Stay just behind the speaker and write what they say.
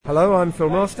Hello, I'm Phil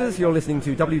Masters. You're listening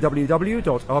to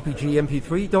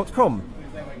www.rpgmp3.com.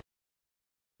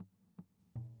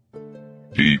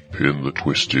 Deep in the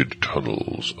twisted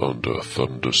tunnels under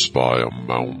Thuderspire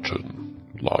Mountain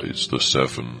lies the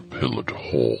seven-pillared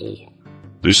hall.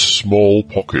 This small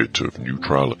pocket of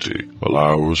neutrality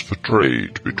allows for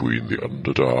trade between the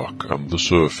Underdark and the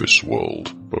surface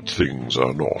world, but things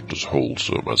are not as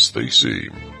wholesome as they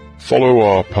seem. Follow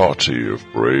our party of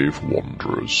brave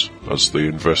wanderers as they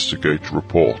investigate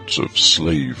reports of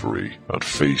slavery and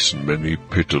face many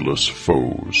pitiless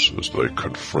foes as they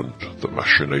confront the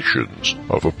machinations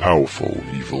of a powerful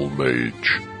evil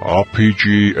mage.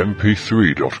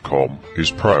 RPGMP3.com is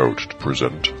proud to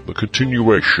present the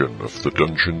continuation of the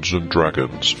Dungeons &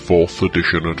 Dragons 4th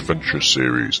edition adventure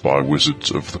series by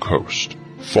Wizards of the Coast.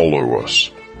 Follow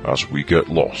us as we get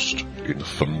lost in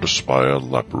Thuderspire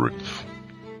Labyrinth.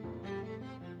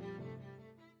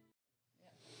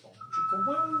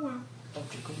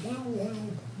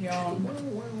 You're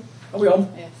on. Are we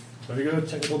on? Yes. Very good,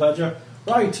 technical badger.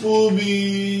 Right.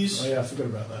 Boobies. Oh yeah, I forgot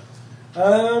about that.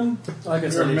 I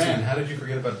guess You're a man. How did you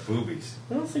forget about boobies?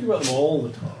 I don't think about them all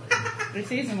the time. He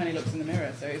sees him when he looks in the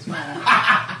mirror, so it's fine.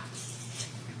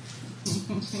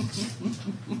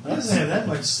 Doesn't have that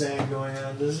much sand going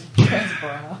on, does it? Depends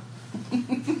upon how.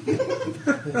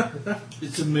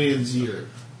 It's a man's ear.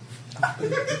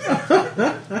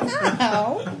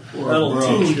 Ow. That'll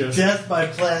teach you. Death by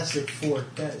plastic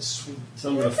fork. That is sweet. So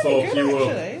I'm going to Pretty fork good, you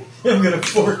up. actually. I'm going to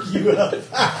fork you up.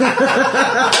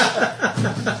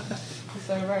 It's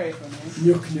so very funny.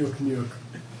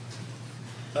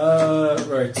 Nuke.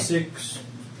 Right, 6,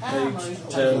 8,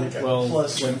 10, 12,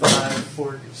 Plus 20. 5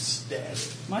 fork of stabbing.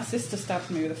 My sister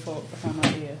stabbed me with a fork behind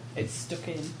my ear. It's stuck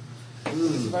in.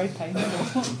 It's very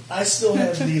painful. I still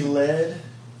have the lead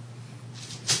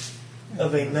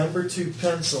of a number 2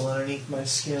 pencil underneath my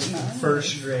skin from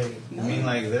first grade. No. You mean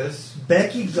like this?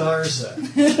 Becky Garza.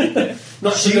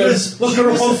 Look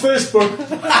her up on Facebook.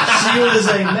 She was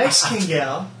a Mexican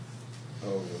gal,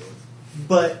 Oh.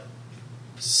 but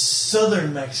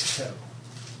southern Mexico.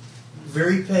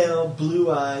 Very pale,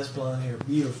 blue eyes, blonde hair,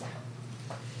 beautiful.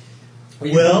 Are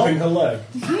you Well- bumping her leg?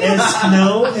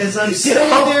 As I'm sitting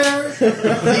there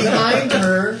behind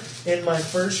her in my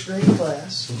first grade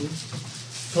class,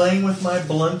 playing with my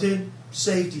blunted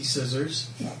safety scissors,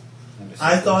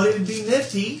 I thought it would be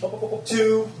nifty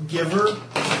to give her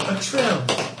a trim.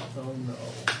 Oh no.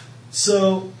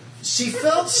 So she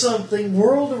felt something,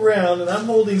 whirled around, and I'm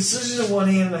holding scissors in one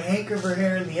hand and a hank of her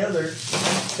hair in the other,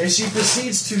 and she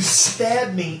proceeds to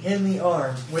stab me in the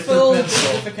arm with Full her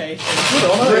pencil, justification.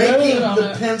 breaking Yeah.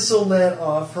 the pencil lead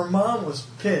off. Her mom was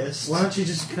pissed. Why don't you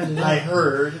just cut it out? I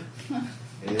heard. Yeah.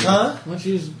 Huh? Why don't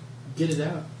you just get it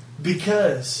out?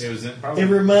 Because It was in it probably.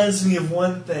 reminds me of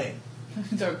one thing.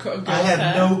 Don't cut a girl's I had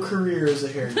hair. no career as a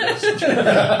hairdresser.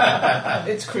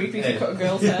 It's creepy to cut a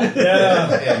girl's hair.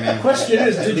 Yeah. Yeah, man. Question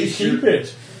is, At did you least keep you're-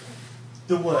 it?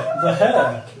 The what? The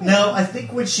hair? Now, I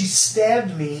think when she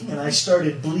stabbed me and I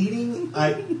started bleeding,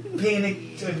 I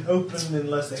panicked and opened and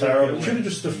left the hair. Terrible. You should have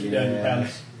just stuffed it down your Yeah.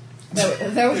 pants.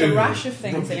 There was a rash of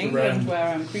things Rubbed in it England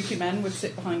around. where creepy men would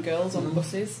sit behind girls on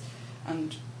buses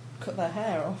and cut their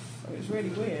hair off. It was really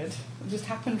weird. It just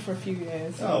happened for a few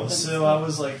years. Oh, so I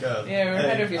was like, Yeah, you're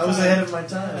ahead of your I was time. ahead of my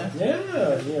time. Yeah.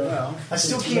 Well, I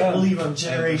still can't believe I'm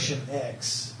Generation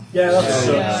X. Yeah, that's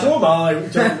Yeah. so am I.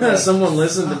 Don't worry. Someone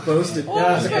listened and posted.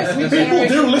 Well, it's supposed to be People do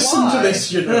Generation listen to Y.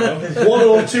 this, you know. One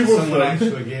or two of someone them.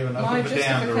 actually gave enough My of a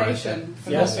damn to write that. justification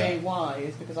for Yes. not being Y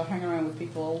is because I hang around with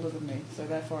people older than me, so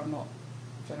therefore I'm not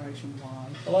Generation Y.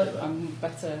 I like that. I'm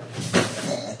better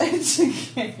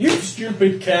educated You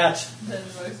stupid cat. than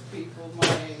most people my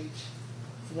age.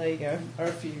 So there you go. I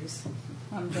refuse.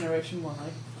 I'm Generation Y.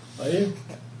 Are you?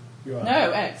 You are.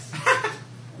 No, X.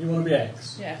 You want to be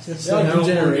X? Yes. It's Yeah, a no new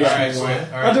generation. Alright,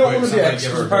 wait, I don't want to be somebody X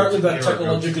give because her a apparently go. they're Give her a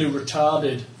go. technologically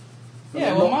retarded.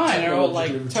 Yeah, I'm well, not mine are all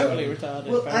like technologically totally retarded. retarded.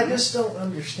 Well, I apparently. just don't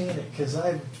understand it because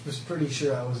I was pretty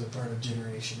sure I was a part of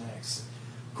Generation X.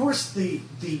 Of course, the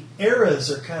eras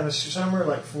are kind of, some are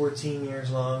like 14 years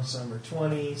long, some are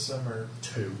 20, some are...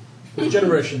 2. There's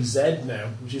Generation Z now,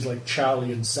 which is like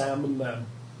Charlie and Sam and them.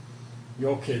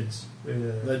 Your kids.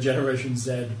 They're Generation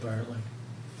Z, apparently,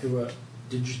 who are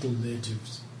digital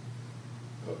natives.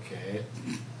 Okay.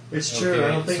 It's true. Okay,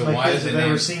 I don't think so my why kids did have they ever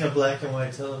name- seen a black and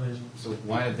white television. So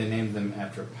why did they name them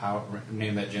after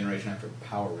name that generation after a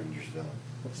Power Rangers villain?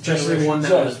 Especially one that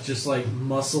Generation was Z. just like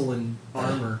muscle and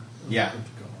armor. Yeah.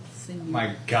 Sinew.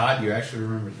 My God, you actually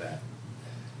remembered that.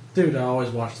 Dude, I always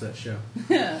watch that show.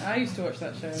 Yeah, I used to watch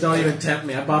that show. Don't even tempt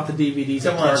me. I bought the DVDs.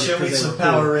 Come at on, Target show me 'cause they some were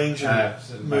Power cool. Ranger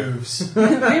moves. Me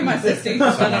and my sister used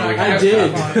to spend our I out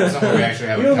did. that far. Somewhere we actually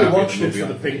have We a only copy of watched the it movie for on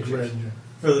the Pink VHS. Ranger.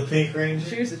 For the Pink Ranger?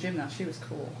 She was a gymnast. She was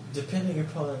cool. Depending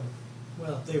upon...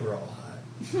 Well, they were all hot.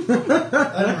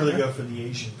 I didn't really go for the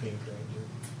Asian Pink Ranger,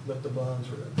 but the blondes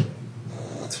were okay.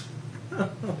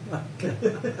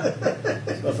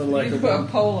 Nothing You like need to a put a one.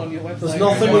 poll on your website. There's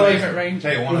nothing Your like- favourite ranger.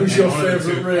 Hey, Who's your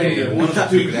favourite ranger? One of the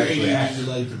two could actually act.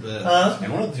 Huh?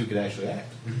 And one of the two could actually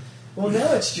act. Well,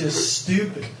 now it's just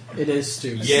stupid. It is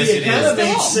stupid. Yes, See, it it kind is. of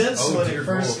made Still. sense Oh, when dear it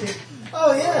first God. came.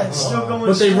 Oh, yeah, it's still going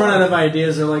But they strong. run out of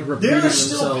ideas. They're like repeating There are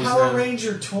still themselves Power now.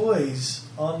 Ranger toys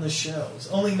on the shelves.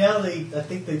 Only now I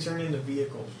think they turn into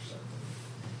vehicles or something.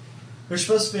 There's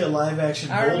supposed to be a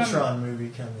live-action I remember- Voltron movie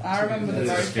coming. I too. remember the That's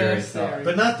a very scary first thought. series.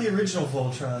 But not the original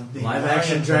Voltron. The Live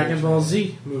action Lion Dragon Voltron. Ball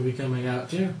Z movie coming out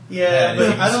too. Yeah, Yeah, but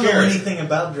it's I don't know scary. anything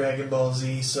about Dragon Ball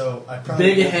Z, so I probably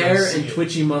Big won't go hair see and it.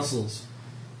 twitchy muscles.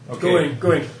 Going. You've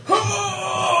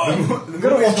got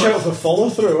to watch out for follow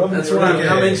through, haven't That's you? what Okay.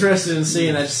 I'm interested in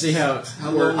seeing. I just see how it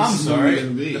works. I'm sorry. gonna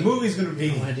be? The movie's going to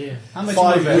be... No idea. How much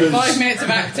 5 movie? years. 5 minutes of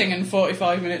acting and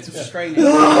 45 minutes of straining.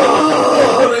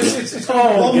 Oh, it's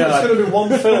Oh, God. going to be one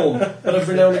film, and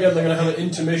every now and again they're going to have an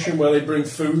intermission where they bring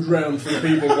food round for the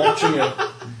people watching it.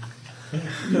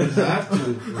 Have to.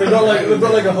 They've got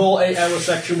like a whole 8-hour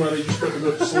section where they just got to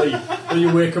go to sleep, and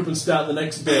you wake up and start the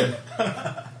next day.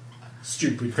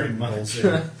 Stupid, pretty much.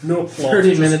 No plot. 30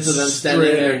 just minutes of them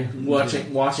standing there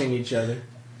straining. watching each other.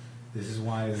 This is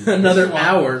why... Another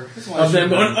hour This is why of them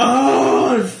she- going,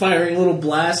 oh, and firing little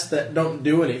blasts that don't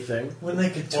do anything. When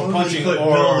they could Or totally punching, put or...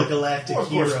 Bill the Galactic Or, of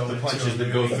course, Hero the into punches a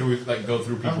that go movie. through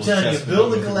people's I'm telling you, chests. Bill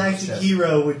the and go through Galactic chest.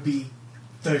 Hero would be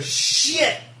the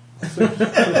shit.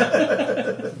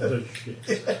 The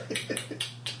shit.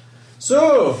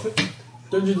 So,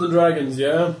 Dungeons and Dragons,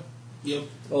 yeah? Yep.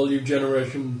 All you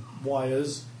Generation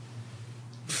Yers.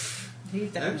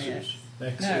 He's definitely X's. it. No,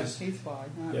 X's. he's Y.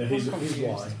 No, Yeah, I'm he's confused.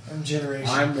 Y. I'm Generation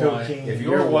I'm Cocaine. If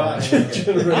you're Y...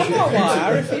 Generation I'm not Y. I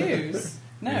refuse.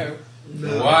 No.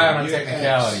 Why on a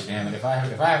technicality, damn it. If I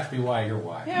have to be Y, you're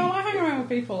Y. Yeah, well, I hang around with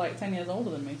people like 10 years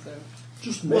older than me, so.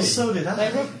 Just me. Well, so did They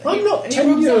I. rub, I'm not he 10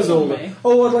 rubs years off on older. me.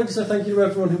 Oh, I'd like to say thank you to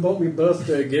everyone who bought me a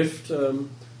birthday gift.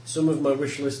 Some of my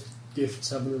wish list gifts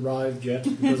haven't arrived yet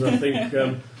because I think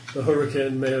the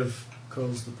hurricane may have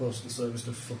caused the postal service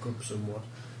to fuck up somewhat.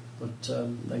 But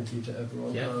thank you to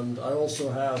everyone. Yeah. And I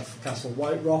also have Castle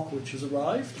White Rock, which has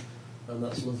arrived, and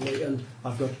that's lovely. And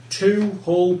I've got 2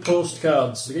 whole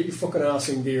postcards, so get your fucking arse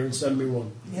in gear and send me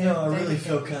one. You know, I really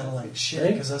feel kind of like shit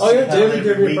Eh? because I Oh, sit yeah, down David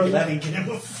gave every me a week and I present. didn't get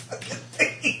him a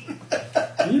fucking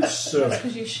thing. You suck.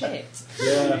 Because you're shit.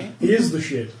 Yeah, he is the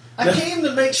shit. I came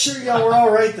to make sure y'all were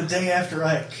all right the day after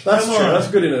Ike. That's Come true. on. That's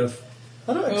good enough.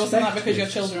 I don't It wasn't expect that because your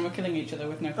gifts. children were killing each other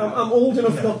with no power. I'm old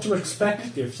enough No. not to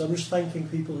expect gifts. I'm just thanking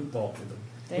people who bought me them.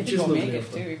 They which did is bought me a lovely gift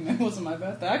of them. too, even though it wasn't my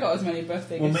birthday. I got as many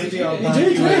birthday Well, gifts as maybe you I'll did. buy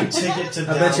did, you a yeah. ticket to I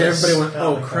bet you everybody went, oh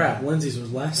Comic-Con. crap, Lindsay's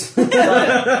was last.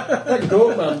 That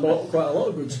goat man bought quite a lot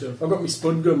of good stuff. I've got my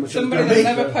spud gun, which Somebody I've that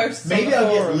got. never posts Maybe on the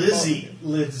I'll get forum.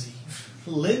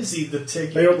 Lindsay the Hey,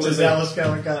 ticket up, to Lizzie. Dallas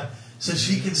Comic Con so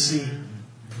she can see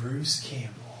Bruce Campbell.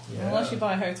 Unless you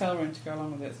buy a hotel room to go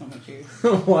along with it, it's not much use.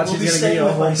 Watch, We'll he's be going to give staying you a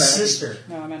with whole my package. sister.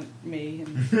 No, I meant me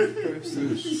and Bruce.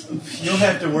 You'll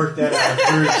have to work that out with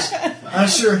Bruce. I'm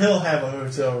sure he'll have a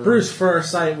hotel room. Bruce, for our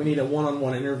site, we need a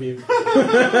one-on-one interview. I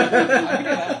could do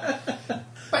that.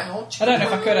 I don't know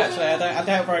if I could actually. I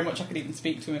doubt very much I could even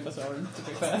speak to him if I saw him, to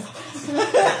be fair.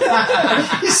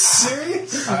 Are you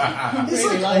serious? He's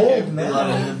really like like old him.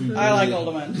 man. I like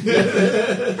older men.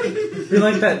 You're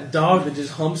like that dog that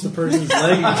just humps the person's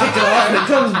leg and kicks it off and it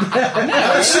comes back.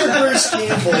 I'm sure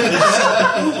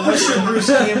Bruce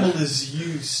Campbell is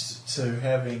used to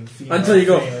having female Until you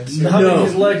go, fans. Having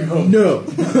his leg humped. No.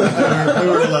 Who are I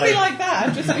wouldn't like, be like that.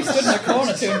 I'd just be stood in the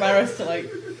corner too embarrassed to like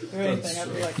do anything.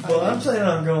 I'd be like, well, I'm planning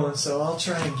on going, so I'll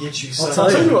try and get you I'll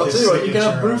something. tell you what, with his you can have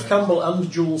signature Bruce on it. Campbell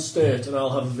and Jewel State, and I'll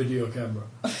have a video camera.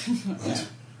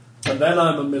 And then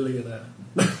I'm a millionaire.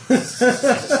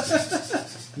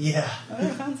 Yeah, I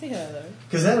don't fancy her though.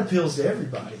 because that appeals to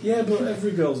everybody. Yeah, but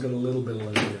every girl's got a little bit of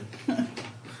lesbian.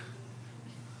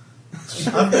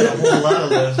 I've got a whole lot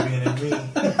of lesbian in me.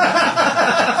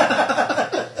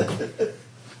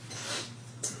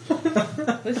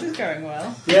 This is going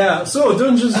well. Yeah, so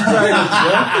Dungeons and Dragons,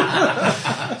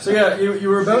 yeah? So yeah, you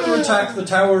were about to attack the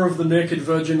Tower of the Naked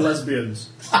Virgin Lesbians.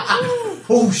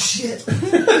 Oh shit!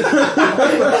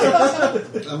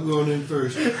 I'm going in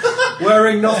first.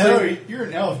 Wearing nothing, Harry, you're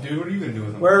an elf, dude. What are you going to do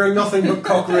with them? wearing nothing but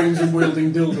cock rings and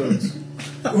wielding dildos.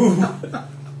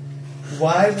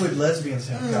 Why would lesbians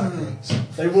have cock rings?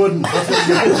 They wouldn't. I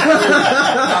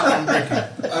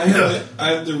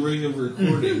have the ring of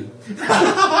recording.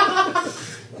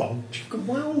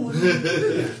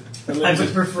 I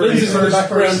would prefer Lindsay's in the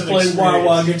background first-person playing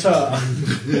wah-wah experience.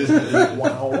 guitar.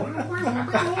 Wow.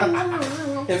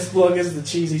 And Splug is the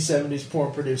cheesy 70s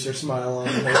porn producer smile on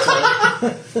the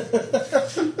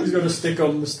He's got a stick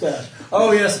on moustache.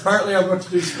 Oh yes, apparently I've got to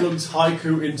do Splug's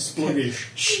haiku in Spluggish.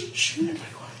 Shh, everybody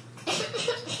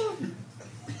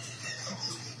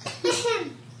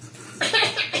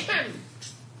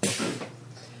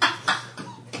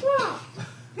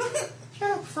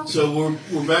So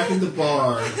we're back in the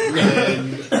bar,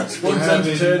 and Splug's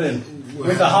entertaining.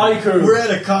 With a haiku. We're at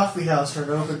a coffee house for an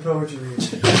open poetry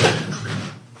reading.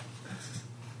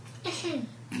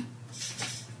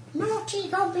 Naughty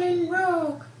goblin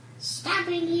rogue,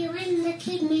 stabbing you in the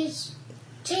kidneys.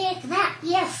 Take that,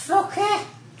 you fucker!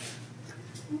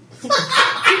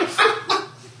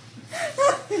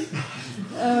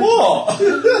 What?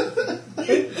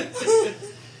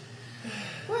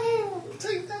 Well,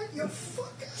 Take that, you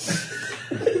fucker.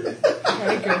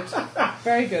 Very good.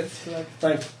 Very good, Slug.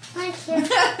 Thank thank you.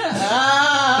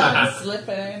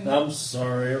 Slipping. I'm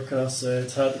sorry, what can I say?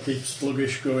 It's hard to keep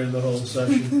Spluggish going the whole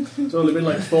session. It's only been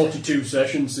like 42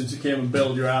 sessions since you came and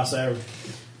bailed your ass out.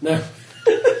 No.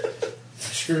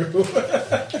 True.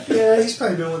 Yeah, he's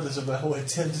probably been with us about,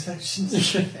 10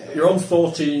 sections? You're on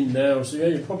 14 now, so yeah,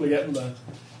 you're probably getting there.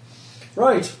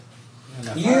 Right. And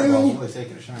that You- fireball's really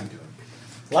taking a shine to him.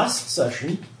 Last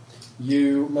session,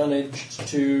 you managed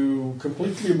to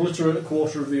completely obliterate a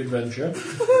quarter of the adventure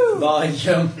by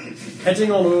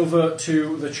heading on over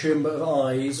to the Chamber of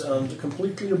Eyes and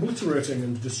completely obliterating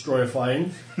and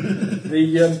destroyifying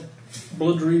the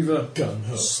Blood Reaver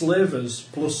slavers,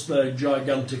 plus their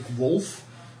gigantic wolf,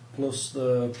 plus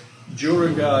the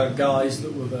Juragar guys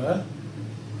that were there.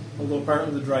 Although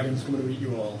apparently the dragon's coming to eat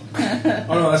you all. Oh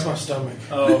no, that's my stomach.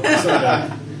 Oh,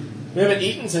 sorry. We haven't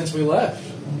eaten since we left.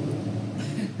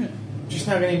 Just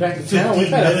now getting back to town. 15 We've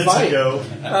had a minutes fight. ago.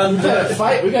 And We've had a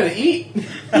fight. We gotta eat.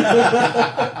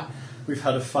 we've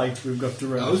had a fight, we've got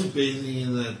to I was run. bathing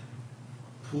in that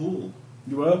pool.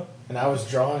 You were? And I was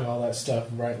drawing all that stuff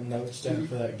and writing notes down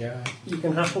for that guy. You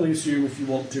can happily assume if you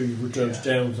want to, you've returned to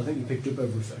town, because I think you picked up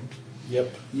everything. Yep.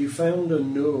 You found a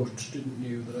note, didn't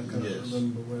you, that I can't Yes.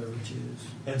 remember where it is.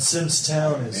 And since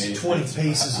town is Maybe 20 it's-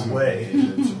 paces I'm away,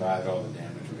 amazed it survived all the damage.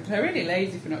 They're really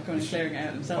lazy for not going and clearing it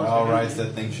out themselves. All right,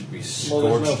 that thing should be Well,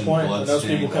 scorched there's no point. and Those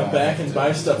people bloodstained. come back and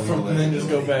buy stuff from and then just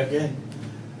go back in.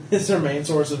 It's their main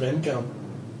source of income.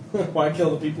 Why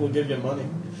kill the people who give you money?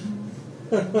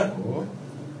 Oh,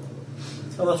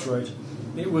 Oh, that's right.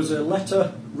 It was a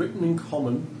letter written in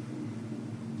common.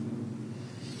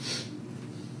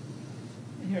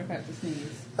 You're about to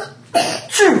sneeze.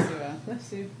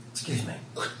 Bless you. Excuse me.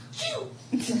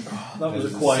 That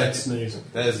was a quiet sneeze.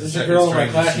 that is the There's a second girl in my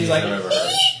strangest class, she's sneeze like, I've ever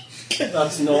heard.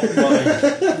 That's not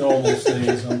my normal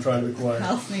sneeze. I'm trying to be quiet.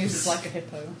 Hal sneezes like a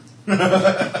hippo.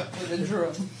 With a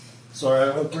drum. Sorry, I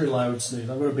have a pretty loud sneeze.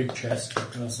 I've got a big chest,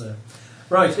 what can I say?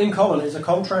 Right, in common is a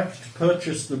contract to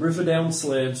purchase the Riverdown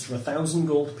slaves for 1,000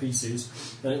 gold pieces,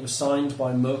 and it was signed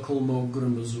by Merkel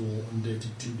Mogrimazul and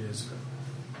dated 2 days ago.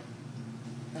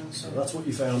 So that's what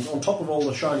you found. On top of all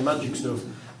the shiny magic stuff.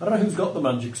 I don't know who's got the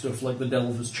magic stuff, like the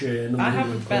Delver's Chain and I the have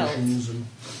healing a belt. potions and...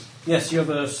 Yes, you have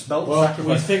a belt Well, we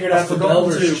sacrifice. figured I've out the forgotten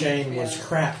Delver's to- chain was Yeah.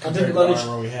 crap I compared didn't to the manage-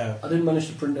 armor we have. I didn't manage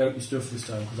to print out your stuff this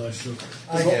time because I should.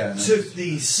 I Yeah, no. took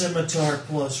the scimitar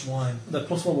plus one. The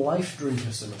 +1 life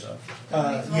drinker scimitar.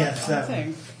 Yes, that one.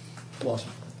 thing. What?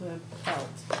 The belt.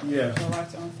 Yeah. I'll write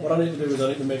it on a thing. What I need to do is I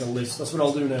need to make a list. That's what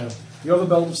I'll do now. You have a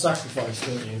belt of sacrifice,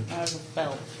 don't you? I have a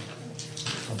belt.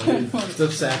 I believe. It's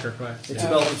a sacrifice. It's a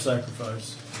belt of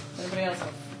sacrifice. Anybody else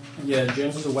have? Yeah,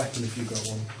 James has a weapon if you've got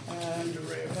one. I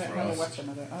don't have a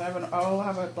weapon. I'll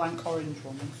have a blank orange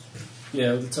one.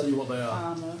 Yeah, they'll tell you what they are.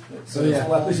 Armour. So yeah.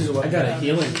 this is a I weapon. got a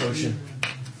healing potion.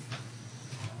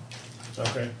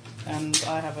 Okay. And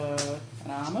I have an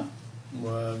armour.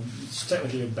 Well, it's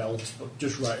technically a belt, but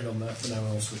just write it on there for now and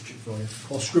I'll switch it for you.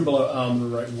 I'll scribble out armour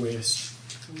and write waist.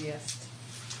 Yes.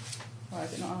 Why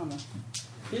is it not armour?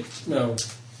 No.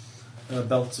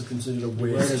 Belts are considered a waist.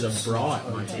 Where there's a bra,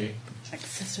 it might be.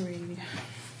 Accessory.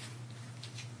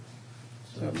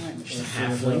 So it might be.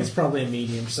 Halfling. It's probably a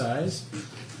medium size.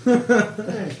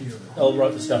 Thank you. I'll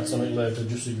write the stats on it later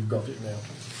just so you've got it now.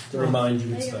 To remind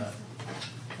you it's there.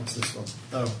 What's this one?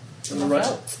 Oh. Remember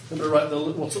to write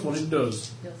what it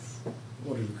does? Yes.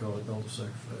 What did we call it? Belt of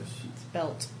sacrifice. It's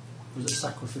belt. Was it a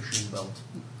sacrificial belt?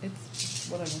 It's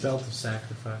whatever. Belt of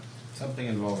sacrifice. Something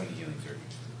involving healing surgery.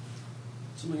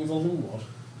 Something involving what?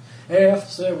 Hey, I have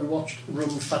to say, we watched Run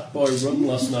Fat Boy Run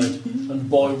last night, and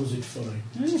boy was it funny.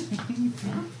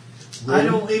 I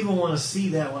don't even want to see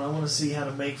that one. I want to see How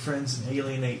to Make Friends and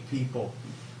Alienate People.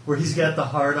 Where he's got the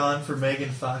hard on for Megan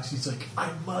Fox. He's like,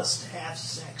 I must have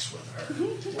sex with her.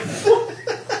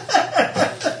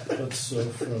 That's so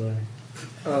funny.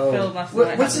 Phil last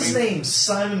night What's had his me- name?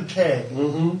 Simon Pegg.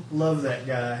 Mm-hmm. Love that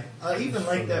guy. I even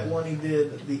like that one he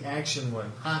did, the action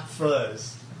one, Hot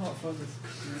Fuzz. Hot Fuzz.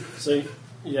 See,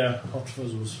 yeah, Hot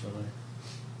Fuzz was funny.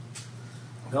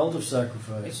 Belt of If you're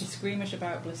Sacrifice. squeamish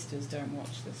about blisters, don't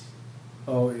watch this.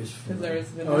 Oh, it is funny. Because there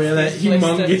is the Oh yeah, that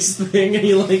humongous thing. And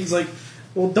he's like,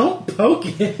 well, don't poke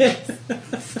it.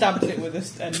 Stabs it with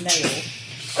a nail.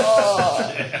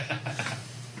 Oh,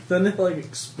 Doesn't it like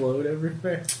explode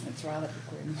everywhere? it's rather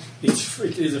grim. It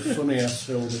is a funny ass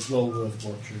film. It's well worth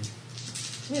watching.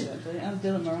 It is actually. And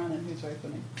Dylan Moran, who's very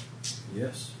funny.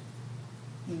 Yes.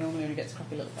 He normally only gets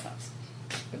crappy little parts.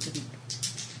 But didn't.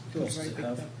 Who else Very does it big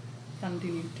have? though. Andy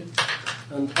Newton.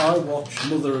 And I watched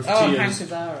Mother of Oh, and Hank Tears.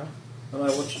 Azaria. And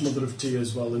I watched Mother of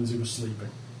Tears while Lindsay was sleeping.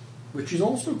 Which is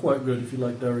also quite good if you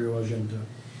like Dario Argento.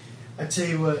 I tell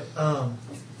you what,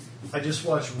 I just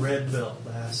watched Red Belt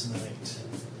last night.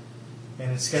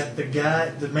 And it's got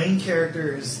the main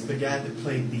character is the guy that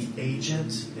played the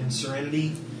agent in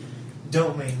Serenity.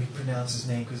 Don't make me pronounce his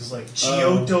name because it's like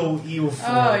Chioto Iofor.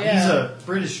 Oh, yeah. He's a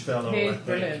British fellow, I He's think.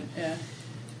 brilliant, yeah.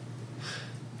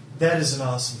 That is an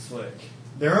awesome flick.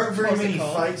 There aren't very What's it many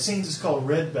called? fight scenes. It's called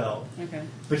Red Belt. Okay.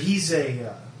 But he's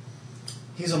a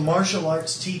martial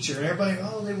arts teacher, and everybody,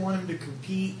 they want him to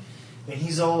compete, and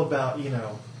he's all about,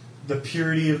 the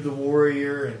purity of the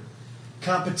warrior, and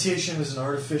competition is an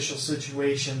artificial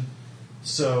situation,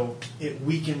 so it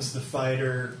weakens the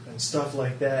fighter and stuff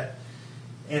like that.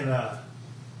 And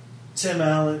Tim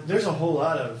Allen, there's a whole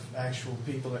lot of actual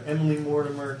people there. Emily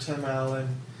Mortimer, Tim Allen,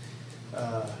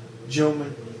 Joe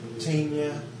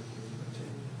Mantegna.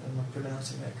 Am I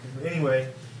pronouncing that correctly? Anyway,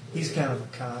 he's kind of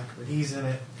a cock, but he's in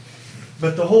it.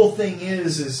 But the whole thing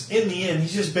is in the end,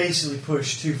 he's just basically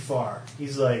pushed too far.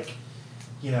 He's like,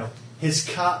 his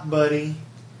cop buddy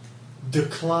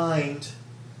declined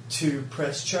to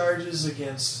press charges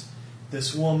against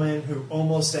this woman who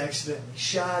almost accidentally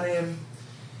shot him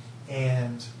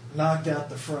and knocked out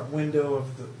the front window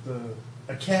of the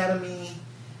academy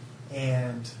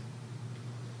and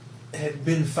had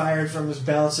been fired from his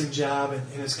balancing job, and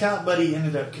his cop buddy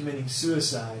ended up committing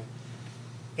suicide.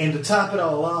 And to top it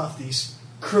all off, these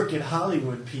crooked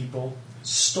Hollywood people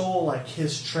stole like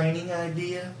his training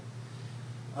idea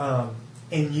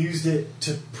and used it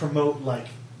to promote like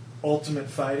ultimate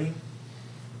fighting.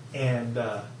 And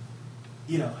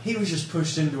he was just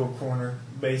pushed into a corner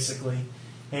basically,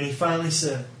 and he finally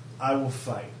said, "I will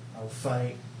fight. I will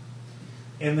fight."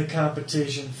 In the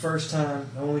competition, first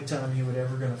time, only time he would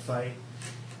ever going to fight.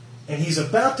 And he's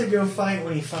about to go fight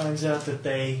when he finds out that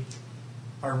they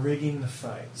are rigging the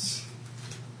fights.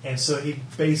 And so he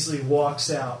basically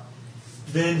walks out.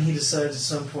 Then he decides at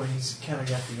some point he's kind of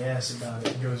got the ass about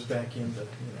it and goes back in to,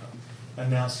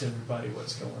 announce to everybody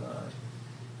what's going on.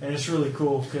 And it's really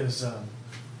cool because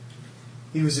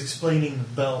he was explaining the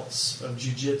belts of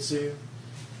jiu-jitsu.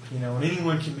 And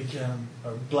anyone can become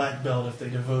a black belt if they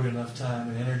devote enough time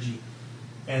and energy.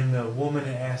 And the woman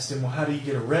asked him, well, how do you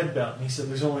get a red belt? And he said,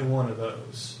 there's only one of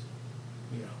those.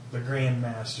 The Grand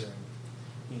Master. And,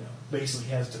 basically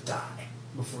has to die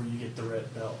before you get the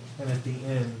red belt. And at the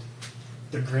end,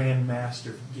 the Grand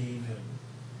Master gave him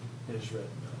his red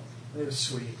belt. It was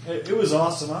sweet. It was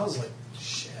awesome. I was like,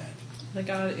 shit. The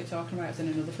guy that you're talking about is in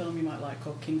another film you might like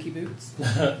called Kinky Boots.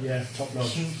 Yeah, top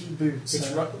notch. Kinky Boots. It's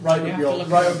You right have to up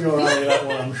look your alley, that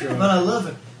one, I'm sure. But I love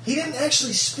it. He didn't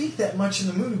actually speak that much in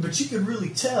the movie, but you could really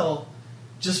tell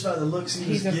just by the looks he was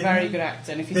He's a giving very good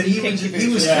actor, and if you that see he Kinky Boots,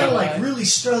 was you'll kind of know like why. really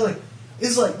struggling.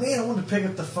 It's like, man, I wanted to pick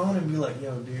up the phone and be like,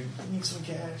 yo, dude, you need some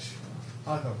cash?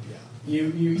 I'll help you out.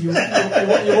 You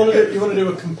want to do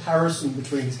a comparison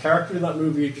between his character in that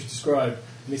movie you just described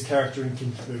and his character in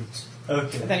Kinky Boots.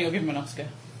 Okay. Then you'll give him an Oscar.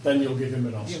 Then you'll give him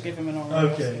an Oscar. You'll give him an honorary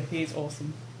Okay. Oscar. He's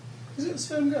awesome. Is it the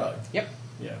same guy? Yep.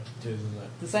 Yeah, it is, isn't it?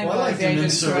 The same Well, I guy as liked the him in agent in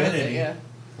Serenity. Serenity. Yeah.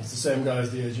 It's the same guy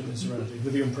as the agent in Serenity,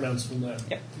 with the unpronounceable name.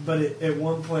 Yep. But at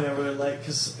one point I really liked,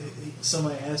 because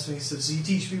somebody asked me, he said, so you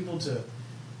teach people to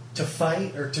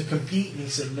fight or to compete? And he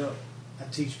said, no, I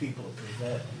teach people to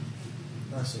prevent.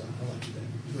 And I said, I like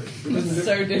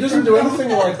that. He doesn't do anything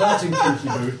like that in Kinky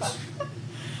Boots.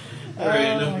 Alright,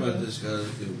 Oh, enough my about God. this guy.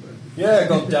 Let's do Yeah,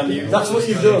 goddamn you. That's what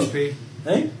you've done. HP.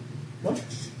 Hey? What?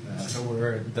 So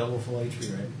we're at double full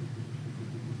HP, right?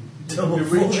 Double Be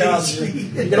full recharged.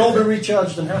 HP. You can all be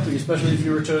recharged and happy, especially if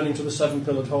you're returning to the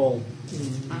seven-pillared hall.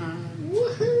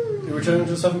 Be returning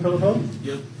to the Seven Pillared Hall?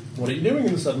 Yep. What are you doing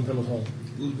in the Seven Pillared Hall?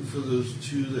 Looking for those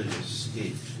two that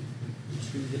escaped.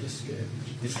 Two that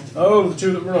escaped. Oh, the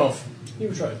two that run off. You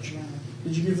were trying.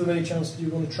 Did you give them any chance? Do you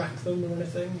want to track them or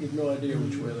anything? You've no idea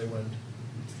which way they went.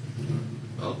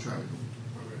 I'll try them.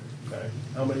 Okay.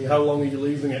 How long are you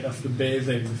leaving it after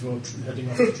bathing before heading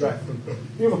off to track them?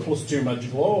 You have a +2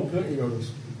 magical orb, don't you,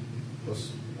 Goddess? +1.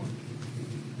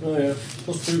 Oh yeah,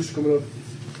 +2's coming up.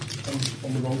 I'm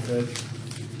on the wrong page.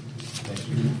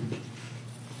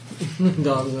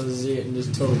 Dog's gonna see it and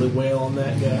just totally wail on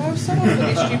that guy. Oh, someone with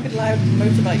a stupid loud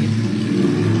motorbike.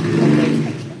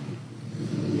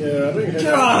 Yeah, I think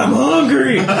God, I'm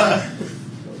hungry!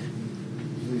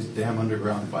 These damn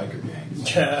underground biker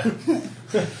gangs. Yeah.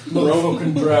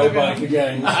 Motherfucking drow biker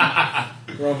gangs.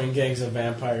 Roman gang's a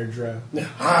vampire drow.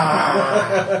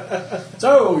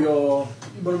 So, you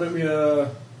want to make me a...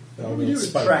 That'll What do be you do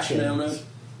spike track chains. now, now?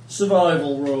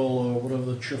 Survival roll or whatever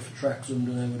the chuff tracks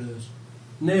under nowadays.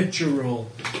 Nature roll.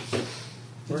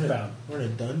 We're in a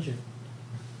dungeon.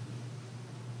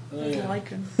 Oh, yeah. Like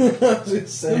him. I was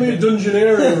just Give me a saying.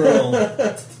 dungeoneering roll. I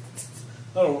don't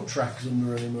know what tracks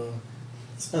under anymore.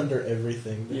 It's under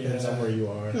everything. Depends on where you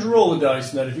are. Just roll the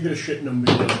dice, Ned. If you get a shit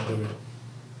number, you don't do it.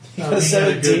 We got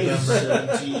a good number.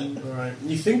 17. Alright.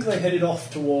 You think they headed off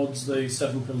towards the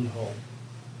Seven Pillared Hall?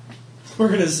 We're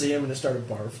gonna see him and start a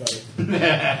bar fight.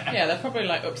 Yeah, they're probably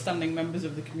like upstanding members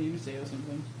of the community or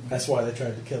something. That's why they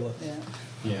tried to kill us. Yeah.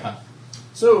 Yeah.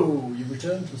 So, you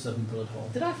return to the Seven Pillared Hall.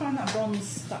 Did I find that bronze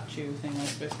statue thing I was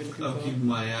supposed to be looking I'll for? keep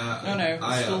my eye. Oh no,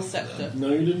 eye still out for scepter. them. No,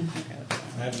 you didn't? Okay, that's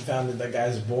fine. I haven't found that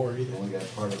guy's board either. Only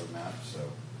got part of the map, so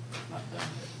not done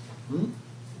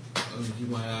yet. I'll keep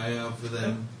my eye out for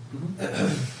them.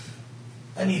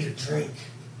 I need a drink.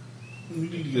 We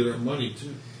need to get our money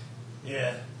too.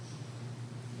 Yeah.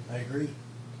 I agree.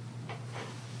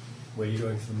 Where are you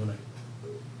going for the money?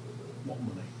 What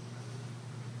money?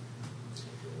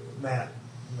 Matt,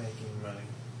 making money.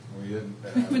 We didn't.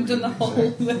 We haven't done the whole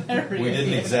area. We didn't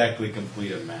yet. exactly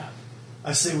complete a map.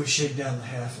 I say we shake down the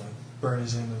halfling, burn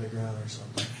his into the ground or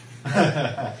something.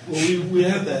 Well, we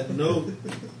have that note.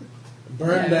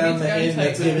 Burn Yeah, down we the need to go inn and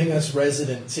that's take giving us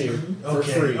residence here for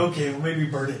Okay, free. okay, well maybe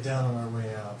burn it down on our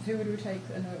way out. Who would we take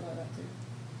a note like that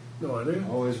to? No idea.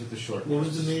 Always with the short. What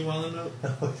was the name on the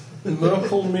note?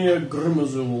 Merkel Mia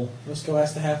Grimazul. Let's go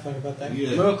ask the halfling about that.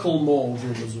 Yeah. Merkel Mall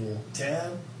Grimazul.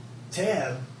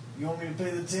 Tab? You want me to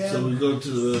pay the tab? So we go to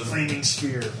the. Flaming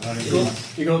spear. I don't You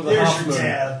even, go to the There's half your moon.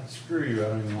 tab. screw you. I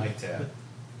don't even like tab.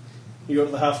 You go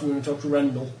to the half moon and talk to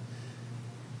Rendell.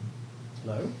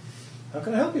 Hello? How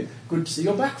can I help you? Good to see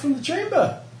you're back from the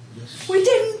chamber. Yes. We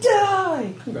didn't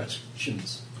die!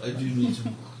 Congratulations. I do need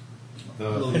some.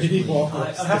 The, Did he walk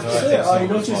I up? have to so say, think I someone's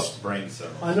noticed lost brain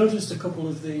cells. I noticed a couple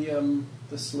of the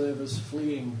slavers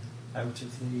fleeing out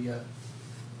of the.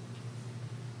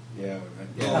 Yeah,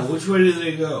 we went, Oh, which way did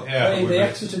they go? yeah, they we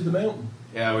missed, exited the mountain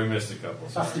yeah, we missed a couple.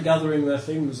 Sorry. after gathering their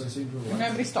things. They seem to have left.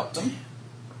 Nobody stopped them.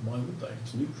 Why would they?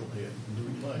 It's neutral here. You can do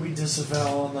what you like. We disavow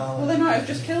all knowledge. Well, they might have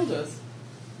just killed us.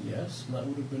 Yes, and that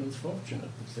would have been unfortunate.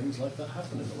 But things like that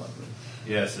happen in the Labyrinth.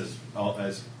 Yes, as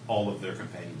all of their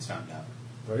companions found out.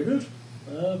 Very good.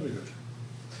 Very good.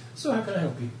 So, how can I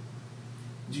help you?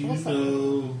 Do you What's that?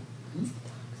 know?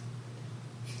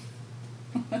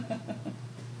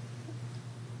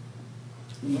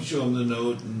 You show them the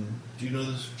note, and do you know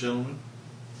this gentleman?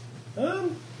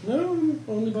 No,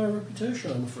 only by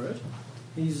reputation, I'm afraid.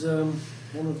 He's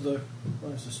one of the.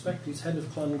 I suspect he's head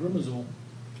of Clan Grimazul.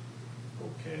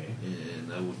 Okay. And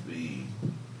that would be.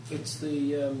 It's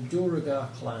the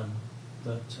Duragar clan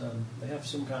that they have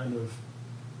some kind of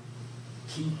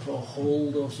keep or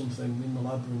hold or something in the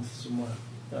Labyrinth somewhere.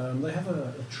 They have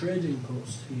a trading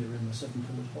post here in the Seven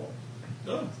Pillared Hall.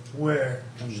 Oh, Where?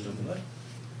 Just over there.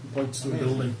 He points to a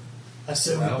building. I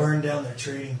said we Well. burn down their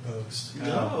trading post.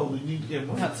 no, we need to get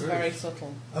money That's first. very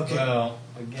subtle. Okay. Well,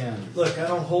 again, Look, I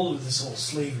don't hold with this whole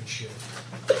slaving shit.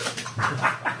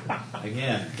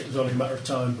 It was only a matter of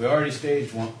time. we already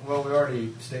staged one. Well, we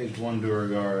already staged one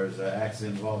Duragar's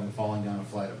accident involving falling down a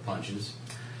flight of punches.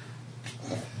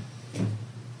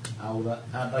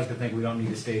 I'd like to think we don't need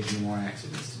to stage any more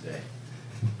accidents today.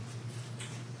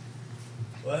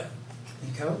 What?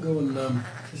 You can't go and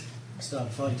start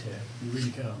a fight here. You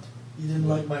really can't. You didn't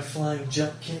like my flying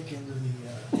jump kick into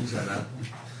the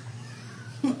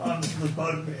onto the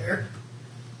bugbear?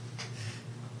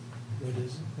 What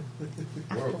is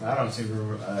it? I don't seem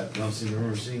to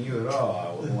remember seeing you at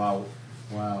all.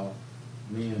 Wow,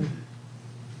 me and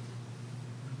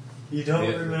You don't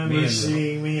Yeah, me remember and the-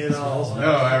 seeing me at all?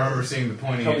 no, I remember seeing the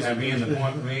pointing. That was Me and the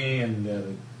point. Me and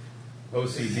the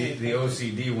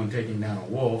OCD one taking down a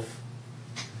wolf.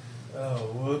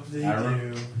 hope they I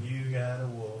remember- do. You got a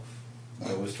wolf.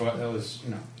 That was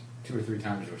 2 or 3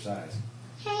 times your size.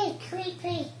 Hey,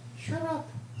 creepy. Shut up.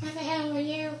 What the hell are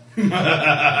you?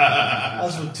 I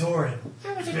was with Torin.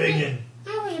 I was a Biggin.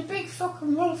 big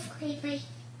fucking wolf, creepy.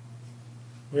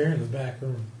 We're in the back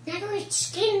room. Look at its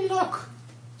skin, look.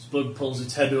 Splug pulls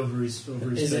its head over his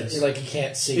Is face. it like you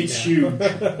can't see? It's now? huge.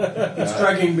 It's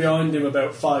dragging behind him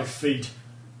about 5 feet.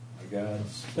 My God,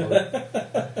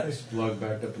 Slug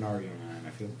backed up an argument, man. I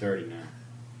feel dirty now.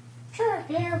 Sure,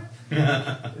 you.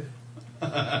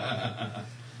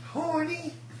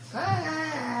 Horny.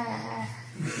 Ah.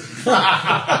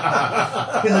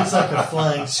 He looks like a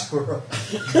flying squirrel.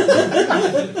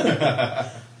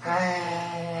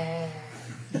 Ah.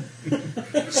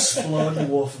 Splug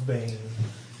Wolfbane.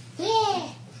 Yeah,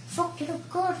 fucked it up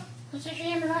good. It's a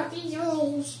shame about these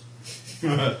holes.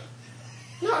 Not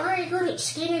very good at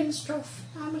skinning stuff.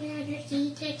 Normally I just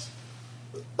eat it.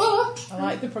 But, I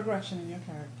like the progression in your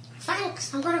character.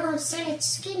 thanks, I'm gonna go and sell its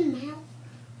skin now.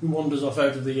 He wanders off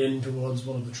out of the inn towards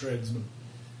one of the tradesmen.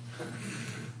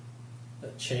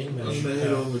 That chain I'm measure. gonna head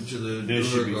over to the This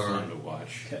should be Durgar. fun to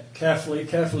watch.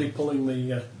 Carefully pulling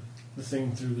the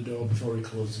thing through the door before he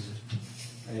closes it.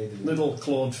 Hey, the- Little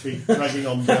clawed feet dragging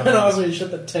on And down. also you shut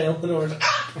the tail in order.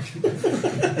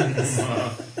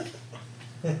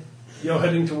 You're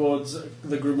heading towards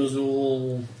the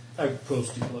Grimazul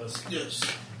outposty place. Yes.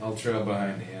 I'll trail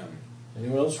behind him.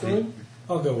 Anyone else going?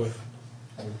 I'll go with.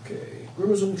 Okay.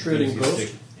 Grimazul trading Easy post.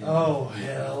 stick. Oh,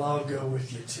 hell, I'll go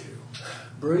with you too.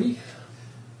 Bree?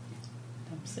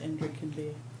 I'm sitting drinking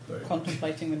beer, Very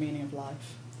contemplating the meaning of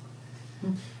life,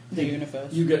 the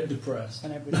universe, You get depressed.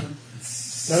 and everything.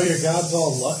 No, your god's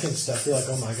all luck and stuff. You're like,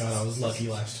 oh my god, I was lucky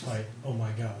last fight. Oh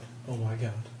my god. Oh my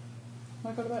god. Have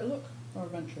I got about luck or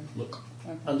adventure? Look.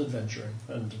 Okay. And adventuring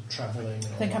and travelling. And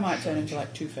I think I might turn into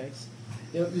like Two-Face.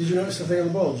 Yeah, did you notice the thing on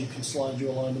the board? You can slide your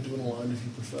alignment to an alignment if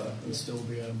you prefer and still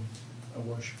be a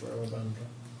worshipper or a bandra.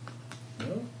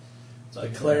 No? The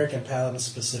cleric and paladin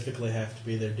specifically have to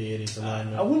be their deity's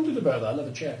alignment. I wondered about that. I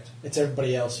never checked. It's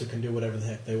everybody else who can do whatever the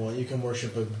heck they want. You can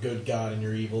worship a good god and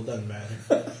you're evil, doesn't matter.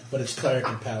 But it's cleric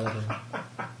and paladin.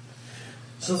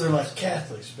 So they're like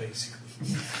Catholics, basically.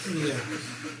 Yeah.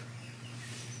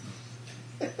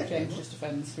 James just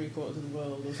offends 3/4 of the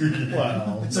world. Doesn't he?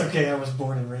 Wow. It's okay, I was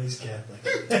born and raised Catholic.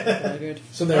 Very good.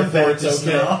 So therefore it's Baptist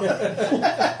okay. now.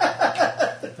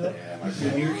 Yeah, my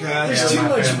When you're family, Catholic, There's too my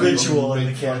much family- ritual in the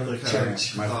big fan of Catholic Catholic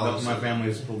Church. my Catholicism. family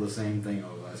has pulled the same thing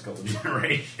over the last couple of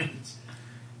generations.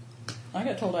 I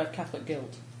get told I have Catholic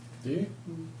guilt. Do you?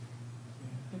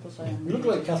 People say I'm You look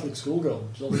like a Catholic schoolgirl.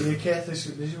 Were you a Catholic?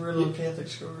 Did you wear a little Catholic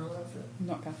schoolgirl outfit?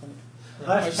 not Catholic.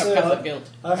 I I have to just have say, Catholic guilt.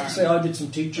 I have to say, I did some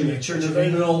teaching In the at Church of an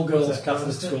England? all-girls Was that Catholic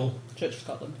Protestant? school. Church of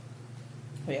Scotland.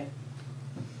 Oh yeah.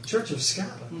 Church of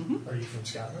Scotland. Mhm. Are you from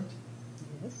Scotland?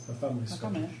 Yes. Her family's My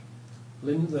Scottish. family.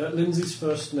 Lindsay's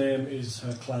first name is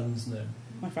her clan's name.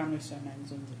 My family's surname is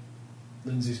Lindsay.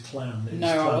 Lindsay's clan is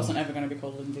No, clan. I wasn't ever going to be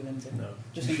called Lindsay. No.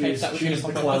 Just in She case is- that was she going is to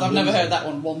the pop up. clan Because I've never Lindsay. heard that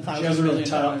one She 1,000 has her own million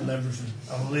title times. and everything.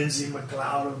 I'm Lindsay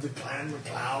MacLeod of the Clan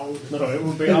MacLeod. No, it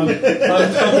would be I'm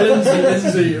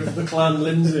Lindsay of the clan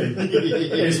Lindsay.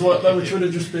 Is what that which would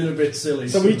have just been a bit silly.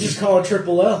 So we just call her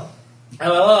Triple L.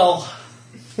 LLL.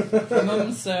 My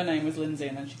mum's surname was Lindsay,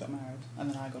 and then she got married, and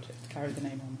then I got it to carry the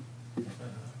name on.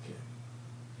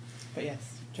 But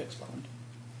yes, Church of Scotland.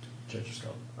 Church of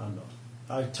Scotland. I'm not.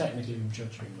 I technically am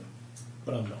Church of England,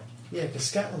 but I'm not. Yeah, because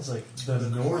Scotland's like the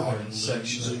northern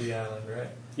section of the island, right?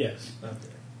 Yes, Okay.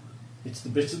 it's the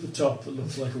bit at the top that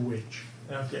looks like a witch.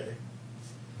 Okay.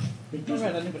 It I've never doesn't.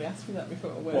 had anybody ask me that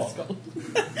before. Where's What? Scotland?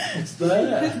 It's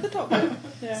there. The top bit.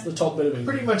 It's Yeah. the top bit of England.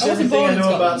 Pretty much I wasn't everything born I in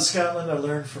know about Scotland. Scotland I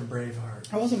learned from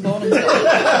Braveheart. I wasn't born in Scotland.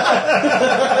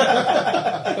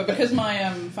 But because my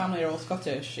family are all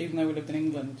Scottish, even though we lived in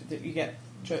England, you get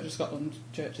Church of Scotland,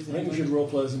 churches I in think we should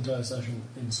England. roleplay this entire session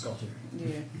in Scottish.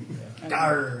 Yeah.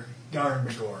 Gar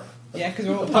Begora. Yeah, because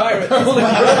we're all pirates.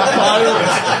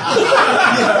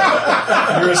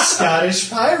 You're a Scottish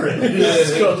pirate.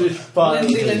 Scottish pirate.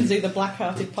 Lindsay, the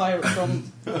black-hearted pirate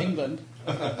from England.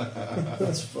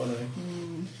 That's funny.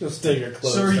 You'll steal your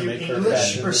clothes So are to you make her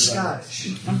English fat. or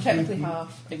Scottish? I'm technically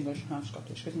half English and half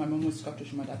Scottish because my mum was Scottish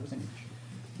and my dad was English.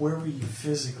 Where were you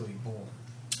physically born?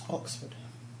 Oxford.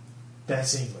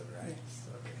 That's England, right? Yes.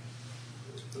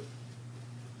 Okay.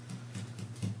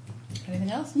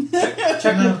 Anything else?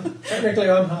 Technically,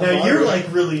 I'm half Now Irish. you're like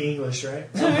really English,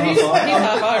 right? No, he's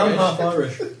half I'm Irish. half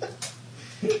Irish.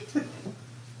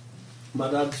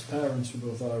 My dad's parents were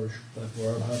both Irish,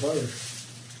 therefore I'm half Irish.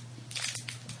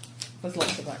 There's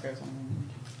lots of that goes on.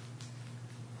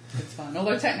 It's fine.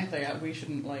 Although technically we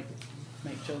shouldn't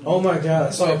make children. Oh my god, I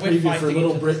saw a We're preview for fighting Little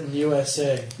each other. Britain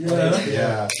USA. Yeah.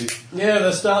 Yeah. Yeah,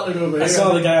 they're starting over here. I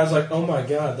saw the guy, I was like, oh my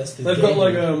god, that's the They've got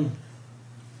like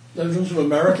they've done some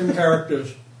American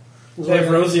characters. They have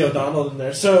Rosie O'Donnell in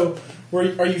there. So,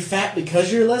 are you fat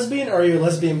because you're a lesbian, or are you a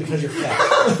lesbian because you're fat?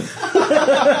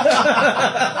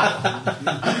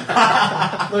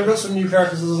 They've got some new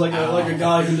characters. There's like a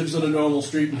guy who lives on a normal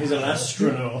street and he's an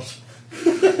astronaut.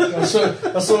 I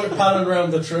saw it panning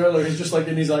around the trailer. He's just like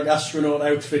in his like astronaut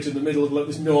outfit in the middle of like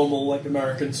this normal like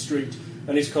American street,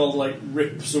 and he's called like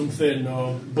Rip something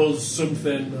or Buzz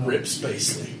something. Or, Rip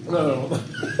Spacely. no,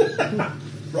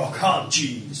 Rock hard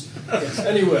cheese. yes,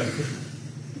 anyway,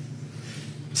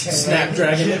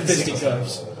 Snapdragon and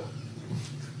fisticuffs.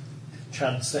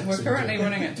 Chad Sexton. We're currently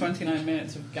running at 29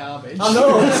 minutes of garbage. I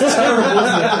know, it's terrible,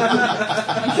 isn't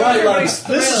it? Right, lads.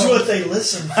 This is what they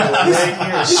listen for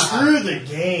right here. Screw the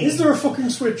game. Is there a fucking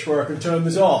switch where I can turn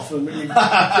this off and we can get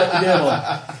the game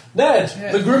on? Ned,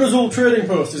 Yeah. the Grimazul trading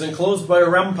post is enclosed by a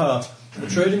rampart. The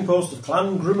trading post of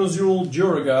Clan Grimazul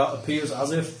Duragar appears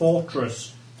as a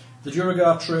fortress. The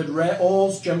Duragar trade rare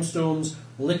ores, gemstones,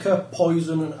 liquor,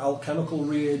 poison and alchemical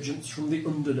reagents from the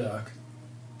Underdark.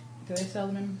 Do they sell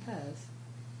them in pairs?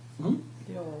 Hmm?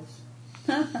 Yours.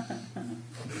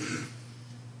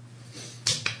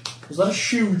 Was that a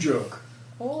shoe joke?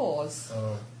 Oars.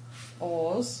 Oh.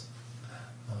 Oars.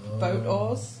 Boat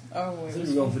oars. Oh, I it think was.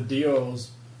 we're going for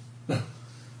Dios.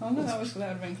 Oh no, that would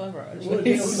have been clever Would actually.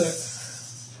 be, wouldn't it?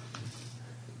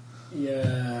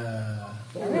 Yeah.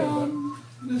 Carry on.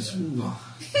 Let's move on.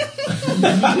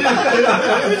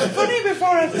 It was funny before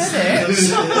I said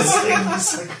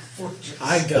it.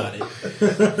 I got it.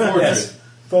 Yes.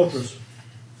 Fortress.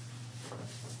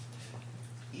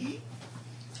 I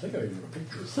think I even got a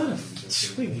picture of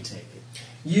that. We can take it.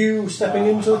 You stepping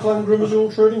into the Clan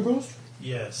Grimazul trading post?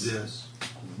 Yes. Yes.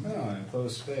 No,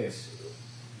 enclosed space.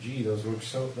 Gee, those work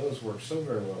so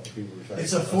very well. People were trying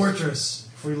It's to a tell us. fortress.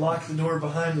 If we lock the door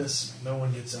behind us, no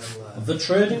one gets out alive. The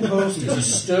trading post is a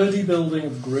sturdy building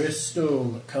of grey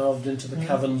stone carved into the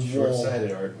cavern's wall.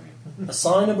 Short-sighted, aren't we? A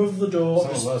sign above the door.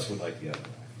 Some of us would like the other way.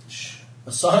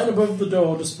 A sign above the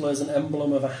door displays an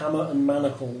emblem of a hammer and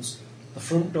manacles. The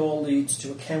front door leads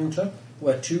to a counter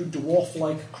where two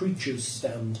dwarf-like creatures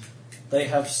stand. They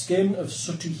have skin of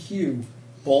sooty hue,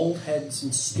 bald heads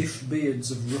and stiff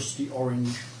beards of rusty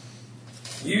orange.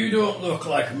 You don't look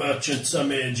like merchants or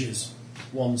mages,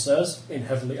 one says, in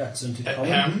heavily accented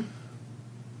common.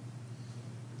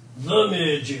 The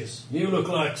mages. You look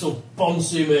like some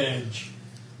boncy mage.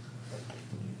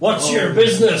 What's your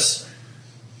business?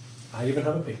 I even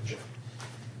have a picture.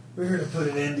 We're here to put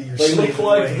an end to your They look slaving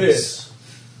like ways. this.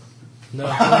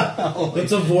 No.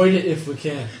 Let's avoid it if we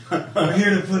can. We're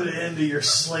here to put an end to your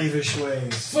slavish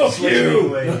ways. Fuck Slaving you!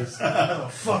 ways. Oh,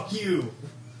 fuck you!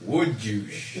 Would you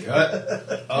shut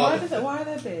Why, up? why are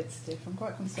their beards stiff? I'm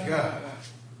quite concerned God. about that.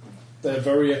 They're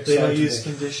very They excitable. don't use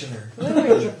conditioner.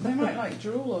 They might like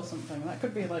drool or something. That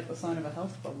could be like the sign of a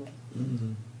health problem.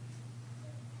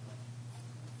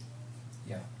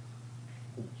 Yeah.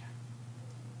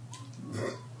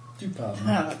 Do pardon.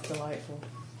 Ah, that's delightful.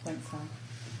 Thanks, Sam.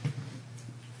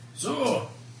 So,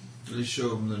 Let's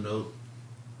show him the note.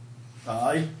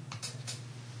 aye.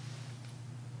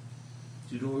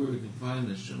 Do you know where we can find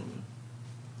this gentleman?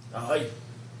 Aye.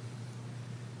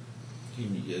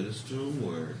 Can you get us to him?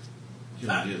 Where? Can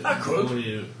I- we get I could, What do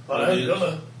you, But what I do ain't you-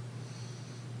 gonna.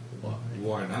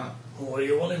 Why not? What do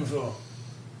you want him for?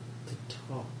 To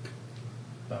talk.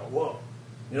 About what?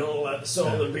 You don't like the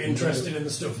sort that'd be interested in the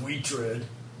stuff we trade.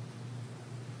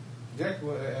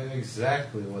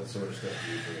 Exactly what sort of stuff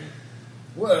do you bring?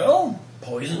 Well,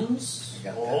 poisons, I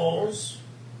got that. wars,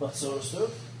 that sort of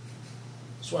stuff.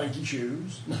 Swanky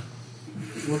shoes.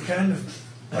 What kind of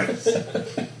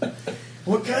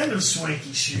what kind of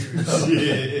swanky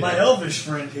shoes? My elvish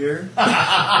friend here,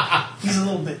 he's a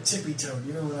little bit tippy-toed.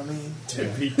 You know what I mean?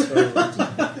 Tippy-toed.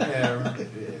 Yeah,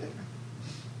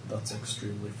 That's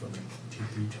extremely funny.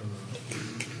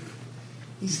 Tippy-toed.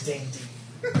 He's dainty.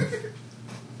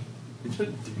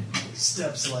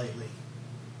 Steps lightly.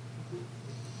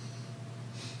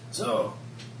 So,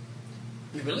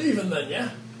 you believe in then, yeah?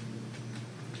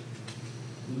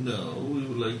 No, we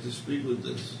would like to speak with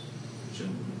this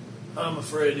gentleman. I'm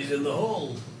afraid he's in the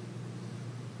hold.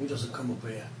 He doesn't come up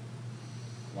here.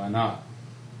 why not?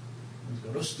 He's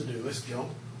got us to do this job.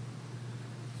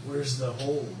 Where's the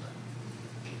hold?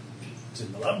 It's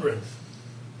in the Labyrinth.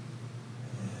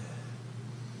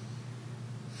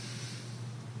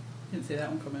 Didn't see that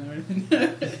one coming or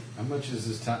anything. How much is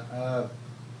his time?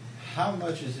 How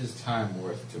much is his time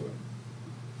worth to him?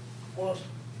 What?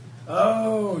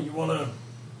 Oh, you wanna...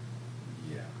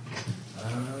 Yeah.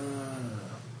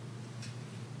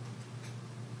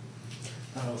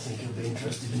 I don't think he'll be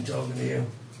interested in talking to you.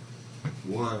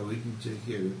 Why? We can take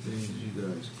care of things you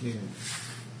guys can.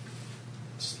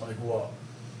 It's like what?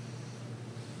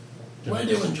 We're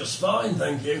doing just fine,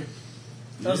 thank you.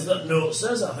 As that note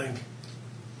says, I think.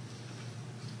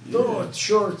 No, it's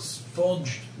sure it's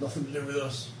fudged. Nothing to do with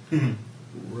us. Right.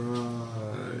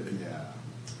 Yeah.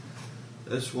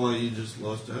 That's why you just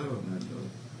lost out on that,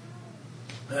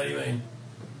 though. How do you mean?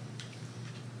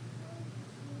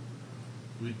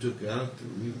 We took out the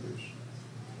Reapers.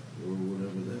 Or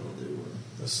whatever the hell they were.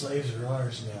 The slaves are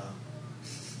ours now.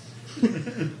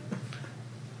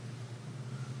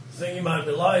 Think you might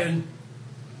be lying.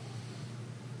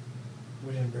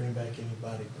 We didn't bring back any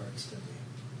body parts, did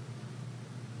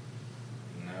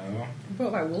we? No. We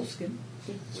brought back wolfskin.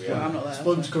 Yeah. Well, I'm not there.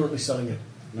 Spug's currently selling it.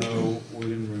 No, we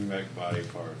didn't bring back body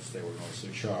parts. They were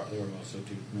mostly charred. They were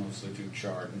mostly too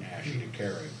charred and ashy to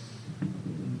carry.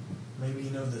 Maybe you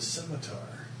know the scimitar.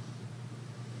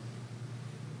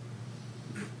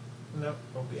 Nope.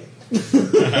 Okay.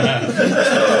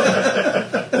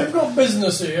 We've got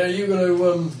business here. Are you going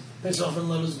to piss off and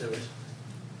let us do it?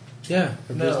 Yeah,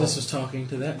 our No. business was talking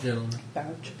to that gentleman.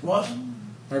 Vouch. What?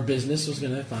 Our business was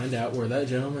going to find out where that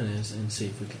gentleman is and see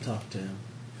if we could talk to him.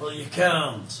 Well, you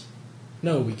can't.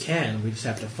 No, we can. We just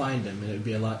have to find him, and it would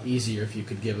be a lot easier if you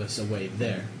could give us a way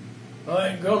there. I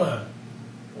ain't gonna.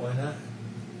 Why not?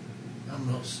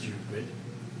 I'm not stupid.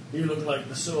 You look like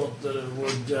the sort that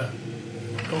would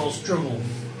cause trouble.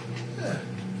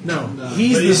 No, No.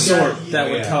 he's But the he's got- sort that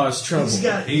would yeah. cause trouble. He's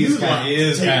got He's you got- lot he to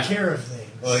is take got- care of things.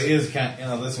 Well, it is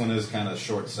kind. This one is kind of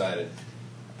short-sighted.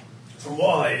 From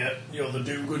what I hear, you're the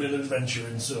do-good and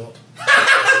adventuring sort.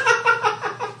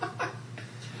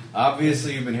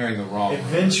 Obviously, you've been hearing the wrong.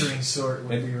 Adventuring sort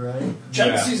would be right.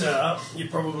 Chances are, you're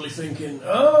probably thinking,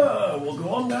 we'll go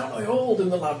on down the hold in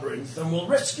the Labyrinth and we'll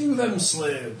rescue them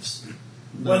slaves.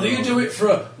 Whether you do it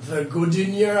for the good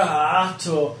in your heart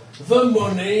or the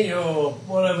money or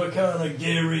whatever kind of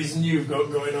gay reason you've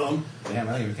got going on. Damn,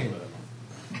 I didn't even think about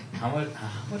that. How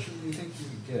much do you think you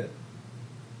could get?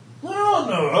 I don't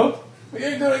know. We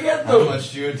ain't gonna get How them.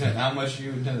 much do you intend? How much do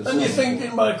you intend to? And you're sell them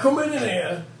thinking by coming in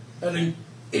here and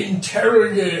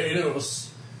interrogating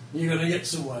us, you're gonna get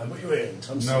somewhere, but you ain't.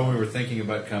 I'm for? sorry. No, we were thinking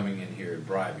about coming in here and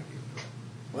bribing you.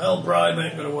 Well, bribe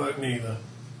ain't gonna work neither.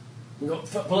 We got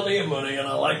plenty of money and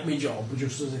I like me job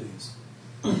just as it is.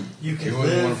 You can You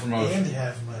wouldn't want a live promotion. and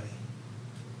have money.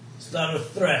 It's not a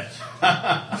threat.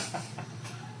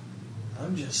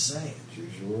 I'm just saying.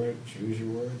 Choose your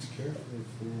words carefully,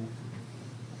 fool.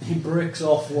 He breaks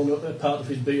off one part of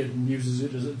his beard and uses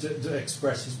it to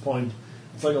express his point.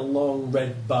 It's like a long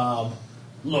red barb.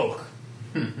 Look.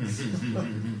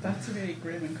 That's really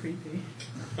grim and creepy.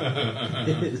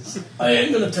 I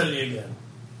ain't gonna tell you again.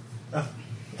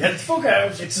 Get the fuck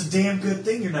out. It's a damn good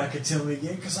thing you're not going to tell me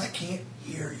again because I can't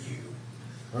hear you.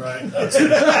 Right, that's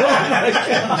it.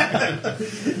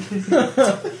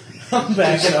 I'm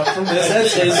backing up from this.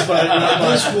 That's his fight.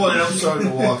 At this point, I'm starting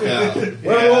to walk out.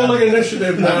 We're rolling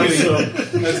initiative now, so.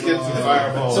 Let's get some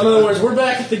fireballs. So in other words, we're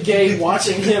back at the gate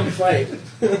watching him fight.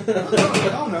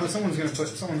 Oh no! Someone's gonna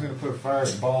put a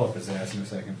fireball up his ass in a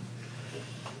second.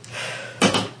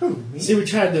 See, we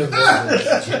tried to avoid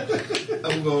it.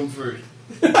 I'm going first.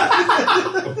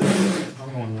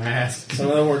 I'm going last. So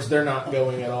in other words, they're not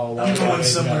going at all. I'm going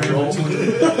somewhere in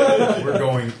between. We're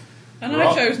going. And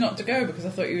I chose not to go because I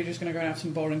thought you were just going to go and have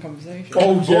some boring conversation.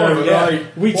 Oh, yeah, right.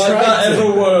 We Like tried that to.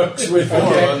 ever works with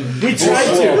Okay. We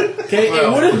tried to. Okay,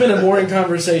 it would have been a boring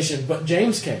conversation, but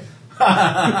James came.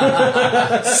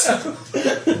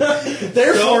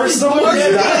 Therefore, someone You're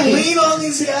going to died. lean on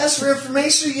these guys for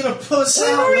information. You're going to puss Well,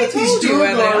 I out and already let these told you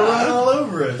where they Durgar are. run all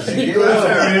over us.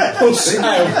 Push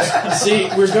out. See,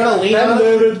 we're going to lean on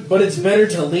them, but it's better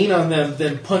to lean on them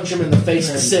than punch them in the face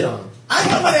to sit on them. I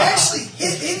haven't actually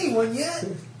hit anyone yet.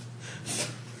 And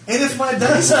if my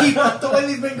dice keep up the way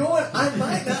they've been going, I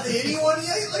might not hit anyone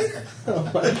yet later.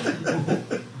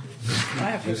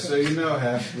 I have Just to so you know,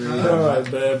 half-breed. Alright,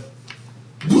 babe.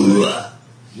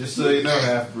 Just so you know,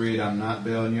 half-breed, I'm not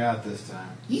bailing you out this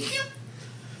time.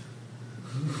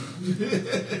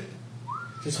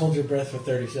 Just hold your breath for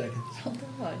 30 seconds.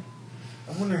 Don't die.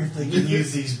 I'm wondering if they can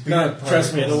use these beard No,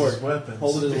 trust me, it'll particles work. as weapons.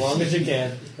 Hold it as long as you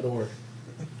can. It'll work.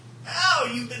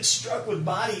 Ow, you've been struck with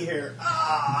body hair.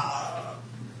 Ah!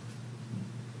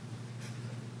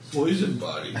 Poison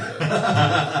body.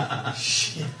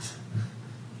 Shit.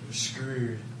 You're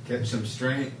screwed. Catch some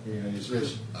strength. Yeah, you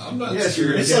switch. I'm not Yes, sure.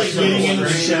 you're It's like getting in the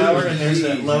shower and there's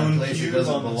that in a lone place that cube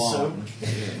doesn't on the soap. belong.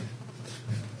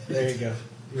 There you go.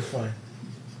 You're fine.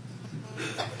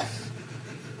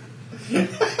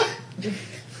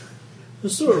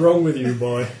 There's something wrong with you,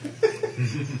 boy.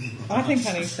 I think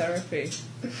I need therapy.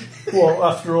 Well,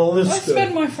 after all this I stuff.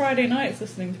 spend my Friday nights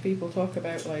listening to people talk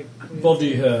about like weird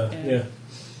Body hair, yeah.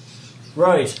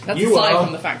 Right, That's you aside are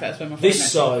from the fact that I spend my Friday this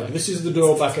nights side. This is the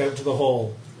door back out to the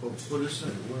hall. What is that?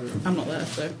 Where? I'm not there,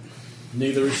 so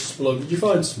Neither is Splug. Did you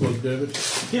find Splug, David?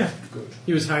 Yeah. Good.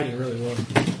 He was hiding really well.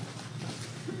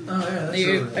 Oh,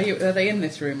 yeah, are they in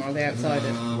this room or are they outside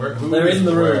it? They're in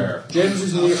the room. Where? James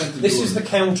is near. This is the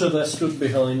counter they're stood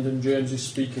behind, and James is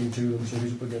speaking to them, so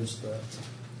he's up against that.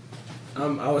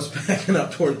 I was backing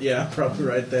up toward, probably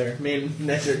right there. Me and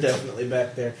Ned are definitely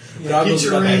back there. Yeah, get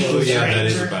your range. Oh, yeah, that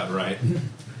is about right.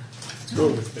 Let's go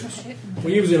with this.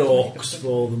 We're using orcs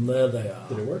for them. There they are.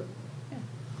 Did it work? Yeah.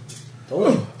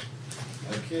 Oh.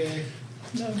 Okay.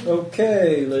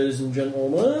 Okay, ladies and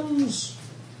gentlemen.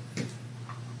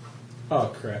 Oh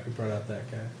crap, he brought out that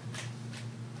guy.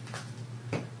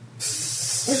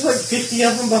 There's like 50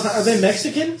 of them behind. Are they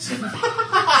Mexicans?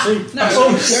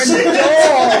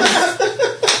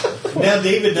 Now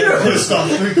David done pissed off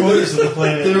 3/4 of the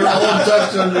planet. They're all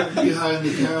ducked under behind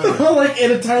the counter. Oh, like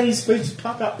in a tiny space,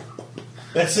 pop out.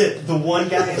 That's it. The one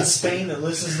guy in Spain that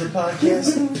listens to the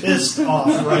podcast pissed off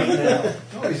right now.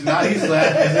 No, he's not. He's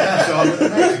laughing his ass off at the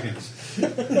Mexicans.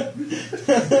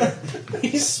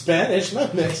 He's Spanish,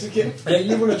 not Mexican. Hey,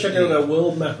 you want to check out our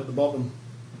world map at the bottom?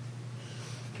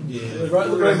 Yeah. Right at the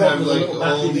We're very gonna bottom, have there's a like little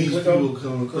map all you these can click on. people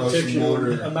come across Takes the you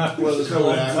border. a map where there's Coming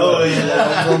one. after Oh, us.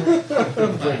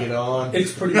 yeah. Bring it on.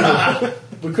 It's pretty good.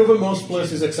 We cover most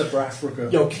places except for Africa.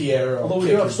 Yo, Kiero. Although we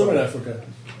do have some in Africa.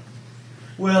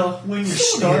 Well, when you're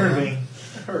starving,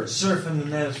 surfing the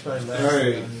net is probably last.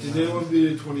 Alright, did anyone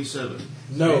beat a 27?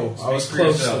 No, I was Speak for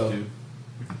close yourself, though. dude.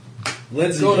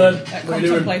 Lindsay, Go then. At What are you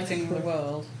doing? contemplating the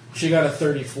world. she got a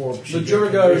 34. The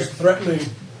Juragar is threatening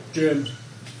James.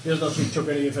 He hasn't actually took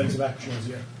any offensive actions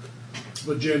yet.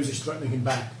 But James is threatening him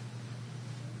back.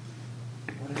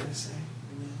 What did I say?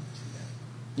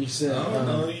 You said, Oh,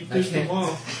 no, you I pissed them can't.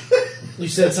 off. You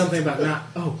said something about not.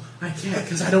 Oh, I can't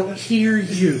because I don't hear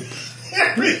you.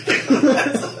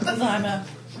 Because I'm a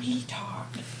retard.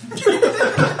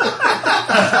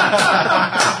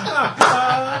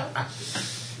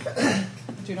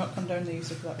 Do not condone the use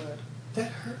of that word.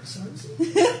 That hurts, doesn't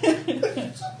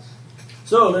it?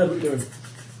 So, now what are you doing?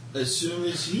 As soon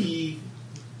as he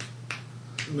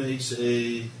makes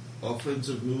a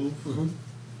offensive move,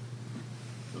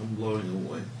 I'm blowing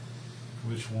away.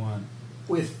 Which one?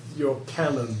 With your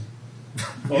cannon.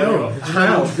 Yo,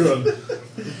 how? Gun.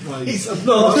 My, He's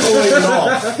No, that's always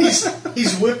off.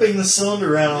 He's whipping the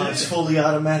cylinder around on his fully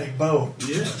automatic bow.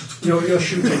 yeah. You're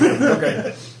shooting him.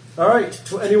 Okay. Alright,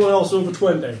 anyone else over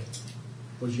 20?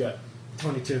 What you got?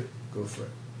 22. Go for it.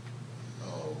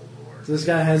 Oh, Lord. So this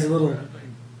guy has a little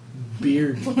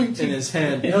beard in his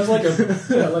hand. He has like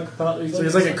a part. So he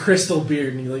has like a crystal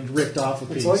beard, and he like ripped off a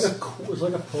piece. It's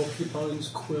like a porcupine's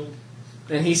quill.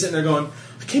 And he's sitting there going,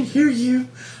 "I can hear you.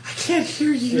 I can't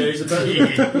hear you." Yeah, he's about.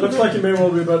 It looks like he may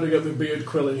well be about to get the beard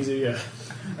quill in his ear.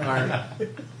 All right,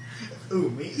 Ooh,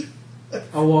 me?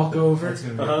 I'll walk over. That's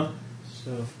gonna be.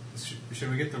 So Should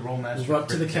we get the roll match? move up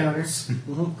to the counter.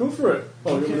 Go for it.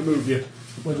 Oh, you're going to move you.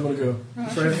 Where do you want to go? Oh, I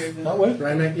Right. should move That them. way?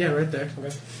 Right there.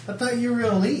 Okay. I thought you were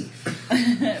going to leave.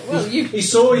 Well, you. He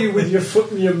saw you with your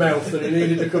foot in your mouth and he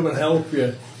needed to come and help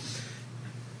you.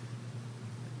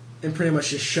 And pretty much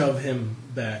just shove him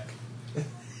back.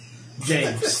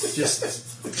 James, just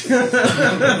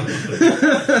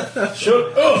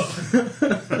Shut up!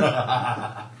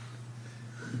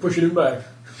 Pushing him back.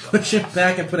 push him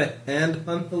back and put a hand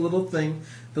on the little thing,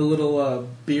 the little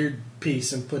beard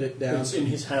piece, and put it down. It's in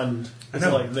his hand. It's I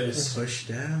know. like this. Push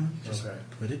down. Just Okay.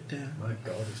 put it down. My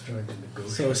God, he's trying to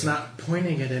negotiate. So it's not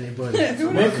pointing at anybody. Yeah, who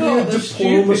would Make have me a thought the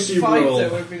diplomacy stupid roll.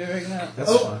 fighter would be doing that?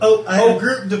 That's fine. I had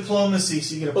group diplomacy,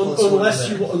 so you get a plus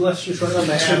Unless one. unless you're trying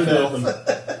to intimidate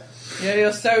them, Yeah,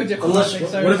 you're so diplomatic.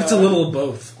 so What if it's a hard. little of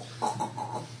both?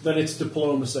 then it's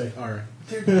diplomacy. All right.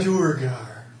 They're Durgar.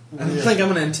 I don't think I'm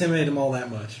going to intimidate him all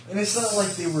that much. And it's not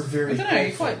like they were I very don't know, you're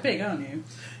helpful. quite big, aren't you?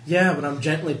 Yeah, but I'm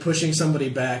gently pushing somebody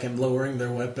back and lowering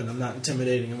their weapon. I'm not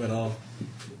intimidating them at all.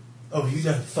 Oh, you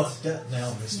done fucked up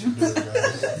now, Mr.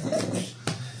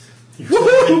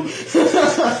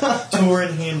 Durgar. Tore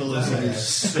and handle his ass.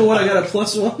 So what, I got a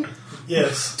 +1?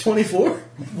 Yes. 24?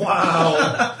 Wow!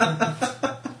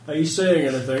 Are you saying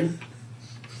anything?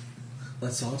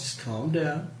 Let's all just calm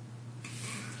down.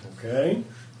 Okay.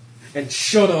 And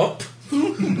shut up.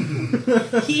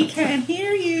 He can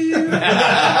hear you. No,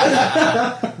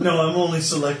 I'm only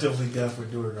selectively deaf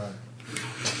with Durgar.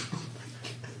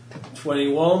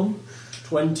 21,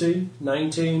 20,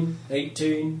 19,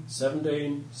 18,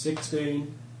 17,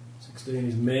 16. 16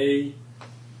 is me.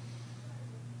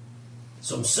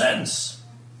 Some sense.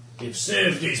 You've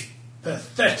saved his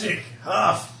pathetic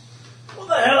half. What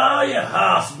the hell are you,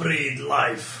 half-breed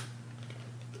life?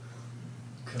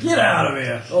 Get out of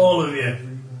here, all of you.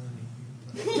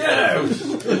 Get out.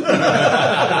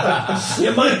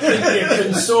 You might think you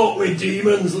consort with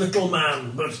demons, little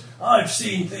man, but I've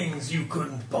seen things you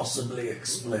couldn't possibly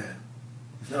explain.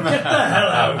 Now get the hell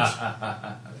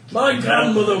out. My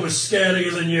grandmother was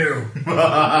scarier than you.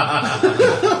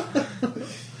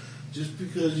 Just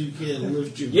because you can't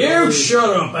lift your You belly- shut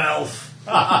up, elf.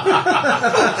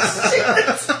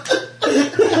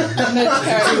 Ned's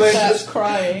character starts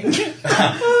crying. Is it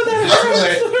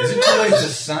too late to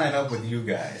sign up with you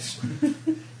guys?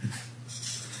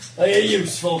 Are you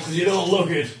useful because you don't look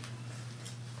it?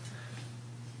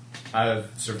 I've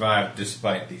survived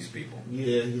despite these people.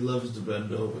 Yeah, he loves to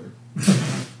bend over.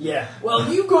 Yeah.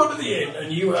 Well, you go to the inn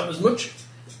and you have as much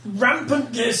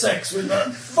rampant gay sex with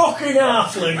that fucking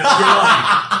halfling as you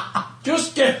like.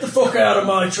 Just get the fuck out of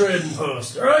my trading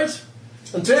post, alright?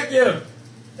 And take your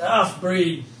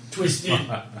half-breed, twisted,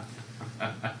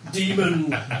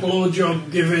 demon,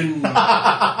 blowjob giving.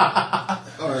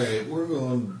 Alright, we're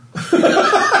going.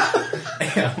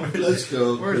 Let's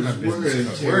go. Where's my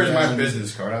business card? Where's my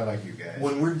business card? I like you guys.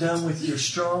 When we're done with your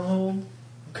stronghold,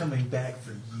 I'm coming back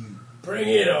for you. Bring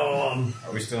it on.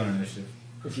 Are we still in initiative?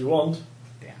 If you want.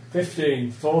 Damn.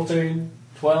 15, 14,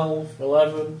 12,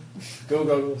 11. Go,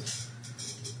 go, go.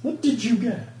 What did you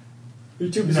get? You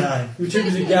too busy, 9. you too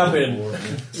busy gabbing.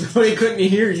 Nobody couldn't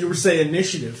hear you were saying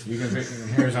initiative. You can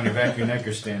hear us on your vacuum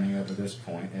necker standing up at this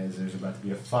point as there's about to be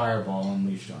a fireball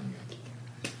unleashed on you.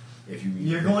 If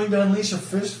You're going to unleash a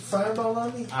fireball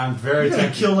on me? I'm very You're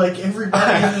going to tempted. kill like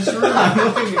everybody in this room.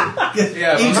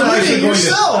 Yeah, but Including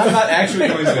yourself. I'm not actually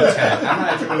going to attack. I'm not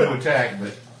actually going to attack,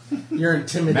 but You're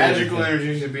intimidating. magical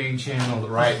energies are being channeled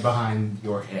right behind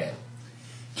your head.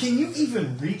 Can you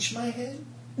even reach my head?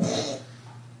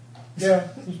 Yeah.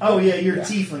 Oh, yeah, you're a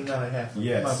tiefling, not a halfling.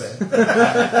 Yes. My bad.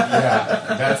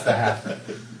 Yeah, that's the half.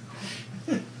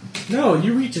 No,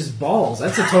 you reach his balls.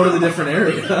 That's a totally different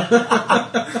area.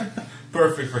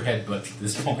 Perfect for headbutts at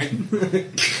this point.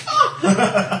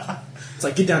 It's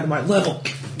like, get down to my level.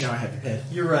 Now I have your head.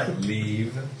 You're right.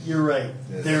 Leave. You're right.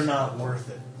 Yes. They're not worth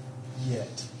it.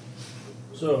 Yet.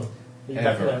 So, you back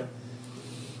Ever. out.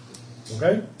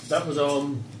 Okay? That was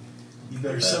on. You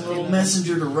better send a little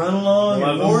messenger to run along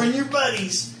and 11. warn your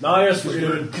buddies. Nice, what you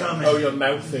We're doing? coming. Oh, your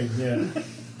mouthing, yeah.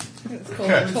 It's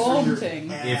called taunting.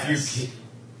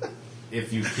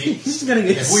 If you keep, He's gonna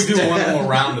get if we do one stabbed. more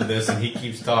round of this and he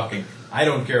keeps talking, I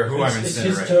don't care who I'm It's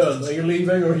his incinerating. turn. Are you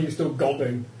leaving or are you still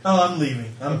gobbing? Oh, I'm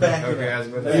leaving. I'm backing Okay, I up. was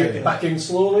about Are to you say. backing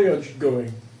slowly or just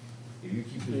going? If you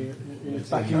keep You're it,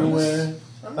 backing away, I'm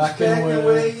just backing backing away.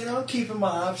 away, you know, keeping my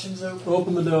options open.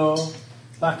 Open the door,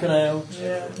 backing out.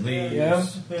 Yeah. leaves. Yeah.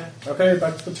 Yeah. Okay,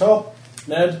 back to the top.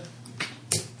 Ned,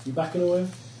 you backing away?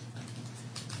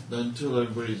 Not until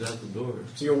everybody's at the door.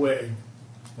 So you're waiting.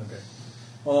 Okay.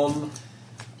 On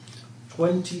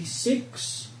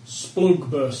 26, Splug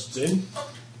bursts in.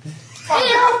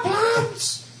 Hello,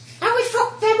 plants! How we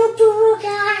fucked them up to rook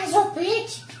our eyes up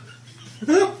it?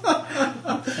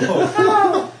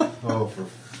 Oh, for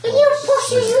And you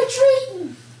pussies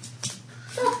retreating!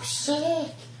 Fuck's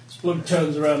sake. Splug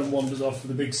turns around and wanders off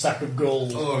with a big sack of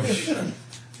gold. oh shit.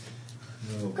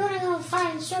 Gotta go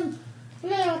find some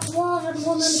little dwarven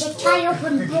woman to tie up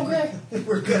and bugger.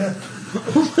 We're gonna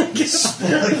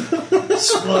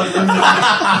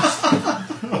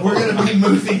We're gonna be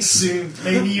moving soon.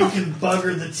 Maybe you can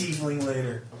bugger the tiefling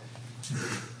later.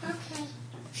 Okay.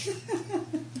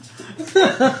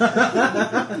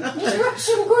 He's got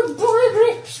some good boy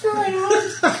grips going on.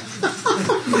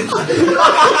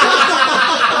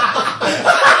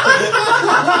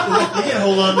 You can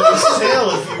hold on to his tail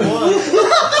if you want.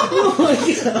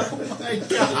 My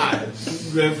God.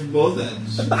 Grab from both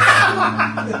ends.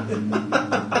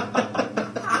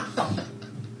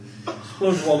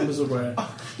 Splug wanders away.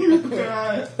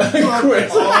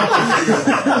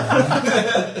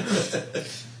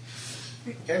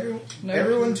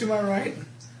 Everyone to my right.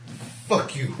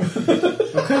 Fuck you.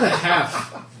 What kind of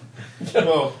half?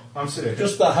 Well, I'm serious.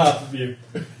 Just the half of you.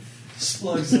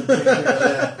 Slugs will take care of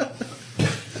that.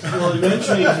 Well,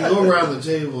 eventually, if you go around the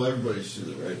table, everybody's to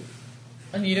the right.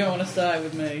 And you don't want to stay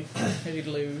with me, because you'd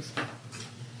lose.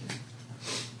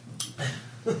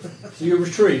 So you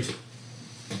retreat.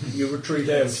 You retreat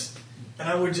out. And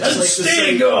I would just And like to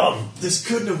stay say, gone! this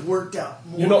couldn't have worked out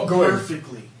more You're not going.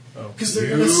 perfectly. Because they're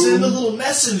going to send a little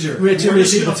messenger. We had too We're many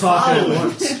just people gonna talking at follow him.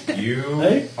 once. You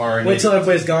Hey? are an Wait till idiot.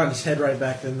 everybody's gone. Just head right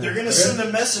back in there. They're going to send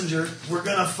a messenger. We're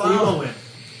going to follow him.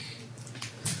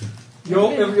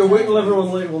 You're waiting till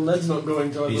everyone's late. Well, Ned's not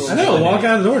going till everyone's I know. Walk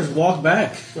out the door. Just walk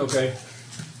back. Okay.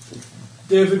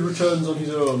 David returns on his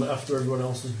own after everyone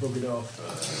else has buggered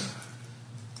off.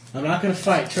 I'm not going to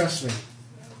fight. Trust me.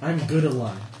 I'm good at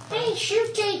lying. Hey,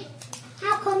 Shooty,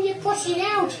 how come you pussied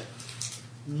out?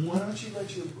 Why don't you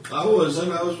let your... I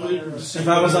wasn't. I was waiting to see. If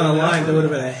I was on a line, there would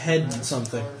have been a head and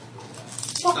something.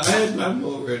 I had mine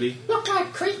already. Looked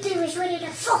like Creepy was ready to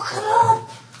fuck him up.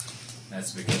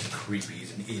 That's because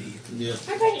Creepy's an idiot. Yeah.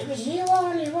 I bet it was you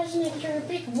on it, wasn't it? You're a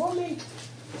big woman.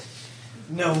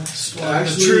 No, Actually,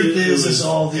 the truth it is was-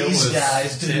 all it these was-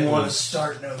 guys didn't it want to was-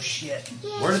 start no shit.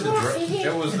 Yeah, Where did the Fluffy did.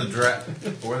 it was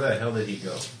the where the hell did he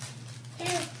go?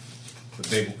 Yeah.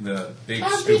 The big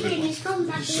I'm stupid thinking one. he's come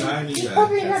back Shiny in. He's guy.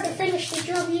 probably got to finish the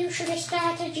job you should have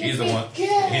started. You He's the big one.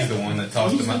 girl. He's the one that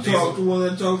talked He's about the these. one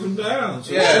that talked him down.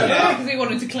 So Yeah. Yeah, because he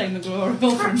wanted to claim the glory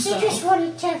all for Perhaps he just himself.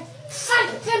 wanted to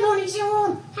fight them on his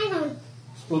own. Hang on.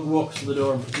 Spud walks to the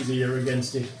door and puts his ear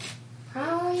against it.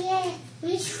 Oh yeah,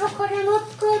 he's fucking him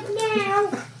up good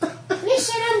now.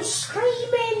 Listen, I'm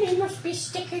screaming. He must be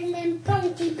sticking them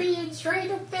pointy beards right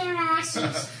up their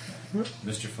asses.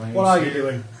 Mr. Flaming What are you Sphere.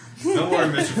 doing? Don't worry,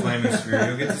 Mr. Flaming Sphere.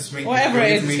 You'll get to meet. Whatever you'll it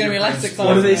get is, to it's meet gonna be your less friends. exciting.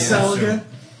 What do they Yeah, sell soon. again?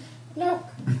 Look,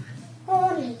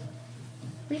 Ollie,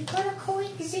 we've got to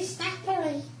coexist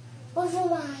happily.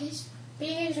 Otherwise,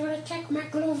 bears will attack my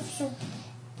gloves up.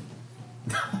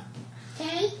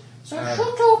 Okay? So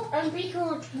shut up and be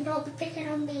good, and don't be picking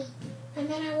on me. And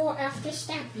then I won't have to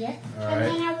stab you. And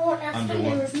then I won't have to Under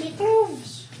one. lose my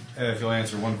gloves. If you'll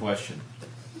answer one question,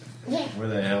 Yeah. where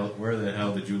the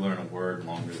hell did you learn a word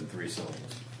longer than 3 syllables?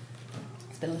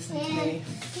 He's been listening to Yeah. me.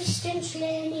 Distance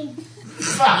learning.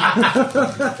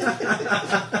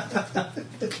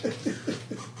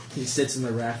 He sits in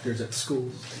the rafters at school.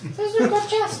 There's not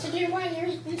much else to do while you're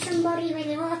eating somebody when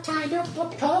they're all tied up,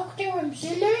 but talk to them. So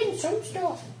learn some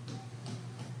stuff.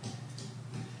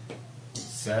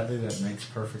 Sadly, that makes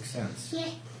perfect sense. Yeah.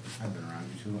 I've been around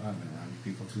you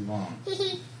people too long.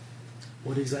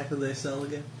 What exactly do they sell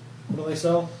again? What do they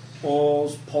sell?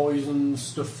 Oars, poison,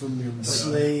 stuff from the underground.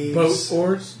 Slaves. Boat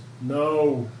oars?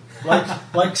 No.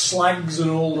 Like slags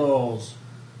and old oars.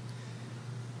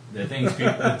 The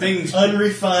things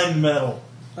Unrefined metal.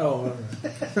 Oh, all right.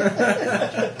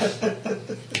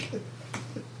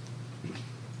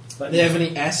 They have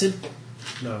any acid?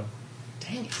 No.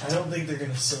 I don't think they're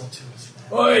going to sell to us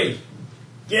now. Oi!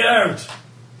 Get out!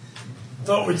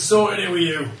 Thought we'd sorted it with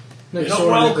you. No, You're not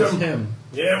sorted it with welcome. him.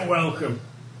 Yeah, welcome.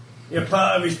 You're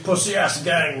part of his pussy ass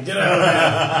gang. Get out of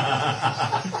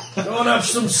here. Go and have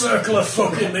some circle of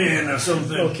fucking the inn or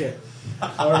something. Okay.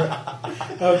 All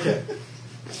right. Okay.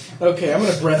 Okay, I'm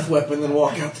gonna breath weapon then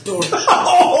walk out the door.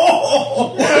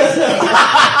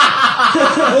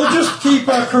 We'll just keep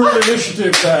our current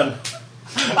initiative then.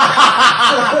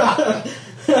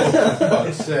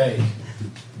 fuck's sake.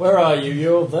 Where are you?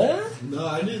 You're there? No,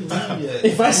 I didn't leave yet.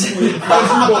 If I say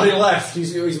Everybody left.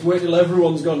 He's waited till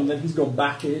everyone's gone and then he's gone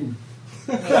back in.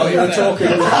 While you were talking.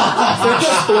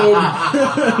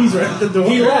 Splug. he's right at the door.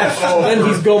 He left, then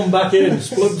he's gone back in.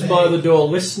 Splug's by the door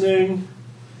listening.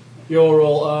 You're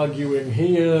all arguing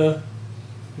here.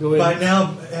 Go in. By now,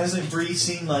 hasn't Bree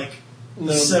seen like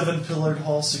No. 7-pillared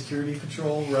hall security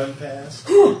patrol run past?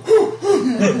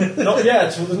 Not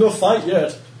yet. Well, there's no fight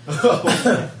yet.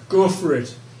 Go for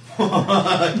it. You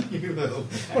know.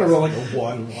 I'm gonna roll like a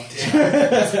 1. Watch.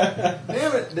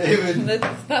 Damn it, David.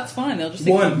 That's fine. They'll just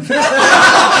think 1.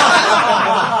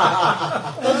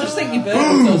 they'll just think you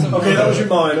burned or something. Okay, that was your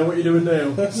mind. Now what are you doing now?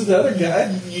 That's another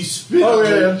guy. You spit. Oh, on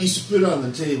yeah. You spit on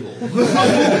the table.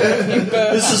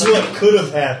 This is what could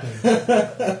have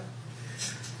happened.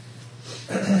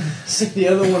 See, the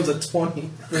other one's a 20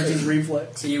 for his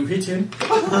reflex. You hit him.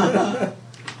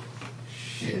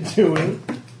 Doing.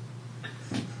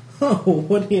 Oh,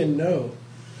 what do you know?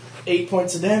 8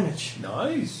 points of damage.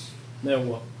 Nice. Now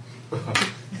what?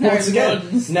 Once again,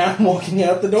 buttons. now I'm walking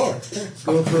out the door.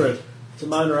 Go for it. It's a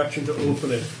minor action to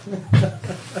open it.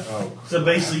 So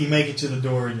basically, you make it to the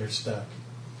door and you're stuck.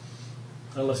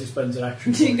 Unless he spends an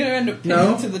action. You're going to end up pinning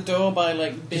No. to the door by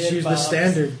like beard Just use the barbs.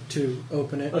 standard to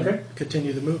open it. Okay. And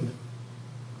continue the movement.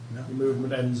 Your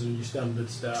movement ends and your standard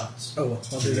starts. Oh, well,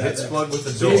 I'll do You that. get then. Splug with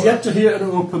the So you door, get to here and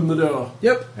open the door.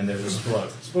 Yep. and there's a Splug.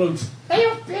 Splug. Hey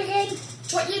up, big head.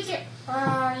 What you do?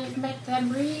 Oh, you've made them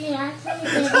really angry.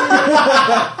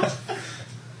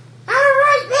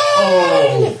 Alright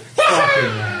then!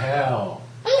 Fucking hell.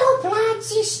 Hey up,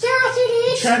 lads, you started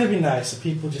it! Try to be nice, and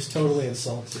people just totally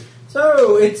insult you.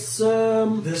 So it's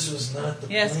This was not the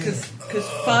Yes, plan. because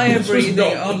fire breathing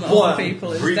not on the plan.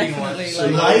 people is Breathing definitely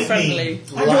like like friendly.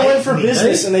 I go in for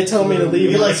business and they tell me to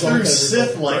leave. You like myself threw every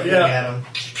Sith day. lightning Yeah. at him.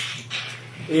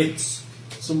 it's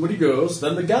somebody goes,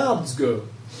 then the guards go,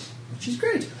 which is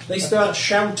great. They start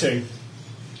shouting.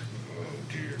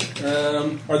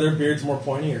 Are their beards more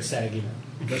pointy or saggy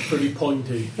now? They're pretty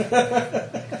pointy.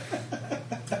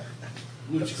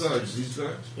 Which cards? These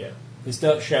cards? Yeah. They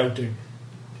start shouting.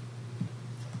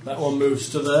 That one moves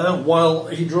to there, while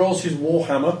he draws his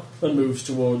warhammer and moves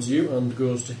towards you and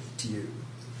goes to hit you.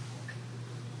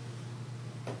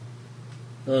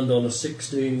 And on a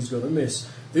 16 he's going to miss.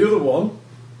 The other one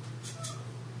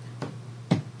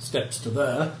steps to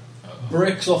there,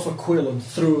 breaks off a quill and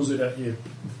throws it at you.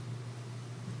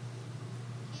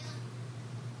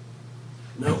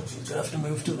 No, he's going to have to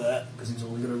move to that because he's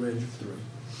only got a range of 3.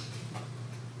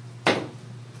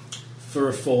 For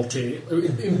a 40, it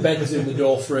embeds in the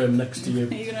door frame next to you. You're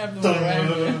going to have them all around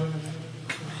you.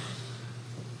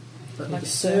 At Like the a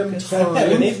same circus. Have time,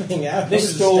 anything out.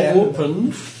 this door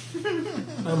opens,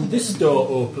 and this door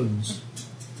opens.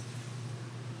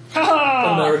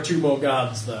 And there are 2 more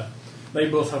guards there. They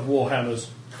both have warhammers.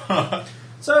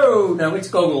 So, now it's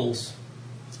Goggles.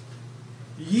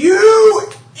 You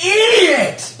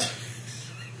idiot!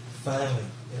 Finally,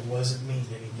 it wasn't me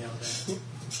getting yelled at.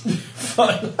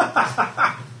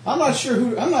 I'm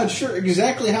not sure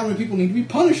exactly how many people need to be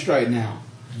punished right now.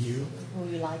 You. Well,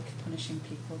 you like punishing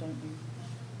people, don't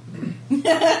you?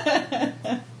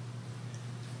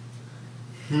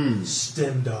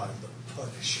 Stendar the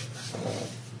Punisher.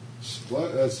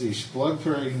 Let's see, Splug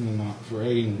for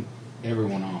egging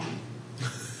everyone on.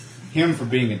 Him for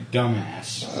being a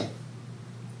dumbass.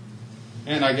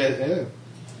 And I guess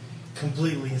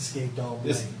Completely escaped all blame.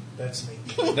 This- That's me.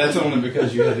 that's only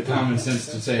because you had the common sense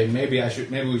to say maybe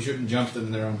we shouldn't jump them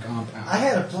in their own compound. I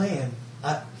had a plan.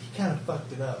 He kind of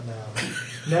fucked it up now.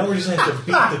 Now we're just going to have to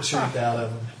beat the truth out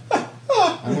of him.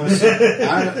 I'm gonna say,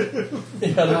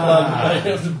 He had a plan, I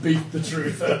have to beat the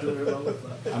truth out of him. I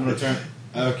love that. I'm gonna turn.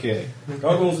 Okay.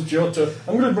 Goggles, it's your turn.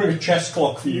 I'm going to bring a chess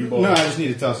clock for you, boy. No, I just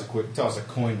need to toss a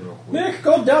coin real quick. Make a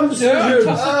goddamn decision!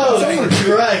 Oh,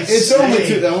 Christ. It's only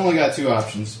Hey. 2. I only got 2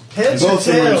 options. Heads And or both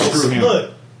of them are gonna tails? screw him.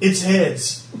 Look, it's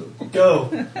heads. Go.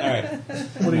 All right.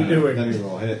 What are you doing? Let me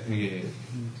roll. Hit. Yeah. Do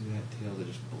that tail to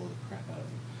just blow the crap out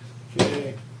of him.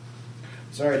 Okay.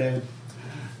 Sorry, David.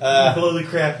 Blow the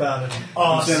crap out of him.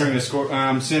 Awesome.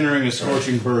 I'm centering a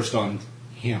scorching burst on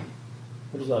him.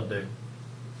 What does that do?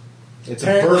 It's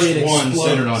Apparently a burst it one explodes.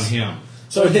 centered on him.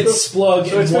 So it hits Splug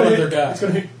So and it's one gonna other hit, guy. It's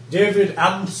going to hit David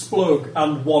and Splug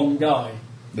and one guy.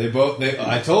 They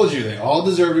I told you, they all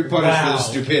deserve to be punished for Wow. this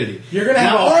stupidity. You're going to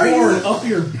have Now, a are horn you- up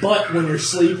your butt when you're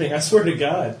sleeping. I swear to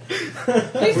God. Please We're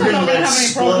don't gonna going to let have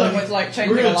any problem Splug- with like we're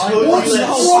changing a gonna line. totally What's let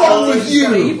wrong Splug with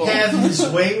you? have his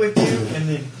way with you, and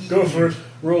then Go for it.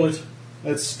 Roll it.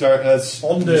 Let's start. Let's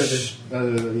On David.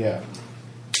 Yeah.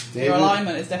 Your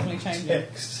alignment is definitely changing.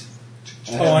 text.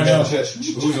 Oh, I know.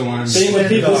 Who's aligned? Same with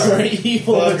people who are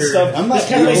evil and Bugger. stuff. I'm not This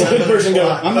kind of makes a good person go,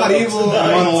 I'm not evil.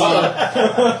 I'm on a line.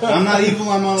 I'm not evil.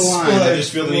 I'm on a line. I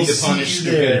just feel the need to We'll punish see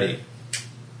you there. stupidity.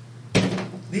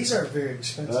 These are very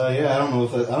expensive. Yeah, I don't know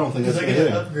if that. I don't think Because that's I gonna get hit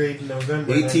an him. upgrade in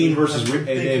November. 18 versus I'm hey,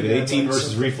 thinking David, about 18 versus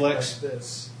something reflex? Like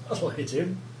this. That'll hit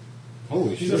him.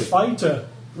 Holy He's shit! a fighter.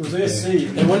 It was AC.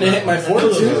 and when they hit my And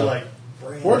those are fortitude, like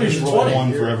brand 40 Just is roll 20.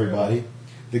 one for everybody.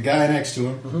 The guy next to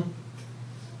him.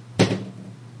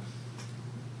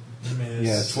 miss.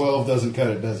 Yeah, 12 doesn't cut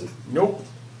it, does it? Nope.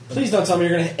 please don't tell me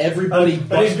you're going to hit everybody And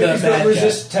but he's the got bad guy.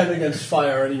 resist 10 against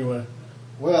fire anyway.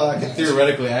 Well, I could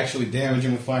theoretically actually damage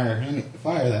him with fire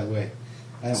that way.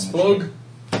 I don't know.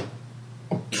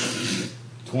 Splug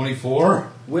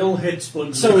 24. will hit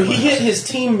Splug. So he hit his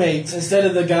teammates instead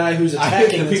of the guy who's I hit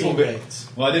attacking the the people. teammates.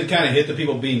 Well, I did kind of hit the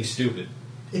people being stupid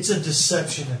It's a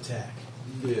deception attack.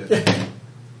 Yeah.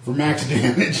 for max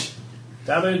damage.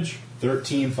 damage.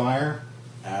 13 fire.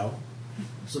 Ow.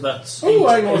 So that's. Oh,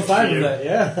 I eight know for 5 you. of that,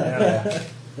 yeah. Yeah.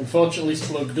 Unfortunately,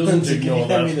 Splug doesn't Can you ignore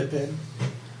hand me that. the pin?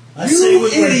 I say when we're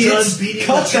done idiots, beating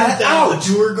cut the truth that out of out. the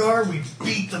tour guard, we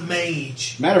beat the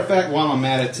mage. Matter of fact, while I'm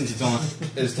at it, since it's on,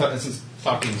 since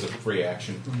talking is a free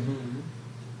action.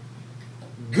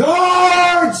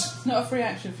 Guards! It's not a free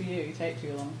action for you. You take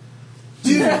too long.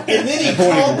 Dude, and then he That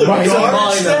point called the right guards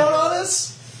behind down on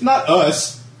us? Not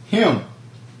us. Him.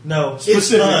 No, it's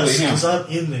Specifically us, him. because I'm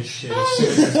in this shit as soon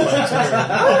as it's my turn.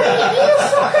 You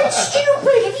fucking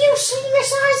stupid! Have you seen the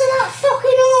size of that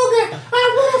fucking ogre? I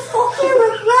wanna fuck you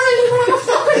up right when I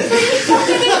fucking think you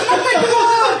fucking in fucking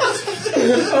words!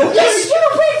 You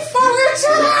stupid fuckers!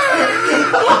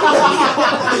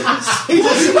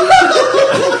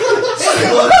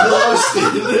 lost it.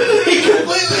 He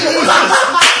completely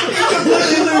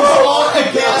loses all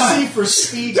capacity for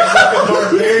speech like a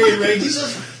barbarian rage.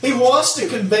 He wants to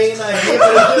convey an idea,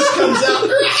 but it just comes out.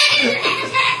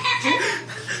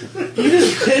 You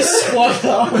just piss Splug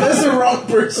off. That's the wrong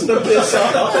person to piss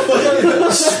off.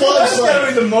 Splug's Gotta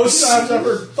be the most times I've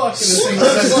heard fucking this thing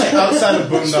since outside of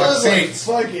Boondock Saints.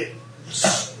 Fuck it.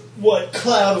 What,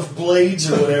 cloud of blades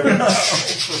or whatever.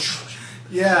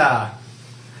 Yeah.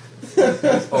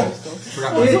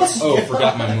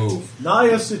 Forgot my move.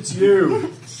 Nias, it's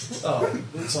you. Oh,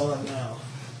 it's on now.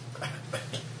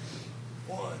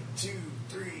 1, 2,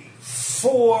 3,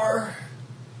 4.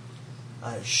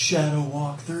 I shadow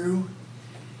walk through.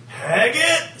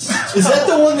 Haggis! Is that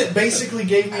the one that basically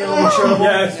gave me all the trouble?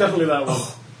 Yeah, it's definitely that one.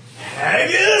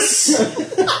 Haggis!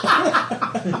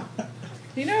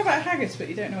 You know about haggis, but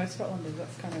you don't know where Scotland is.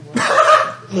 That's kind of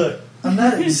what. Look, I'm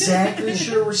not exactly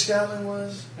sure where Scotland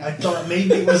was. I thought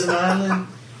maybe it was an island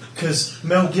because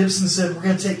Mel Gibson said we're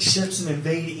going to take ships and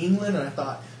invade England, and I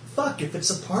thought, fuck, if it's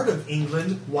a part of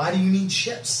England, why do you need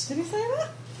ships? Did he say that?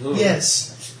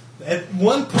 Yes. At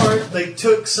one part, they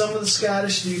took some of the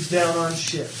Scottish dudes down on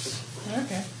ships. Okay. I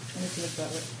need to look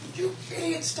that way. You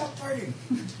idiot, stop fighting.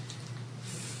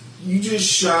 You just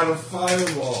shot a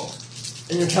fireball.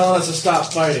 And you're telling us to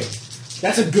stop fighting.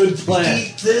 That's a good plan.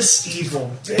 Eat this,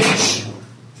 evil bitch.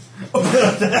 Open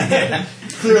up that hand.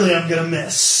 Clearly I'm going to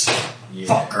miss. Yeah.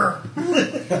 Fucker.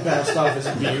 Bounced off his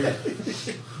beard.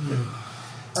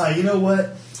 You know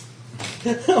what?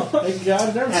 Oh my god,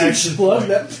 I've never Action seen Splug point.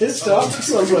 that pissed off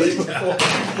somebody before.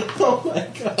 Oh my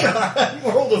god. God, I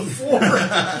rolled a 4.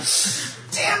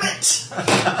 Damn it!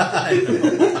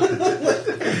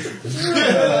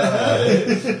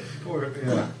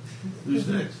 Yeah. Who's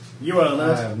next? You are,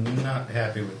 Naz. I'm not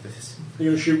happy with this.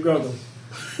 You're going to shoot Goggle.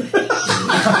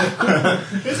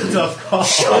 It's a tough call.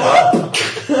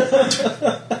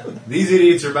 These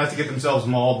idiots are about to get themselves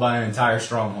mauled by an entire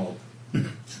stronghold. Dude.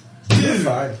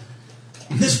 Fine.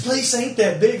 This place ain't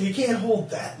that big. You can't hold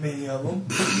that many of them.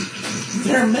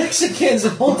 They're Mexicans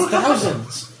and hold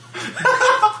thousands.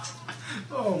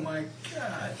 Oh my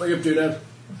god. What are you up to, Ned?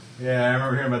 Yeah, I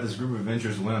remember hearing about this group of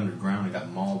adventurers who went underground and got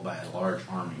mauled by a large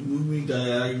army. Moving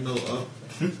diagonal up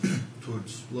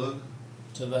towards Splug.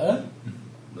 To that?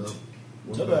 No.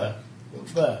 One To back. that. One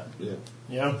That. Yeah.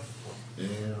 Yeah.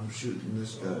 And I'm shooting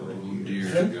this guy right here. Dear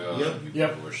Him? God, Yep. you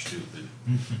Yep. people are stupid.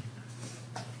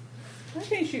 Why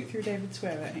can't you shoot through David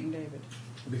Square without hitting David?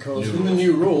 Because in the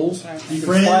new rules, you can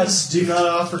fly. Friends do not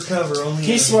offer cover. Only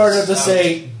He's smart enough to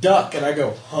say duck, and I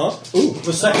go, huh? Ooh,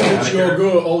 the second that you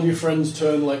go, all your friends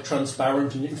turn like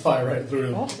transparent and you can fire right through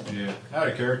them. Awesome. Yeah. Out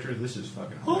of character, this is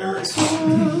fucking hilarious. What's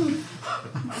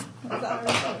that?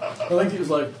 I think it was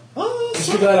like, I'm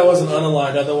too glad I wasn't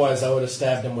unaligned, otherwise I would have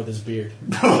stabbed him with his beard.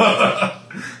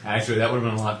 Actually, that would have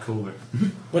been a lot cooler.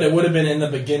 But it would have been in the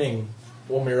beginning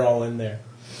when we were all in there.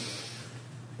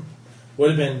 Would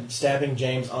have been stabbing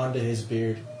James onto his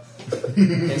beard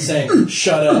and saying,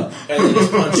 shut up, and then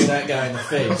just punching that guy in the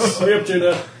face. what are you up to,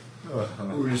 Ned? We're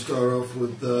going to start off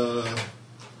with,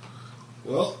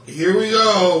 well, here we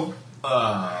go.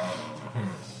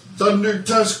 Thunder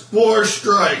Tusk Boar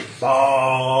Strike.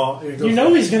 You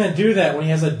know he's going to do that when he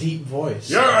has a deep voice.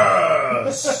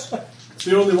 Yes! It's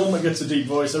the only one that gets a deep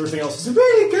voice. Everything else is a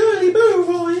really girly boo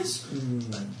voice.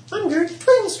 Thunder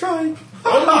Twin Strike.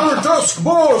 Thunder Tusk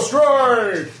Boar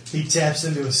Strike. he taps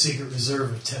into a secret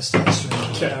reserve of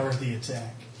testosterone to power the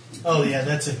attack. Oh yeah,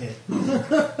 that's a hit.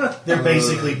 They're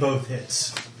basically both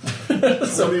hits.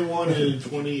 21 and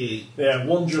 28. Yeah,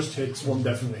 one just hits, one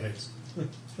definitely hits.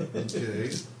 Okay.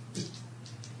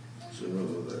 So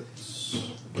that's...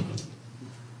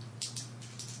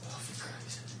 Oh, for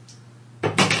Christ.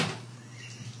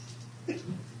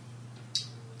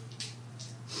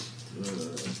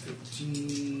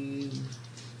 15,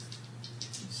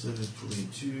 7,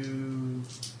 22,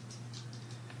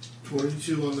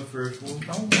 22 on the first one.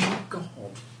 Oh my god.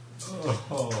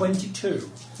 Oh, 22.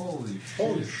 holy shit.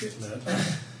 Holy shit, man.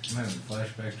 I'm having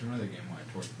flashbacks to another game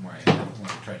where I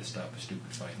tried to stop a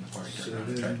stupid fight in the party turned around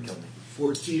and tried to kill me.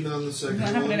 14 on the second Doesn't that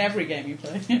happen one. in every game you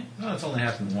play? No, it's only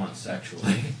happened once,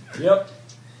 actually. Yep.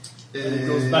 And it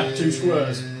goes back 2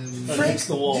 squares. And Against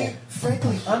the wall. Dude,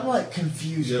 frankly, I'm like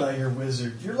confused Yep. by your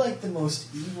wizard. You're like the most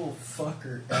evil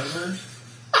fucker ever.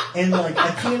 And like,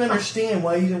 I can't understand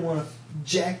why you didn't want to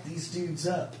jack these dudes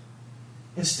up.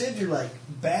 Instead, you're like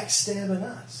backstabbing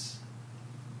us.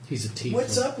 He's a tiefling.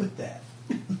 What's up with that?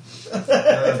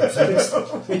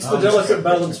 It's the delicate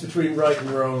balance between right and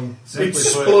wrong. Simply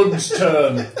It's put- Splug's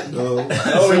turn. No.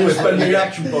 Oh, you were spending an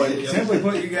action point. Simply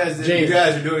put, you guys James.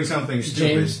 are doing something stupid.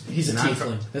 James, he's a and I'm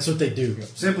tiefling. That's what they do.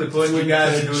 Simply put, you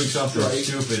guys are doing something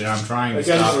stupid, and I'm trying to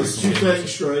Against stop you. It's from two-fang doing it.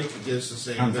 strike against the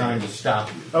same I'm guy. trying to stop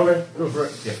you. Okay, go for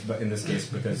it. Yeah, but in this case,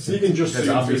 because You can just see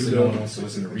obviously him no do one it. wants to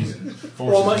listen to reason.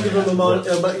 Well, I might give him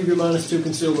I might give you -2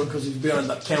 concealment because he's behind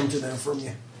that counter there from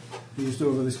you. He's just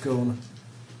over this corner.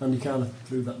 And you kind of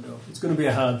through that door. It's going to be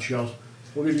a hard shot.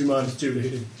 We'll give you -2 to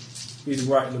hit him. He's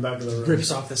right in the back of the room. Rips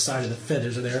off the side of the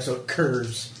feathers are there, so it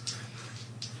curves.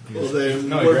 Well, then,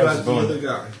 No, he what grabs about his the bone. other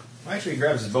guy? Actually, he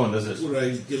grabs his bone, does this. Would I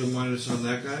get a minus on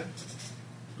that guy?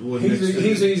 The one next to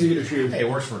He's him? easy to shoot. Hey, it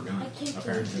works for a gun,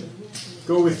 apparently.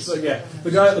 Go with,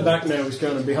 the guy at the back now is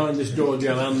kind of behind this door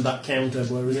jam and that counter,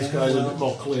 whereas this guy's a bit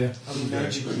more clear. I'm a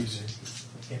magic user.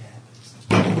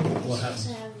 What happened?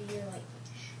 So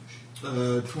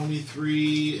you're like,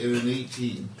 23 and an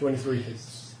 18. 23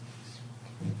 hits.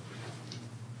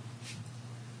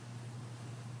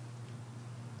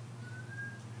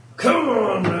 Come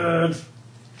on, man!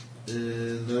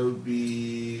 And that would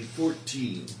be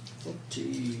 14.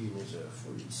 14 is a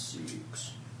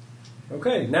 46.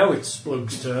 Okay, now it's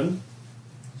Splug's turn.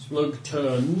 Splug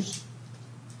turns,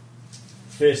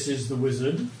 faces the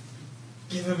wizard,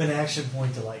 Give him an action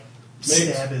point to like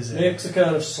stab his head. makes a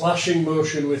kind of slashing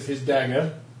motion with his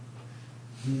dagger.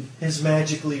 His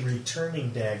magically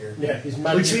returning dagger. Yeah, he's Which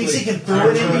magically... means he can throw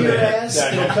it into your ass,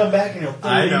 Dagger. it'll come back and he'll throw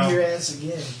I it know. into your ass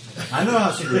again. I know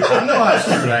how screwed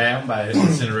I am by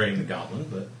incinerating the goblin,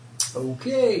 but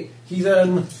Okay, he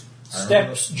then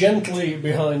steps gently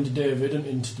behind David and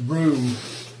into the room,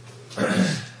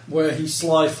 where he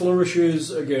sly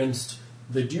flourishes against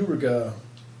the Duragar,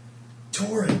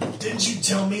 Torin, didn't you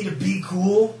tell me to be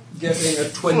cool? getting a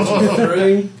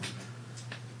 23.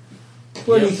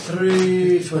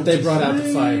 23. But they brought out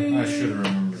the fire. I should have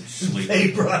remembered sleep.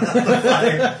 They brought out the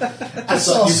fire. I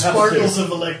saw you have sparkles to.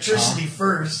 of electricity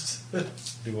first. Do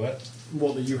what?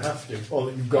 What, that you have to, or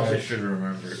that you've got I it. should have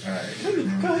remembered.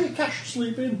 Alright. Can't cash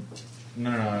sleep in.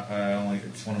 No, only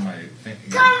it's one of my things.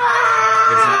 It's either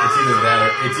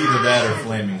that or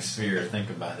flaming sphere. Think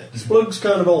about it. Splug's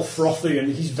kind of all frothy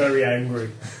and he's very angry.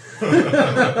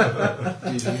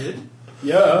 Did you hit?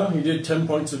 Yeah, he did 10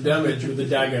 points of damage with the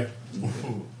dagger.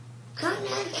 can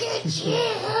I get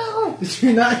you? Did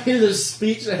you not hear the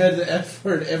speech that had the F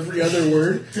word every other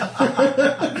word?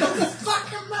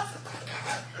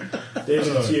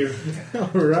 David, it's you.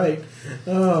 Alright.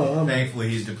 Oh, Thankfully,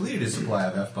 he's depleted his supply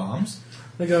of F-bombs.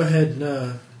 I go ahead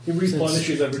and, He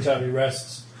replenishes every time he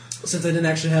rests. since I didn't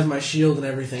actually have my shield and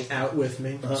everything out with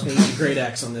me, I'm just going to use a great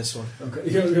axe on this one. Okay,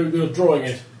 you're drawing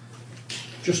it.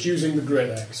 Just using the great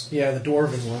axe. Yeah, the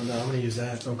dwarven one, though. I'm going to use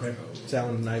that. Okay. That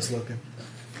one's nice looking.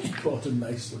 He bought a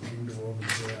nice looking dwarven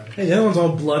great axe. Hey, the other one's all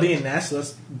bloody and nasty.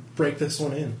 Let's break this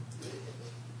one in.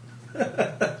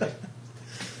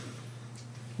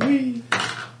 Whee!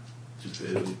 Too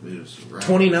bad it was made of surround.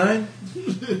 29?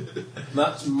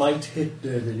 That might hit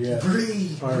David, yeah.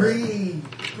 Breathe, All right. breathe,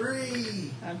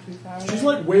 breathe. Add 2 power. She's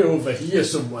like way over here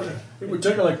somewhere. It would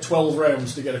take her like 12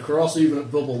 rounds to get across, even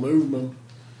at double movement.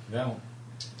 No.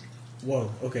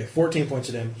 Whoa, okay. 14 points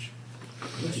of damage.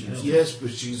 Yes,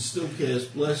 but she can still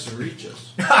cast Bless and reach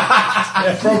us.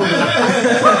 Yeah, probably.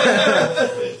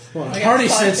 Well, I party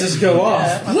got senses psychic. go off.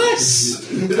 Yeah.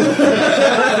 Bless!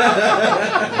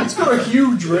 It's got a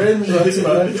huge range. That's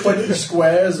about 20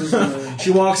 squares. Or something.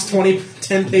 She walks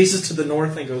 10 paces to the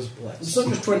north and goes, It's bless. not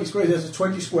just 20 squares, it's a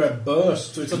 20 square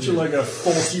burst. So it's actually like a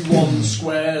 41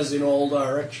 squares in all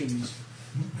directions.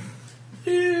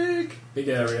 Big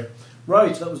area.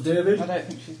 Right, that was David. I don't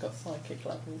think she's got psychic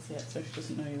levels yet, so she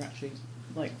doesn't know you're actually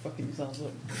like fucking yourselves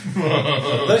up.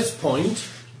 At this point,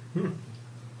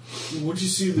 Once you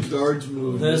see the guards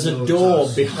move, there's you a know door it's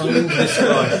us. behind this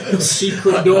guy. A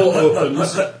secret door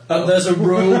opens, and there's a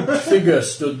robed figure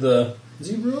stood there. Is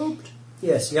he robed?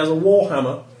 Yes, he has a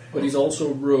warhammer, but he's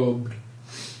also robed.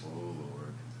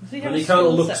 Does he have And a he kind of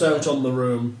skull looks scepter? out on the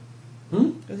room.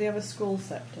 Does he have a skull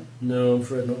scepter? No, I'm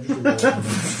afraid not. Just a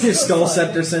warhammer. Your skull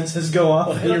scepter senses go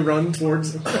off and you run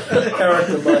towards him. The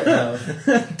character might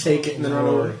have. Take it and then run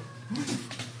over.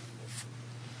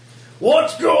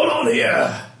 What's going on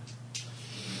here?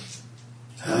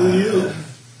 Who are you?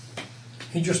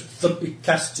 He just he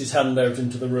casts his hand out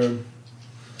into the room.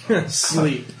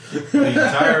 Sleep.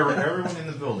 Everyone in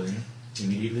the building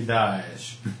immediately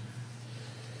dies.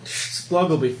 Splug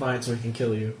will be fine so he can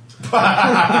kill you.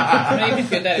 Maybe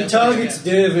if you're dead. He it'll be targets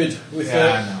good. David with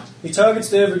Yeah, I know. he targets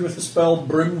David with the spell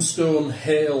Brimstone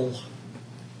Hail.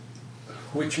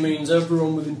 which means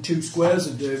everyone within 2 squares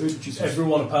of David, which is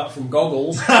everyone apart from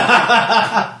Goggles,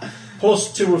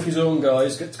 plus 2 of his own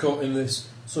guys gets caught in this.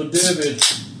 So David,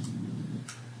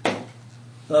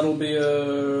 that'll be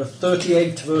a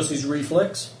 38 versus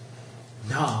reflex.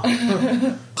 Nah.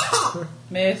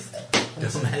 Missed.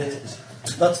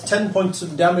 That's 10 points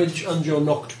of damage and you're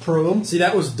knocked prone. See,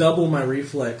 that was double my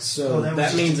reflex, so Oh, that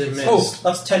that was means just- it missed. Oh,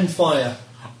 that's 10 fire.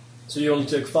 So you only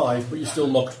take 5, but you're still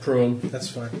knocked prone. That's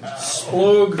fine.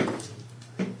 Splug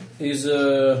is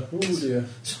a... Oh dear.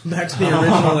 Back to the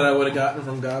original that I would have gotten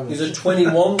from Goggles. Is a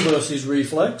 21 versus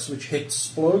reflex, which hits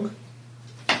Splug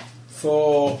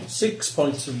for 6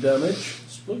 points of damage.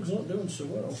 Splug's not doing so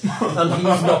well. And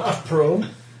he's knocked prone.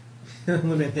 I've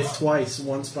been hit twice,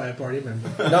 once by a party member.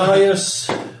 Nias,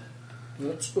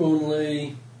 that's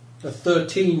only a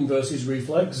 13 versus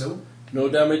reflex. Nope. No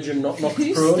damage and not knocked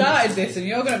You prone. started this and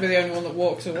you're going to be the only one that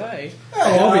walks away.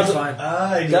 I'll be fine.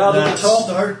 I did Guard at not the top.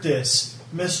 start this.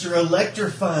 Mr.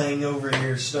 Electrifying over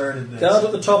here started this. Guard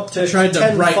at the top takes Tried to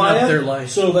 10 brighten up fire, their life.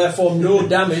 so therefore no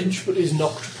damage, but is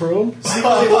knocked prone.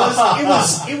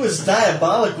 It was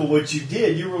diabolical what you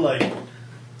did. You were like,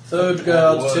 Third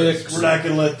guard takes we're not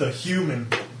going to let the human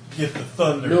get the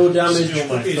thunder. no damage, Steal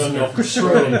my but is thunder. knocked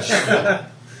prone.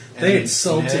 They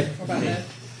insulted. What about Ned?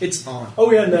 It's on.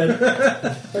 Oh yeah, Ned.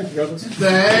 Thank you, guys.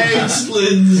 Thanks,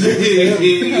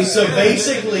 Lindsay. So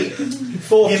basically,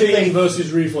 14 If they-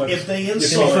 versus reflex. if they You're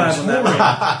insult fine.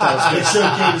 Tori, it's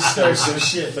okay to start some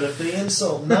shit. But if they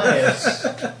insult Nias,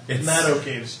 it's not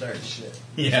okay to start shit.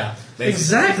 Yeah.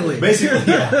 Exactly. Basically,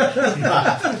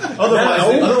 yeah.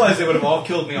 Otherwise, they would have all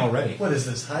killed me already. What is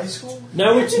this, high school?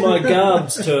 Now it's my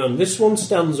guard's turn. This one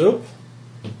stands up.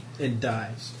 And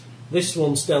dies. This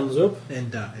one stands up. And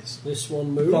dies. This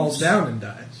one moves. Falls down and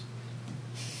dies.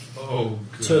 Oh,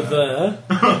 God. To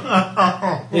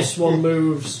there. This one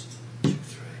moves He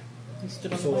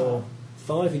stood on the bar.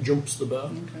 for 5. He jumps the bar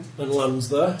Okay. and lands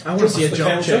there. I want to see a the jump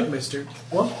counter. check, mister.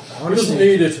 What? I He want to doesn't see.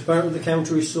 need it. Apparently the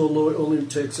counter is so low it only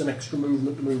takes an extra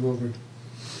movement to move over it.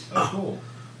 Oh, cool.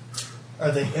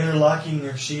 Are they interlocking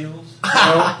their shields?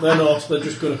 No, they're not. They're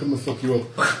just going to come and fuck you up.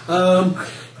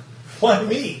 Why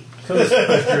me? Well,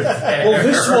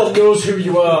 this one knows who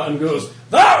you are and goes,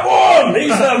 "That one! He's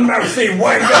the mouthy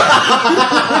wanker!"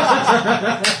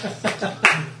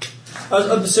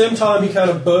 At the same time, he kind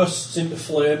of bursts into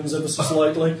flames ever so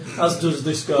slightly, as does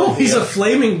this guy. Oh, he's here. a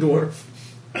flaming dwarf.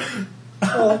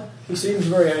 Oh, he seems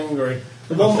very angry.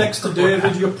 The one next to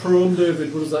David, you're prone,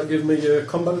 David. What does that give me? A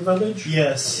combat advantage?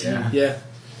 Yes. Yeah.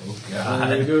 Oh,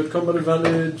 Very God. good. Combat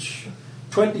advantage.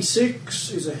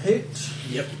 26 is a hit.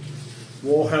 Yep.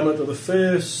 Warhammer to the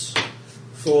face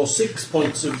for 6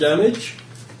 points of damage.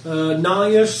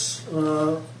 Nias,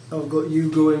 I've got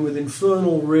you going with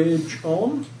Infernal Rage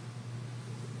on.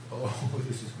 Oh,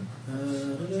 this is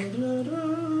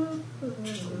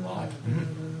a lot.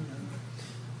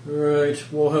 Right,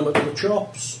 Warhammer to the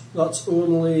chops. That's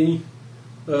only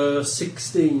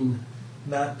 16.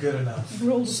 Not good enough. He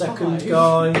rolled a Second 5.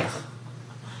 guy,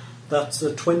 that's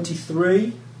a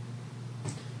 23.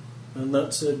 And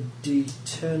that's a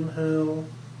D10 hell.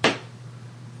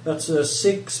 That's a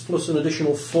 6 plus an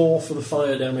additional 4 for the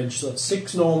fire damage. So that's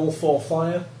 6 normal, 4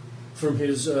 fire from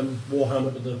his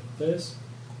Warhammer to the face.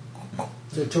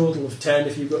 So a total of 10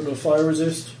 if you've got no fire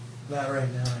resist. Not right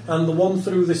now. And the one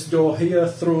through this door here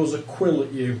throws a quill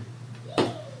at you.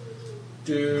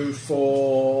 Do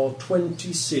for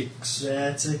 26.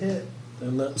 That's a hit.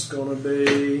 And that's going to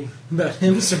be About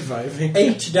him surviving.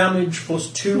 8 damage plus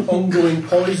 2 ongoing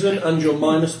poison and your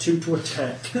 -2 to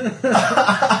attack.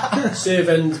 Save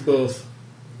ends both.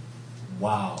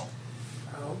 Wow.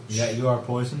 Yeah, you are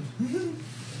poisoned?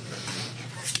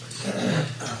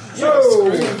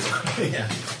 So, Yeah.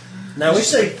 now Did you it's,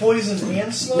 say poison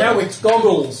and slow? now it's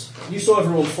Goggles. You saw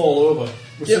everyone fall over.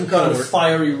 With Yep, some kind over. of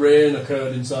fiery rain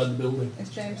occurred inside the building. It's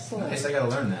James Slow. Nice, I gotta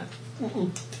learn that.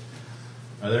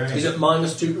 Are there any... He's at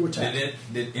 -2 to attack.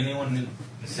 Did anyone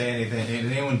say anything?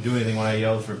 Did anyone do anything when I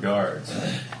yelled for guards?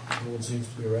 No one seems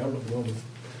to be around at the moment.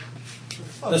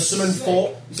 There's some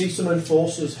you see some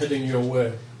enforcers heading your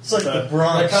way. It's like the They're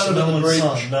Bronx kind of at the snowing bridge.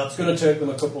 sun. It's going to take them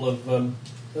a couple of,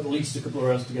 at least a couple of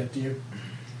hours to get to you.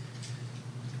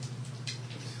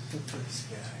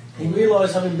 You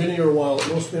realise, having been here a while, that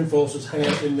most of the enforcers hang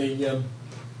out in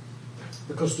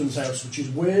the customs house, which is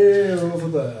way over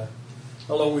there,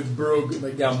 along with Brug.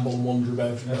 They gamble and wander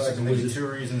about. And That's like a maybe wizard. 2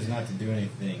 reasons not to do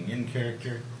anything in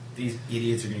character. These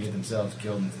idiots are going to get themselves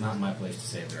killed, and it's not my place to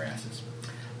save their asses.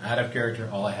 Out of character,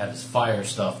 all I have is fire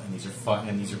stuff, and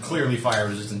these are clearly fire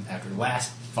resistant after the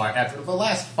last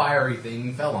fiery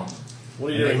thing fell on them.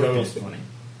 What are you And doing, they look Ghost? funny.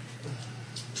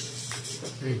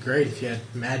 It'd be great if you had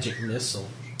magic missile.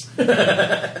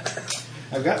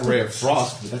 I've got Ray of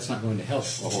Frost, but that's not going to help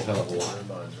a whole hell of a lot.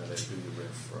 Reminds me, they do the Ray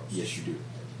of Frost. Yes, you do.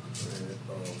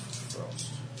 Ray of Frost.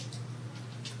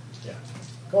 Yeah.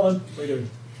 Go on, what are you doing?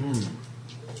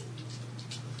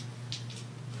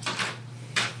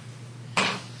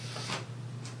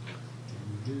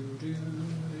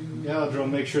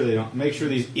 Galadriel, make sure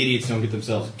these idiots don't get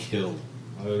themselves killed.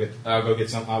 I'll go get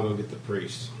the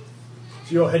priest.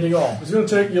 So you're heading off. It's going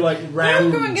to take you like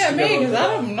rounds. Don't come and get to me, go because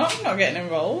over I'm not getting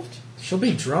involved. She'll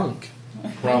be drunk.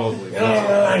 Probably.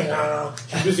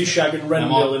 She's busy shagging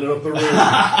Rendell in an upper room.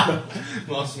 I'm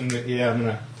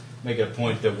gonna make a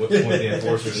point to point the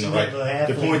enforcers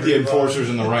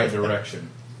in the right direction.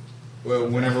 Well,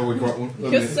 whenever we go,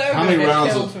 You're so how going many to get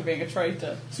rounds? killed for being a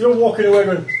traitor. So you're walking away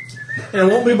going, And it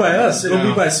won't be by us, it'll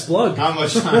be by Splug. How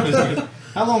much time is it?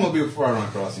 How long will it be before I run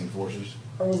across the enforcers?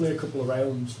 only a couple of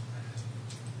rounds.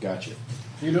 Gotcha.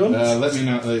 You done? Let me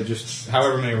know. Just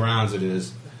however many rounds it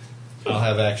is, I'll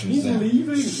have actions He's then.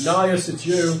 leaving. Nias, it's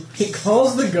you. He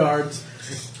calls the guards,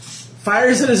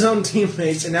 fires at his own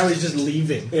teammates, and now he's just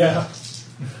leaving. Yeah.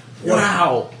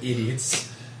 Wow.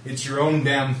 Idiots! It's your own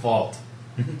damn fault.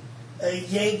 I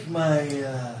yank my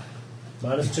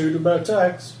 -2 to about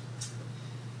attacks.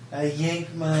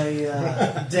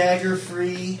 dagger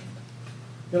free.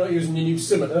 You're not using your new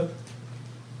scimitar.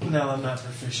 No, I'm not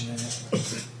proficient in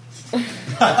it.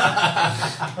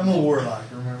 I'm a warlock,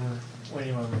 remember? What do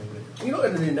you want me to do? You're not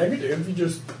going to be negative, you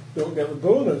just don't get the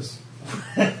bonus.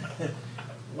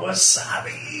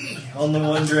 Wasabi! On the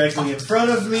one directly in front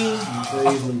of me.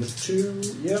 Phase number 2,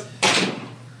 yep.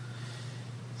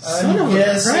 Son of I'm a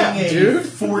guessing crap, a dude.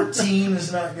 14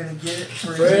 is not going to get it.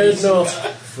 Fred not.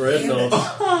 Fred not.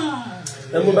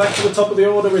 Then we're back to the top of the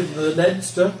order with the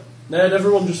Nedster. Ned,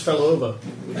 everyone just fell over.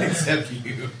 Except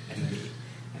you and me.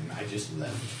 And I just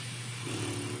left.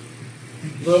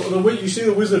 You see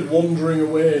the wizard wandering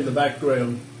away in the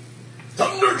background.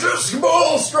 Thunder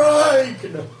ball strike!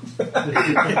 No. You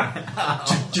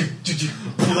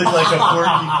look like a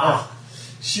porcupine.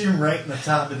 Shoot him right in the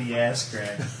top of the ass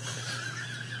crack.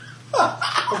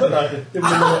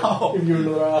 Give you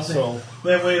another asshole.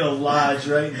 That way it'll lodge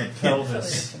right in the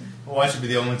pelvis. Well, that should be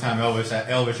the only time Elvish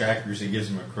accuracy gives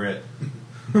him a crit.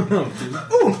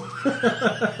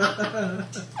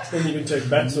 Then you can take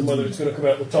bets on whether it's going to come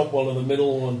out the top one or the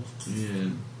middle one. Yeah.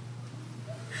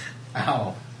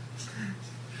 Ow.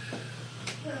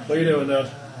 What are you doing now?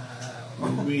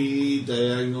 We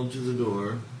diagonal to the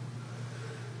door.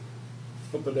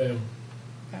 Up or down?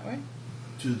 That way?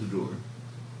 To the door.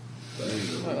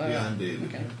 Diagonal, Oh, beyond David.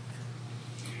 Okay.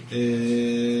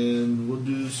 And we'll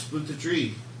do split the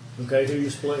tree. Okay, who are you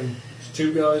splitting? There's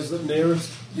 2 guys that are nearest.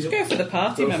 Just go for the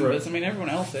party Go for members. it. I mean, everyone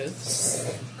else is.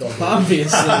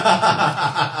 Obviously.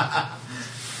 I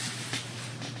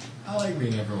like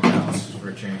being everyone else for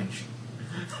a change.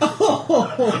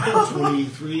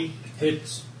 23.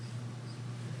 Hits.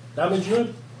 Damage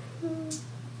good?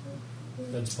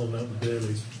 That's pulling out the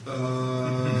dailies.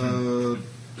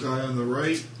 Guy on the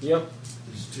right Yep.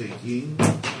 is taking.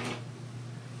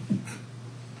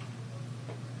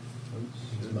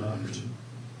 It's marked.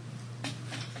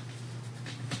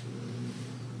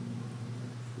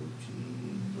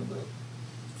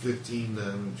 15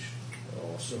 damage.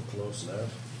 Oh, so close now.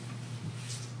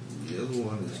 The other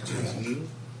one is taking.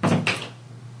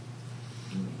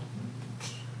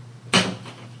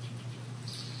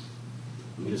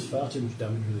 He does far too much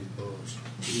damage with his bows.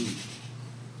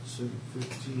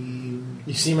 15.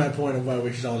 You see my point of why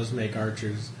we should all just make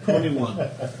archers. 21.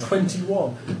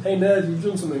 21. Hey Ned, you've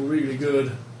done something really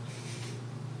good.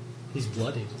 He's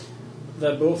bloodied.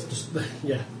 They're both just...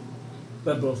 Yeah.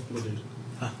 They're both blooded.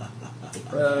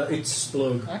 It's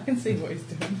Splug. I can see what he's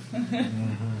doing.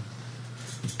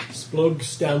 Splug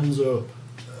stands up.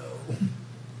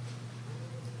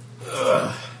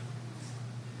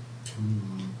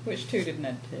 Which 2 did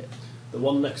Ned hit? The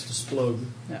one next to Splug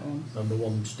That one. and the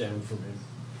one just down from him.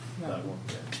 That That one,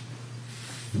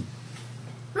 yeah.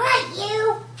 Right,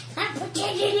 you! I'm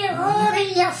pretending you're horny,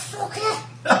 you fucker!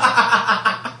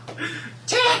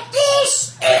 Take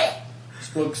this!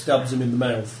 Splug stabs him in the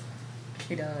mouth.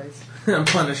 He dies.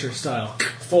 Punisher style.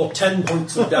 For 10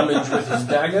 points of damage with his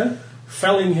dagger,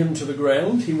 felling him to the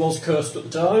ground. He was cursed at the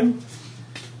time.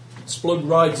 Splug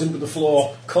rides him to the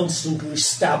floor, constantly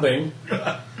stabbing.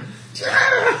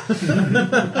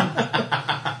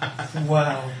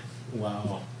 Wow.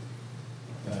 Wow.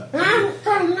 I'm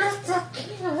gonna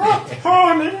fucking rock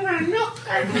horn in my knuckle!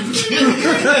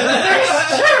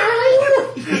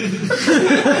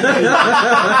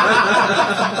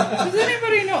 Does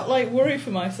anybody not not worry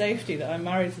for my safety that I'm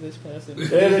married to this person?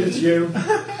 David, it's you.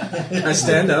 I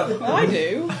stand up. I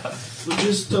do.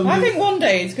 Just I think one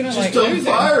day it's going to just don't lose it.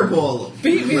 fireball them.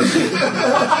 Beat me.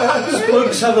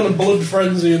 Splug's having a blood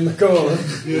frenzy in the corner.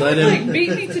 Let him.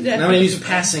 Beat me to death. Now I'm going to use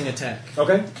passing attack.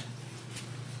 Okay.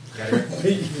 Got it.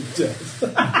 Beat you to death.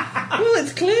 Well,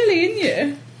 it's clearly in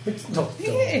you. It's not It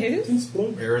done. is. It's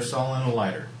Splug. Aerosol and a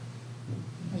lighter.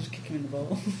 I'll just kick him in the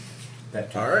ball.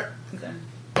 That All right. Then,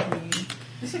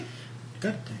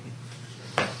 God dang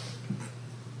it.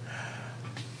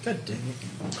 God dang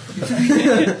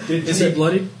it. Is he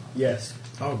bloodied? Yes.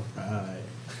 All right.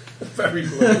 Very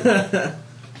bloody.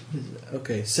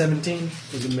 Okay, 17.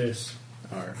 Was a miss.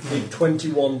 All right. Need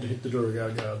 21 to hit the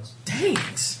Durgar guards. Dang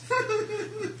it.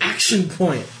 Action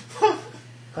point.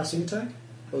 Passing attack?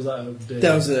 Or was that a day?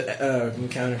 That was a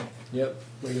encounter. Yep.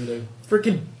 What are you going to do?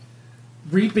 Freaking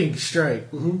reaping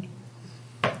strike. Mm-hmm.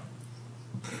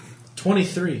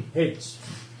 23. Hits.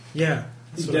 Yeah.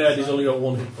 He's dead. He's only got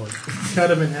 1 hit point.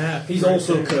 Cut him in half. He's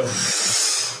also killed.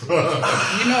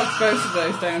 you're not supposed to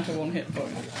those down to 1 hit point.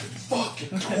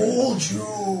 Fucking told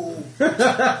you.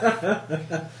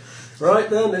 Right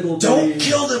then, it'll Don't be...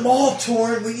 kill them all,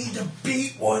 Torn. We need to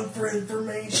beat one for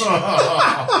information.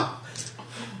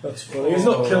 That's funny. He's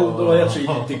not killed... Well, actually,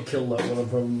 he did kill that one,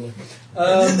 probably.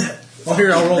 Oh,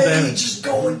 here, I'll roll Mage damage. is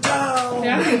going down.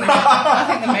 Yeah, I think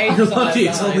the mage You're is on lucky their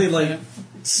it's side, only so- like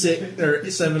 6 or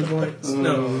 7 points.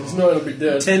 No, He's not going to be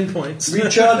dead. 10 points.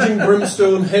 Recharging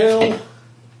Brimstone Hail.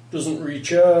 Doesn't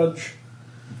recharge.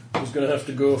 He's going to have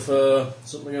to go for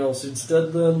something else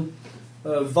instead then.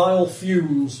 Vile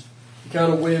Fumes. He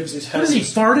kind of waves his What hands. is he,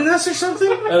 farted us or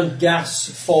something? And gas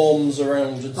forms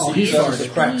around and Oh, he seeps out of the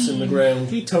farted. cracks in the ground.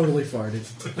 He totally farted.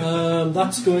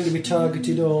 That's going to be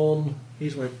targeted on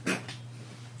He's went.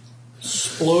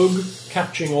 Splug,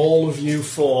 catching all of you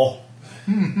 4.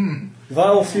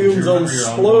 Vile Fumes on Did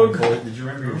Splug. you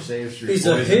remember your saves for He's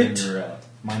your a poison hit. and your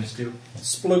 -2?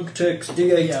 Splug takes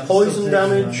D8 Yeah, I'm poison still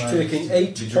damage, taking my taking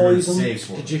 8 Did you remember poison. saves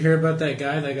for? Did you hear about that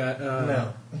guy that got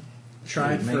No,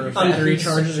 tried for Maybe. battery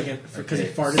charges again because he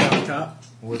Okay. farted at the cop?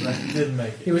 What was that? didn't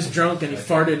make it. He was drunk and he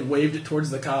farted and waved it towards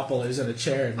the cop while he was in a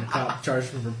chair, and the cop charged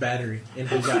him for battery, and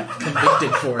he got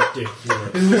convicted for it.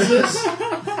 Who was this?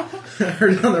 I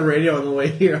heard it on the radio on the way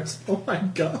here. I was like, oh my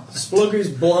god. Splug is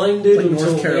blinded Like until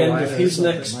North the Carolina end of or his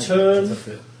something. next turn.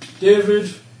 David,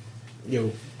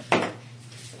 Yo.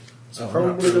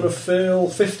 probably going to fail.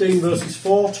 15 versus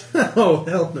Fort. Oh,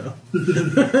 hell no.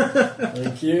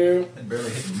 Thank you. That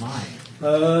barely hit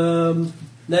mine.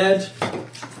 Ned.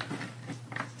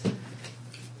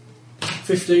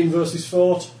 15 versus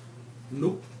Fort.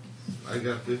 Nope. I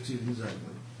got 15 exactly.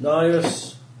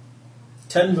 Nias.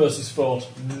 10 versus Fort.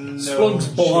 No Splug's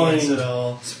blind. chance at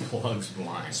all. Plug's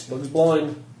blind. Splug's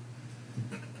blind.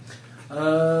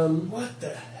 What the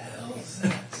hell is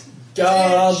that?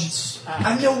 Guards.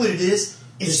 I know what it is.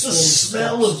 It's This the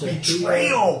one smell of stops at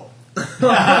betrayal.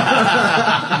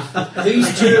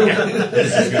 These two.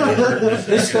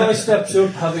 This guy steps up,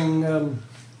 having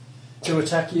to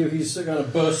attack you. He's kind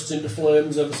of bursts into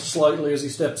flames ever so slightly as he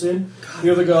steps in.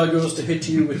 The other guy goes to hit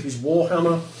you with his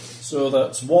warhammer. So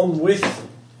that's 1 with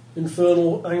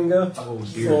Infernal Anger Oh,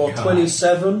 dear for God.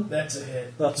 27. That's a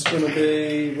hit. That's going to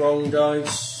be wrong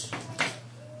dice.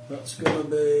 That's going to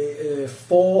be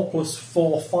 4 plus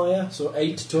 4 fire, so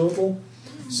 8 total.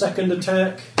 Second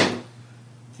attack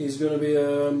is going to be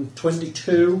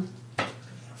 22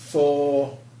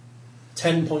 for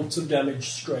 10 points of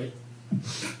damage straight.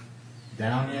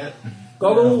 Down yet?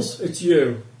 Goggles, it's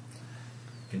you.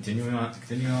 Continuing on the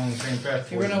same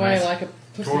path. You towards run the away nice- like a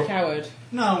pussy Tor- coward.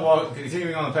 No,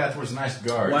 continuing on the path towards the nice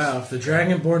guards. Wow, if the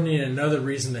Dragonborn need another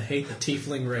reason to hate the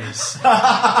Tiefling race.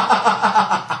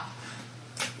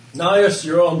 Nias,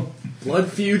 you're on.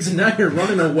 Blood feuds, and now you're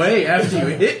running away after you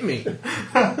hit me.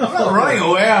 I'm not running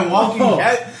away. I'm walking. Oh,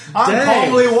 I'm dang.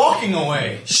 calmly walking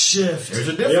away. Shift. There's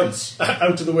a difference. Yep.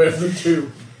 Out of the way of them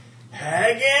two.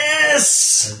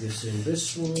 Haggis! I guess in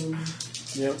this one.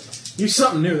 Yep. Use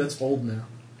something new, that's old now.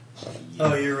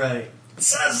 Oh, you're right.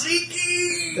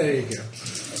 Tzatziki! There you go.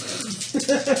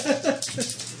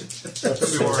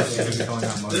 Could be worse. Could be calling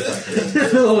out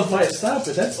motorcycles. Little fight, stop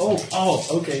it, that's old. Oh,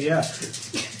 okay, yeah.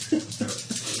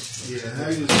 Yeah,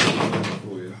 Haggis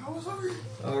for you. How was I?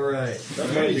 Alright.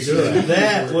 That might be good.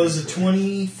 That was a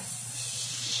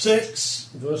 26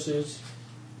 Versus.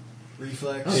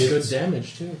 reflex. That's good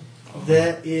damage, too.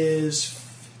 That is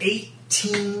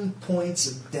 18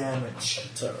 points of damage.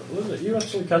 Terrible, isn't it? You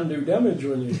actually can do damage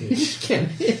when you hit. You can't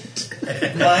hit.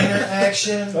 Minor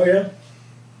action, Oh, yeah?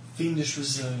 Fiendish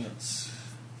Resilience.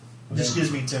 Just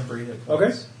gives me temporary hit Okay.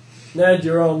 points. Ned,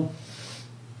 you're on.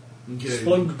 Okay.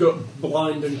 Splug got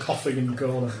blind and coughing in the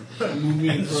corner. Move me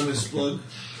in front of Splug.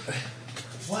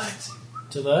 What?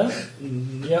 To there?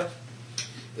 Yep.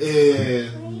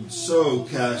 And so,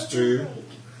 caster,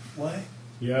 What?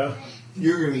 Yeah.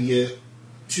 you're gonna get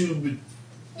tube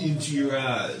into your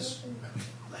eyes.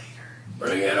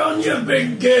 Bring it on, you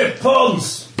big gay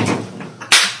puns!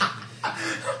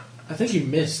 I think you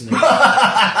missed, Nick.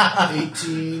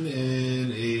 18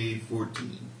 and a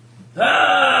 14.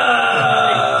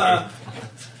 Ah!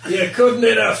 You couldn't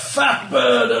hit a fat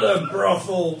bird at a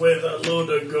brothel with a load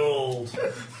of gold.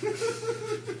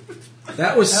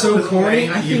 That was so corny.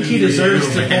 I think he deserves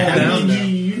to fall down now.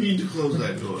 You need to close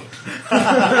that door.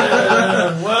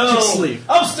 Well, Just sleep.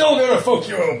 I'm still gonna fuck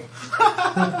you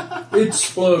up. It's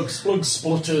Splug. Splug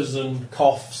splutters and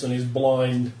coughs and is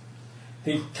blind.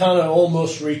 He kind of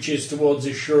almost reaches towards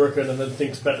his shuriken and then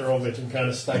thinks better of it and kind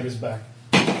of staggers back.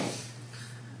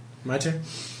 My turn?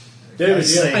 David,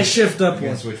 say- I shift up You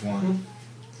one. can switch one.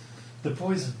 The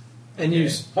poison. And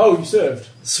use Oh, you served.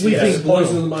 sweeping Yes,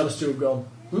 poison blow. and the -2 have gone.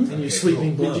 And use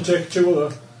sweeping blow Did you take 2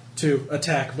 other? to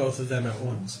attack both of them at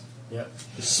once. Yep.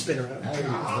 Just spin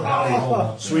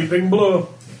around. Sweeping blow.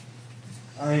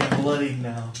 I am bloodied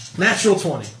now. Natural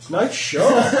 20. Nice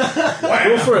shot.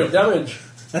 Go for it. Damage.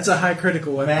 That's a high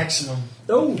critical weapon. Maximum.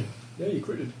 Oh, yeah, you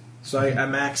critted. So I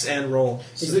max and roll.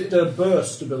 Is it the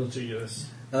burst ability, yes?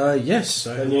 Yes.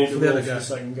 I And roll you for need the to roll other for the guy.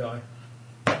 second guy.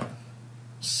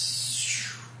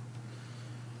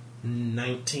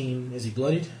 19. Is he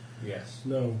bloodied? Yes.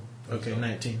 No. Okay,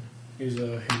 19. He's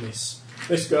a miss.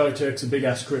 This guy takes a big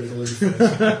ass critical every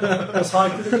face. What's high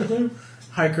critical do?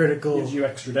 High critical. Gives you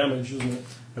extra damage, doesn't it?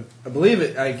 I believe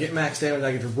it. I get max damage.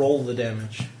 I get to roll the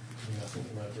damage. Yeah, I think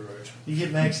you might be right. You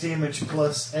get max damage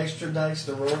plus extra dice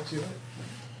to roll to it.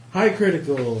 High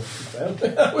critical.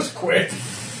 That was quick.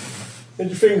 Had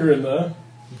your finger in there.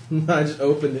 I just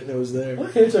opened it and it was there.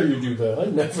 I hate how you do that. I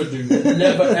never do that. It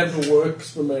never ever works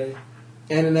for me.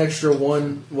 And an extra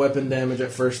 1 weapon damage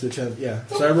at first. Which yeah.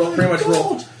 So I roll pretty much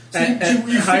roll. So At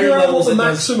you higher figure out what levels the it does-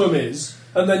 maximum is,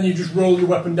 and then you just roll your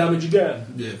weapon damage again.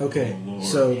 Yeah. Okay, Oh, Lord.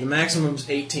 so the maximum's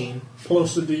 18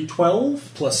 Plus a d12.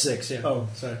 plus 6, yeah. Oh.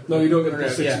 Sorry. No, you don't get a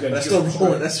plus 6 Yeah, again. but I you still just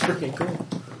roll it. That's freaking cool.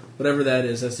 Whatever that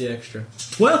is, that's the extra.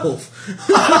 12!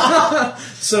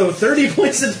 So 30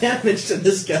 points of damage to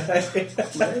this guy.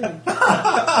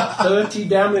 30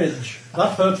 damage.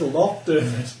 That hurt a lot,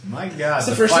 David. My God,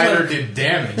 the the first time fighter I- did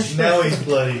damage. Now he's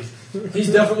bloodied. He's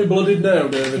definitely blooded now,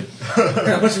 David.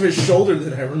 How much of his shoulder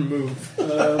did I remove?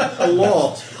 A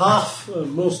lot. Half.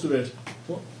 Most of it.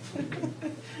 What?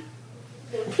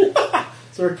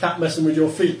 Is there a cat messing with your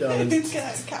feet, darling? It's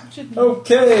captured.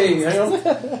 Okay, hang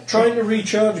on. Trying to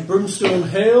recharge Brimstone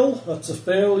Hail, that's a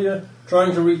failure.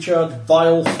 Trying to recharge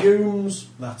Vile Fumes,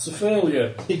 that's a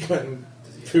failure. He couldn't.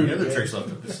 Any other tricks left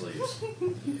up his sleeves?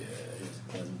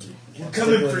 We're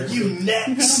coming for you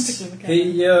next.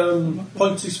 He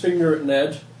points his finger at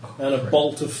Ned, and a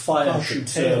bolt of fire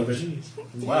shoots out of it.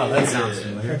 Wow, that sounds I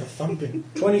familiar. heard the thumping.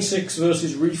 26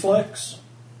 versus Reflex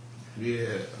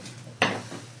Yeah.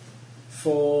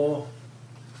 for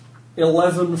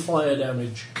 11 fire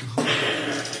damage.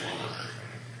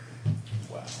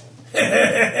 Wow.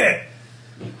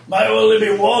 Might only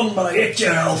be 1, but I hit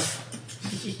your elf.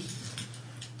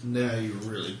 Now you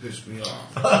really pissed me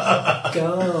off.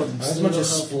 God, As much as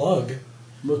Splug.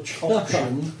 much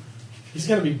option. He's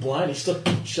gonna be blind. He still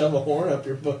can shove a horn up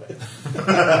your butt.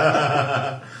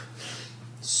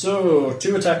 So,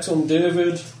 2 attacks on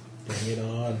David. Bring it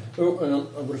on. Oh, hang on.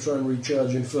 I'm going to try and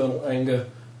recharge Infernal Anger.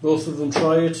 Both of them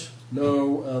try it.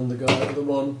 No, and the guy, the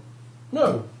one.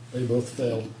 No, they both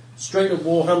failed. Straight up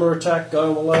Warhammer attack. Guy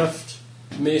on the left.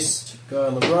 Missed. Guy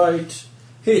on the right.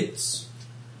 Hits.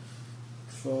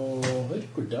 They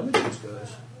did good damage, these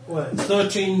guys. What?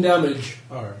 13 damage.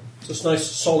 Alright. Just nice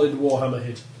solid Warhammer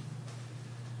hit.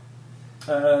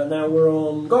 Now we're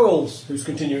on Goggles, who's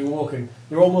continuing walking.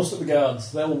 You're almost at the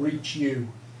guards. They'll reach you.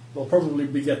 They'll probably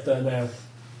get there now.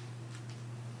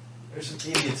 There's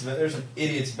some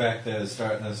idiots back there that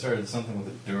started something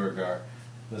with a Duragar.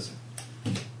 Listen.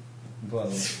 Well,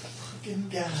 Fucking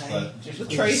guy. The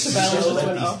tracer bell Just just let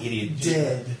went these off. idiots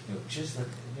Dead. Just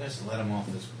let him off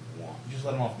this one. Just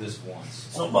let him off this once.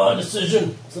 It's not my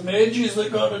decision. It's the mages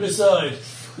that got to decide.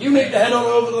 You need to head on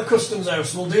over to the customs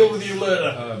house. We'll deal with you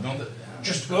later.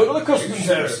 Just go to the customs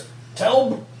house.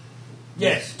 Tell...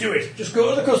 Yes, do it. Just go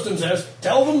to the customs house.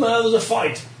 Tell them there's a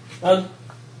fight. And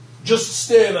just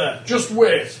stay there. Just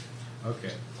wait.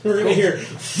 Okay. We're gonna hear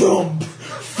thump,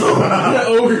 thump, and the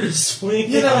ogre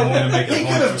swing. You know, gonna make a he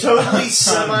could have totally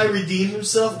semi-redeemed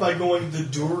himself by going, the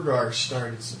Durgar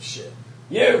started some shit.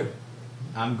 You.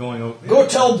 I'm going over. Go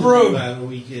tell Brogue.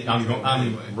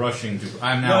 I'm rushing to.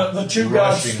 I'm now. The two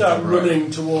guards rushing start to Brogue.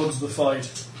 running towards the fight.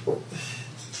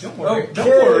 Don't worry. Okay, Don't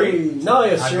worry.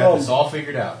 Nice, I've you're got on. this all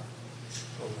figured out.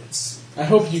 I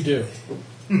hope you do.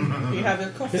 You have a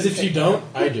coffee. Because if you don't,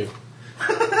 I do.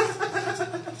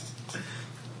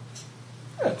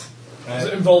 Does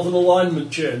it involve an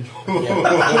alignment change?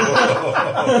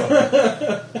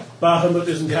 Bahamut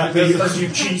isn't happy because you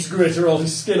cheese grater all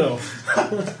his skin off.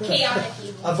 Chaotic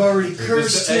evil. I've already If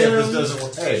cursed this him. doesn't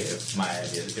work, hey, if my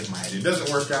idea doesn't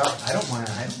work out, I don't mind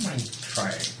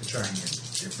trying a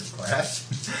different class.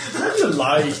 What do you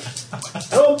like?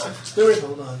 Oh, do it.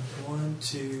 Hold on. 1,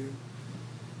 2,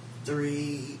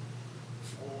 3,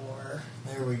 4.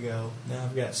 There we go. Now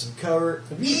I've got some cover.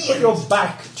 Have you put your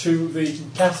back to the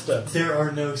caster? There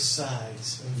are no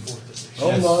sides in 4th edition.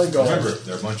 Oh my god. Remember,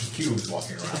 there are a bunch of cubes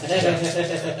walking around.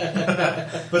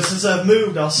 But since I've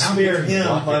moved, I'll Now spare we can him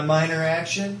block my it. minor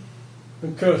action.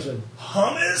 And curtain.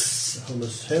 Hummus!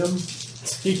 Hummus him.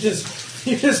 You just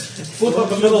flip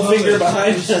up a middle finger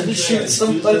behind you and shoot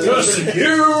somebody. Cursing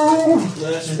you!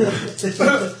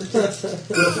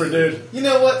 Go for it, dude. You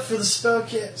know what? For the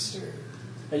spellcaster,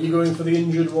 Are you going for the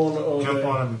injured one or Jump the...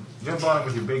 on him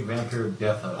with your big vampire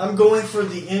death hug. I'm going for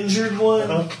the injured one.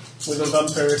 With a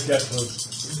vampiric death hook.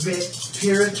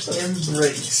 Vampiric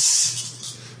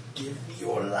embrace. Give me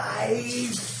your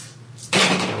life.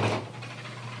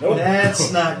 Nope.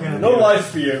 That's not gonna. No do it. life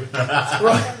for you.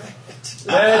 Right.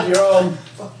 Ned, you're on.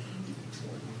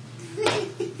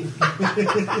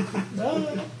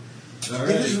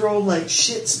 They just rolled like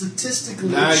shit statistically.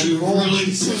 Now She you rolled really like-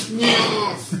 pissed me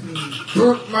off.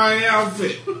 Hurt my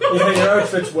outfit. Yeah, your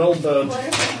outfit's well burned.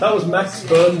 That was max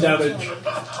burn damage.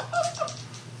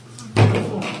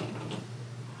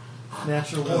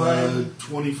 Natural one.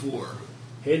 24.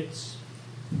 Hits.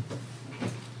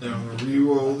 Then I'm going to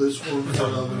re-roll this one for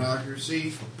love and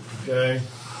accuracy. Okay.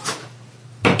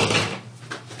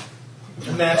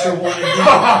 Natural one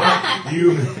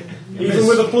again. Even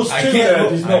with a plus 2 I can't there, roll-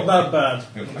 he's not that bad.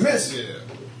 I miss.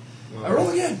 Yeah. I roll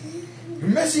again. You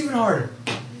miss even harder.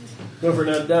 Go for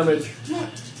net damage.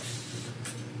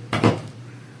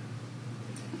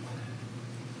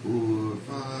 4,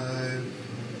 5,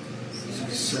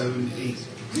 6, 7, 8.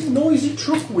 Noisy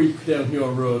truck week down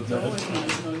your road there. Always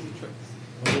nice noisy trucks.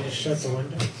 Why don't you just shut the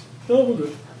window? Oh, we're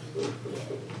good.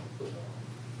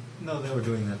 No, they were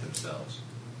doing that themselves.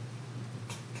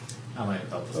 I might have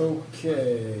helped them.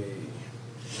 Okay.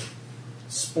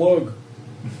 Splug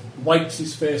wipes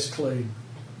his face clean.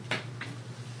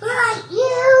 Right,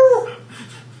 you!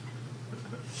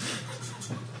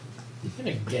 You're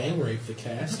gonna gang rape the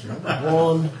caster.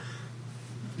 1.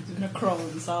 He's going to crawl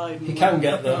inside. And He can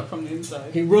get rip it there. up from the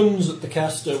inside. He runs at the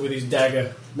caster with his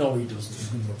dagger. No, he doesn't. He's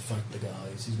going to fight the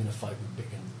guys. He's going to fight with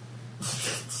Biggin.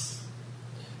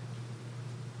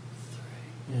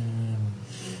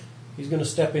 He's going to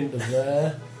step into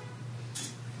there.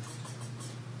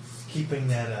 Keeping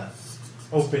that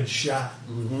open shot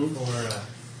for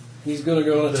He's going to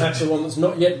go and attack the one that's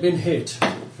not yet been hit.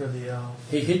 for the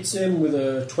He hits him with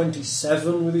a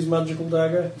 27 with his magical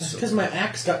dagger. That's because my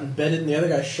axe got embedded in the other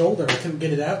guy's shoulder. I couldn't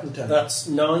get it out in time. That's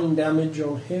 9 damage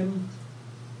on him.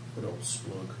 Good old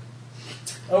Splug.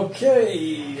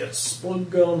 Okay, that's Splug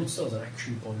gone. He still has an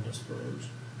action point, I suppose.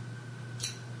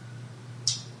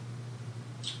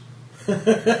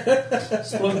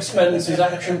 Splug spends his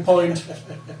action point.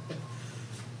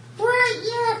 Right,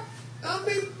 yeah. I'll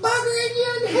be buggering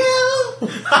you in hell!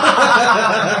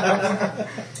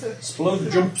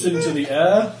 Splug jumps into the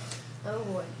air Oh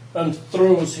boy. and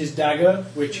throws his dagger,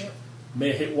 which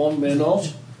may hit one, may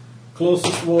not.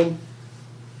 Closest one.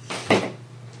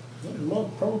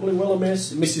 Probably will a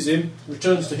miss. It misses him.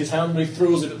 Returns to his hand and he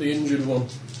throws it at the injured one.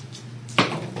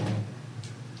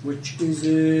 Which is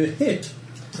a hit.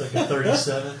 It's like a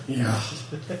 37. Yeah.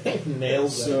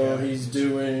 Nails that So guy. he's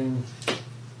doing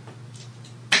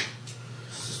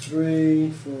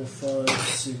 3, 4, 5,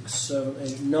 6, 7,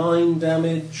 8, 9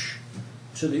 damage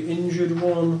to the injured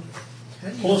one. How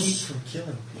do you Plus- keep from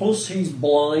killing? Plus he's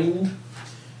blind.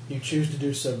 You choose to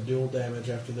do subdual damage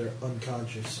after they're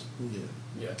unconscious.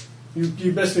 Yeah.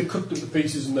 You basically cut them to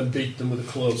pieces and then beat them with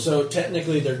a club. So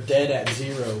technically they're dead at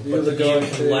 0, The but other the game guy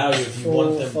can allow you, if you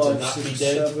want them 4, to 5, not 6, be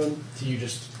dead, 7. to you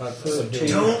just subdue 13.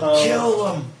 them. Don't kill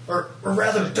them, or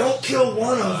rather, don't kill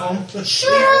one of them.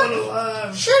 Shut Leave up! one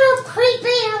alive. Shut up, creepy!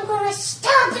 I'm gonna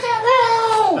stomp it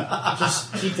out!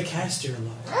 Just keep the caster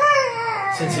alive.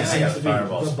 Ah! Since it I seems got to be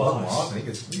fireballs. the More boss. often.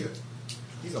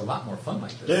 He's a lot more fun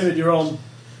like this. David, you're on.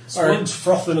 All right. Splug's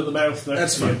frothing at the mouth next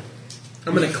That's to you. fine.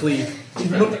 I'm going to cleave. Is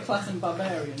there a class in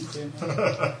barbarian soon?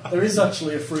 There is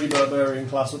actually a free barbarian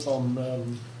class upon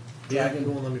Dragon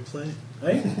Dragon. won't let me play.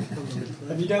 Hey? Won't let me play.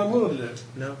 Have you downloaded it?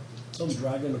 No. It's on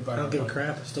Dragon apparently. I don't give a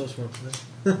crap. I still just want to play.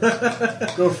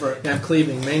 Go for it. Yeah, I have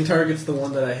cleaving. Main target's the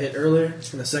one that I hit earlier,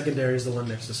 and the secondary is the one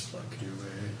next to Splunk. Do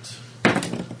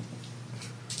it.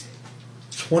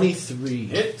 23.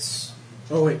 Hits.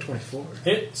 Oh, wait, 24.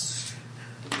 Hits.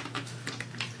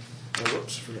 Oh,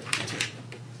 whoops, forgot.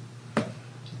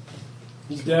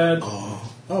 He's dead. Oh,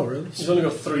 really? He's only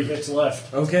got 3 hits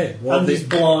left. Okay, well, And he's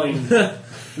blind.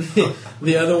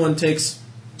 the other one takes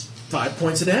 5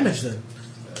 points of damage then.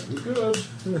 Very good.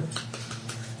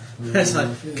 As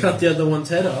I cut the other one's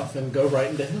head off and go right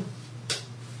into him.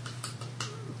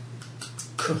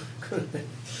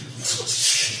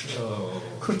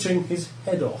 Cutting his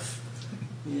head off.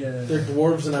 Yeah. They're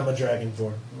dwarves and I'm a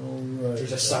dragonborn. Alright.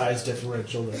 There's a size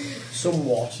differential there.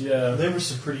 Somewhat, yeah. They were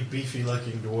some pretty beefy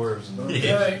looking dwarves.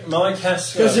 Okay, Mike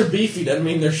has Because they're beefy doesn't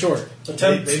mean they're short.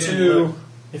 attempt They didn't to... look-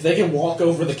 If they can walk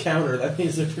over the counter, that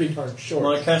means they're pretty darn short.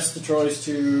 Mike Hester tries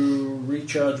to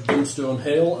recharge Brimstone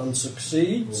Hill and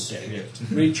succeeds.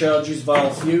 Recharges Vile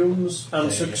Fumes and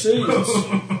succeeds.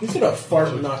 He's gonna fart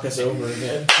and knock us over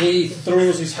again. He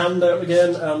throws his hand out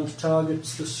again and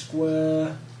targets the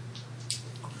square.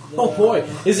 Oh boy,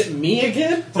 is it me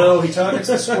again? No, he targets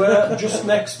the square just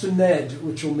next to Ned,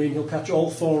 which will mean he'll catch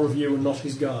all 4 of you and not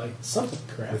his guy. Son of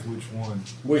crap. With which one?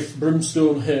 With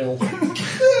Brimstone Hill.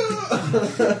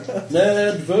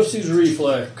 Ned versus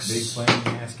Reflex. Big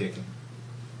playing ass kicking.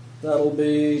 That'll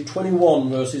be 21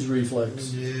 versus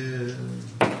Reflex. Yeah.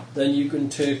 Then you can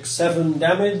take 7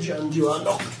 damage and you are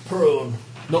knocked prone.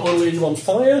 Not only are you on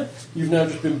fire, you've now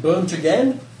just been burnt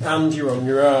again, and you're on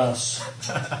your ass.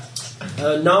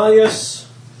 Nias,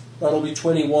 that'll be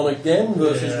 21 again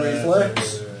versus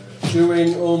Reflex.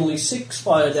 Doing only 6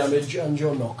 fire damage and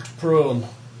you're knocked prone.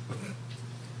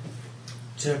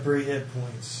 Temporary hit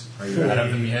points. Are you out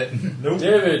of them yet? Nope.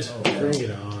 David, Bring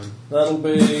it on. that'll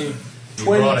be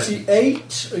brought it.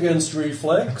 28 against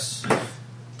Reflex.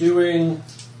 Doing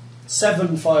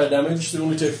 7 fire damage, so you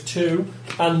only take 2,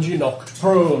 and you're knocked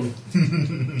prone.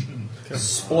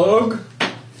 Splug,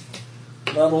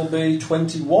 that'll be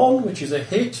 21, which is a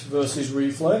hit versus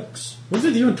Reflex. What's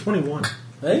with you in 21?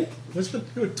 Hey? What's with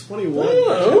you in 21?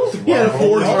 Oh, Yeah, 4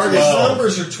 All targets. his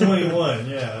numbers are 21,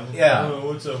 yeah. Yeah. Oh,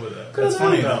 what's up with that? That's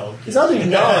funny. No. he's adding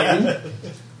 9.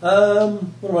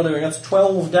 What am I doing? That's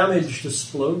 12 damage to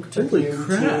Splug. Holy Taking him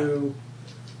crap. to...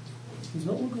 He's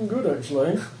not looking good,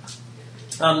 actually.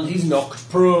 And he's knocked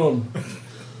prone.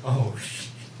 Oh, shit.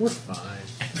 We're fine.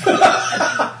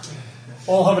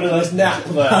 All having a nice nap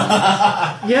there.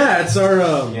 Yeah, it's our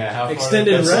Yeah, how far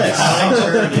extended that's rest. My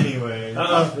turn anyway.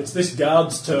 It's this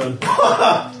guard's turn.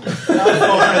 Yeah.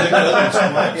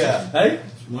 Hey?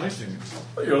 It's my turn.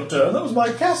 Your turn. That was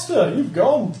my caster. You've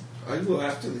gone. I go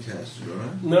after the caster, don't I?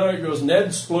 No, it goes Ned,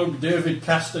 Splug, David,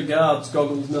 Caster, Guards,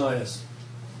 Goggles, Nias.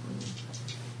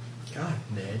 God,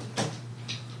 Ned.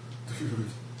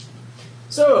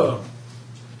 So,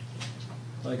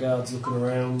 my guard's looking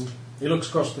around. He looks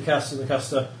across the caster, and the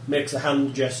caster makes a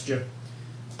hand gesture.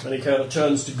 And he kind of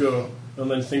turns to go, and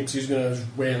then thinks he's going to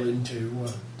wail into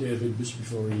David just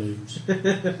before he leaves.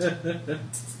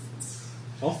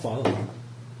 I'll follow him.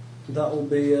 That'll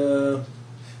be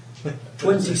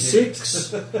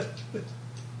 26.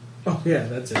 Oh, yeah,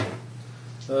 that's it.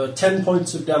 10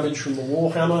 points of damage from the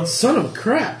Warhammer. Son of a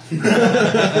crap.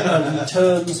 And he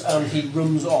turns and he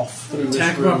runs off through Attack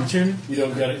this of room. opportunity. You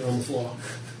don't get it on the floor.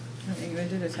 I don't think they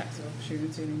did attacks of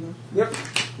opportunity anymore. Yep.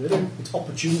 They do. It's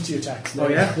opportunity attacks now. Oh,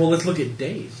 yeah? Well, let's look at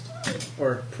dazed.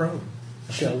 Or prone,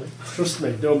 shall we? Trust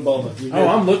me, don't bother. You Oh,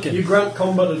 I'm looking. You grant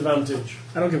combat advantage.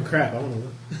 I don't give a crap. I want to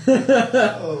look.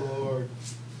 Oh, Lord.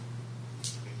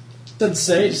 Doesn't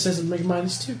say, it just says it make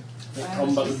 -2.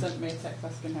 Combat She sent me a text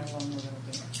asking how long we're going to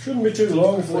be. Shouldn't be too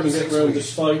long if we can get 46 round weeks.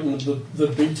 this fight and the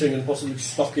beating and possibly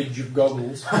stockage of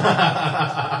goggles.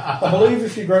 I believe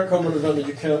if you grant combat advantage,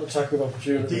 you can't attack with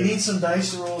opportunity. Do you need some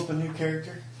dice to roll up a new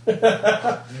character? No,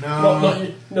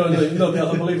 I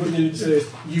believe what you need to say is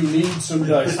you need some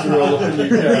dice to roll up a new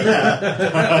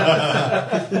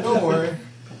character. Don't worry.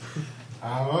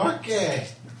 I'm okay.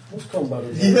 What's combat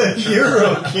advantage? Yeah, you're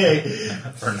okay.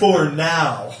 For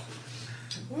now.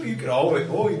 Well, you could always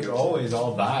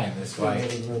all die in this Combat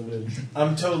fight. advantage.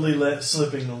 I'm totally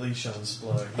slipping the leash on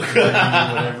Splug. He can do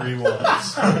whatever he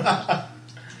wants.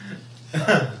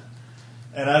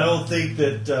 And I don't think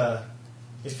that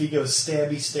if he goes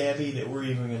stabby, that we're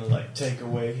even going to take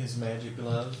away his magic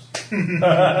gloves.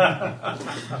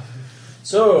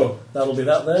 So, that'll be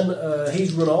that then.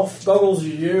 He's run off. Goggles,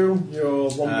 you're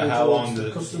wandering How long towards the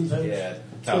does customs house. Yeah,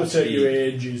 It's going to take you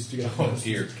ages to get Oh there.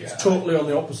 dear God! It's totally on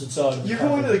the opposite side of the You're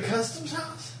cavern. going to the customs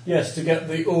house? Yes, to get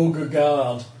the ogre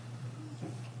guard.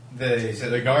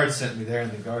 The guards sent me there,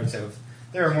 and the guards have.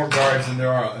 There are more guards than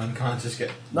there are unconscious guys.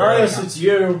 Nice, it's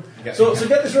you. Okay. So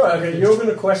get this right, okay, you're going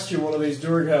to question one of these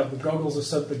Duragard, but Goggles has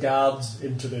sent the guards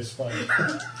into this fight.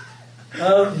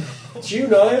 It's you,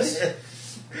 Nias.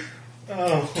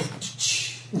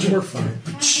 We're fine.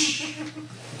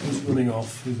 Who's running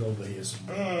off? Who's over here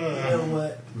somewhere? You know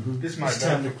what? This It's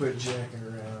time to quit jacking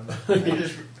around.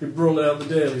 You're rolling out the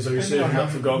dailies, are you saving that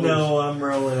for Goggles? No, I'm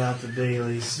rolling out the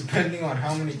dailies. Depending on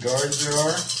how many guards there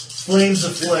are, Flames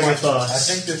of Phlegethos. I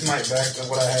think this might back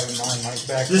what I have in mind might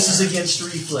back. This is against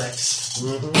reflex.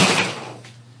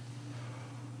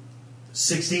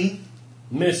 16?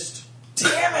 Missed.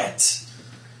 Damn it!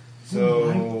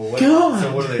 So what? God.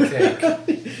 So what do they take?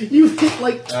 You hit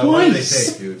like twice. What do they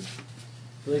take, dude?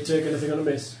 Do they take anything on a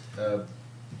miss?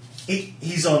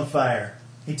 He's on fire.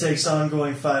 He takes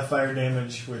ongoing 5 fire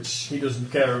damage, which... He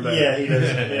doesn't care about Yeah, it. he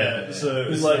doesn't. Yeah, so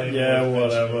He's it's like, yeah,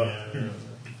 whatever. Yeah.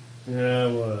 Yeah,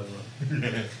 whatever.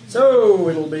 So,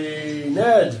 it'll be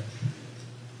Ned.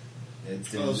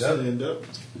 I'll stand up.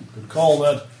 Good call,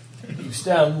 Ned. You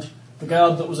stand. The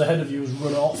guard that was ahead of you has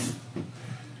run off.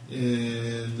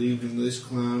 And leaving this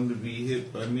clown to be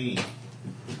hit by me.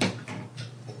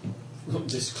 Look,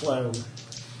 this clown.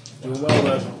 Doing well,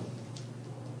 Ned.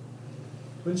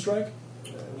 Twin strike?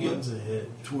 One's a hit.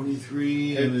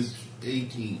 23 and it's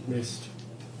 18. Missed.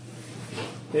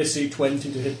 AC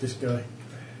 20 to hit this guy.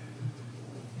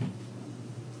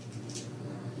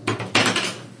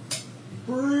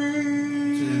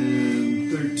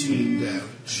 And 13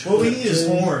 damage. What we need is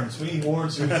horns. We need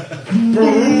horns.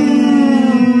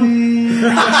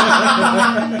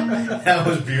 That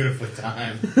was beautifully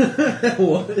timed.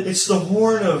 What? It's the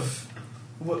horn of...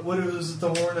 What was it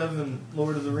the horn of in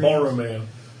Lord of the Rings? Boromir.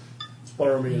 It's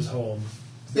Boromir's horn.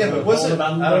 Yeah, but what's it? Horn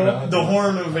of Andor? I don't know. The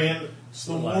horn of Andor. It's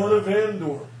the horn of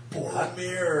Andor.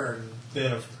 Boromir. And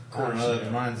then, of I don't course...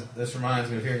 know. This reminds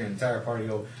me of hearing an entire party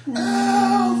go.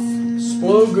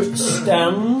 Splug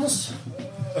stands.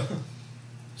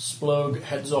 Splug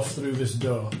heads off through this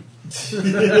door.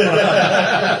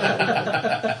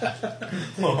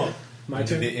 My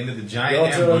turn. Into the giant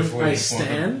Your turn. ambush. waiting I for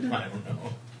stand? them. I don't know.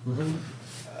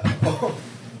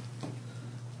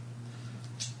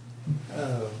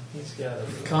 Oh, he's got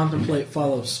it. Contemplate,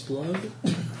 follow Splug.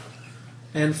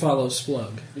 And follow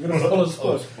Splug. You're going to follow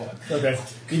Splug? Okay.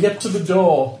 You get to the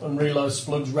door and realise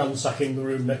Splug's ransacking the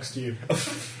room next to you.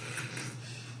 He's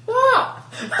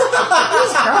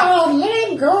gone, let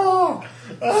him go.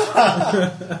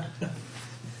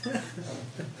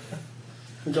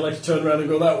 Would you like to turn around and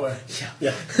go that way?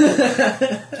 Yeah.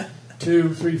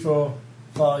 2, 3, 4,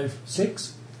 5,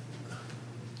 6?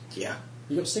 Yeah.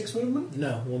 You got 6 movement?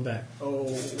 No, one back. Oh,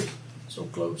 so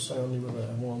close. I only were there.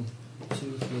 1,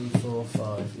 2, 3, 4,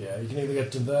 5. Yeah, you can either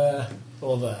get to there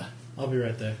or there. I'll be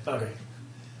right there. Okay.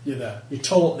 You're there. You're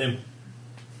taunting him.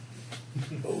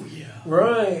 Oh, yeah.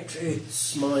 Right,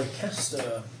 it's my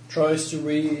caster. Tries to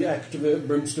reactivate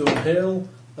Brimstone Hill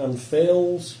and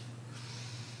fails.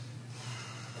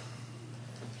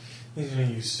 He's going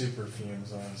to use super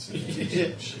fumes on us. Yeah.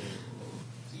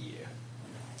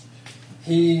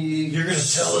 You're going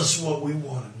to tell us what we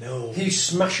want to know. He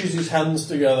smashes his hands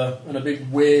together and a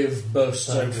big wave bursts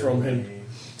out from him. Damn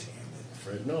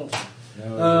Afraid not.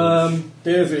 No,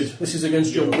 David, this is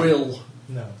against your will. it.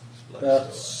 No.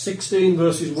 16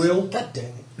 versus will. God damn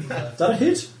it. Is that a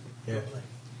hit? Yeah.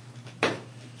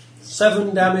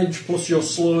 7 damage plus you're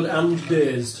slowed and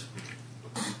dazed.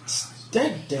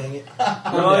 Dang it.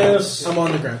 Nice. I'm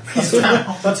on the ground.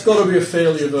 That's got to be a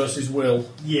failure versus will.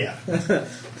 Yeah.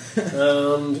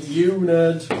 And you,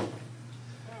 Ned,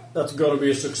 that's got to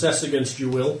be a success against your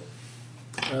will.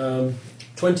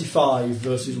 25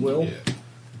 versus will. Yeah.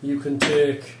 You can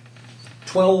take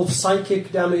 12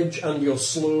 psychic damage and you're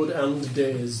slowed and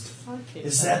dazed.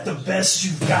 Is that the best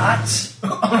you've got? as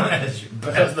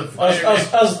the fire.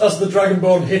 As the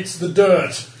Dragonborn hits the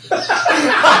dirt.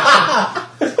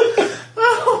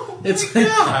 It's He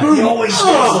always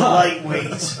goes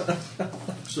lightweight.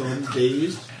 So I'm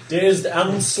dazed. Dazed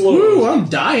and slowed. Woo, I'm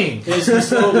dying. Dazed and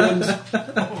slowed and...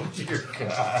 Oh dear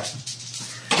God.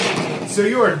 So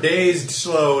you are dazed,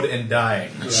 slowed, and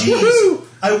dying. Jeez.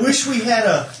 I wish we had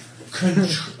a...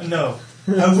 No.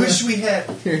 I wish we had...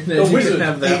 Here, Ned, The you wizard. can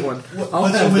have that one. I'll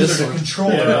What's a have this wizard? A one.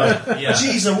 controller. Yeah.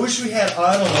 Jeez, I wish we had,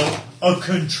 I don't know, a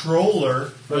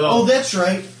controller. Oh, that's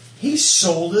right. He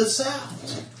sold us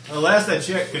out. Well, last I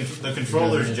checked, the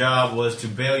controller's job was to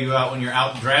bail you out when you're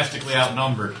drastically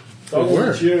outnumbered.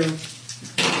 It's you.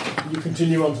 You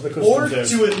continue on to the custom Or table.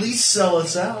 to at least sell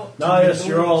us out. Nias,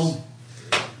 you're on.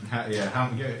 Yeah.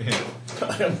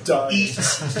 I am dying. Eat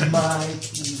my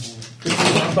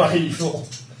evil. My evil.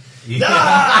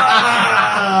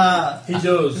 Ah! He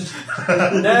does.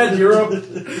 Ned, you're up.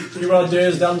 You are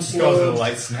dazed and Goes with a slowed.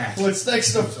 light snack. What's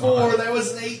next to 4? That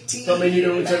was an 18. That means you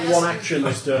can only take one action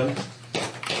this turn.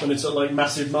 And it's at like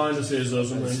massive minuses or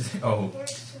something. Oh.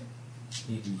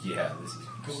 Yeah,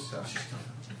 this is so.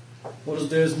 What does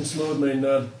dazed and slowed mean,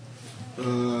 Ned?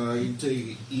 You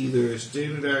take either a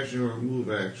standard action or a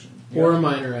move action. Or a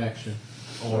minor action.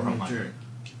 Or On a your turn.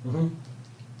 Mm-hmm.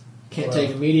 Can't take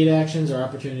immediate actions or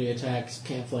opportunity attacks.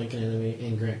 Can't flank an enemy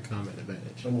and grant combat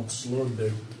advantage. And what's slowed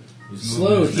do?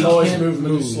 Slowed. His He always can't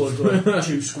movement move. is slowed to like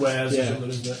 2 squares Yeah. or something,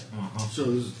 isn't it?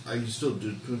 So I can still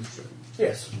do twin strike.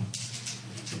 Yes.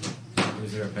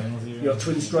 Is there a penalty? You're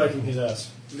twin striking his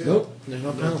ass. Yeah. Nope, there's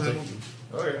no No penalty. penalty.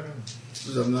 Oh, yeah.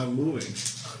 Because I'm not moving.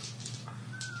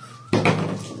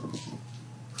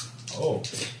 Oh.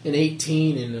 An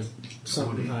 18 and a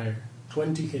something higher.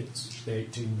 20 hits, the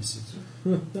 18 misses.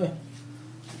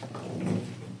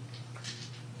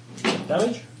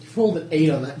 Damage? You've rolled an 8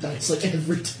 on that dice like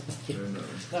every time.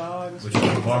 Oh, I was Which you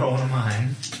can borrow one of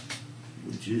mine.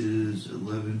 Which is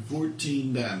 11,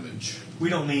 14 damage. We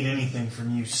don't need anything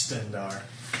from you, Stendar.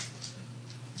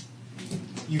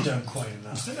 You've done quite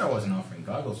enough. Stendar wasn't offering.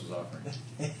 Goggles was offering.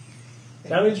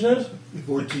 Damage, Ned?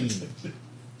 14.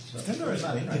 Stendar is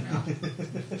not in right now.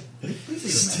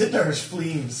 Stendar's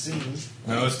fleeing the scene.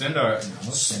 No, Stendar.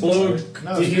 Explode.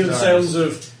 No, You hear the sounds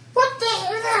of. What the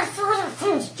hell are that for the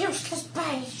first useless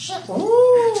bag of shit?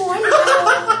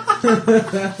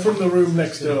 From the room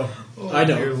next door. I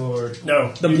don't. Dear Lord.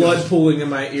 No. The you blood don't. pooling in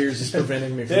my ears is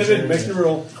preventing me from David, hearing make it. the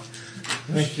roll.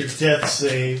 Make your death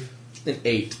save. An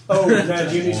 8. Oh,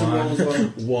 Ned, you need to roll as well.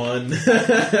 1.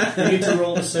 You need to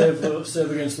roll to save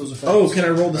against those effects. Oh, can I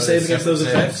roll the Are save they against those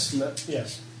separate effects? No,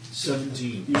 yes.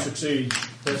 17. You succeed.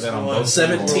 Is that on both?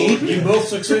 17? You both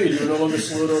succeed. You're no longer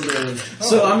slowed or dazed.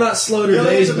 So I'm not slowed or You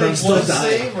only have dazed, to but I'm make still one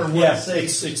dying. save or one Yeah, save?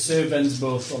 it's save ends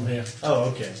both on here. Oh,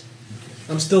 okay.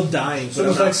 I'm still dying, but Some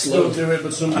I'm not effects don't slowed. do it,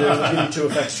 but some do. I'll give you 2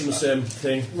 effects from the same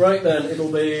thing. Right then,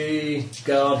 it'll be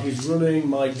guard. He's running.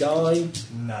 My guy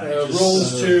Nice.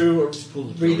 rolls to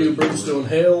redo Brimstone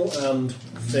Hill and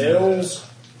fails.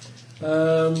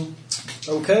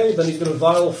 Okay, then he's going to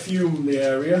vile fume the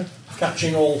area,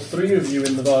 catching all 3 of you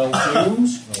in the vile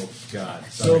fumes. Oh, God.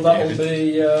 So that'll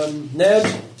be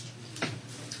Ned.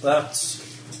 That's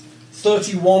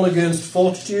 31 against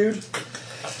Fortitude.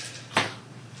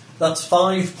 That's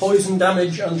 5 poison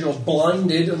damage, and you're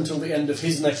blinded until the end of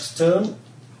his next turn.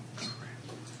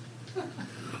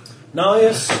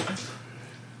 Nias,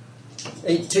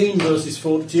 18 versus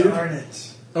Fortitude. Darn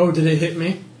it. Oh, did it hit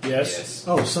me? Yes.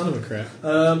 Oh, son of a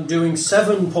crap. Doing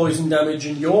 7 poison damage,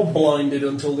 and you're blinded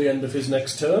until the end of his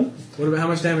next turn. What about how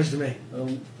much damage to me?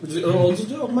 Is it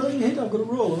automatic hit? I've got a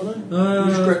roll, haven't I? Uh,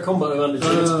 Use great combat advantage.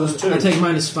 It's +2. I take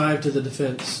 -5 to the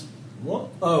defense.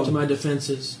 What? To Oh. my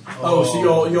defenses. Oh,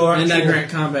 so you're And I actually...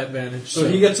 grant combat advantage. So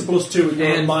he gets a +2 and you're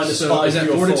at and -5 so is that to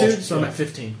your fortitude? So I'm Yeah. at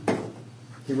 15.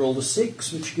 He rolled a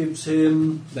 6, which gives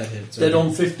him That hits. dead okay.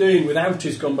 on 15 without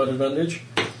his combat advantage,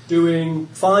 doing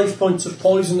 5 points of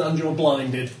poison and you're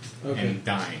blinded. Okay, And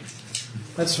dying.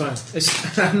 that's fine.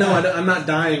 It's, no, I'm not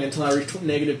dying until I reach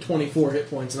 -24 hit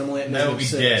points, and I'm only at That would be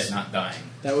 -6. dead, not dying.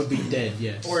 That would be dead,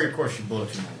 yes. Or, of course, you blow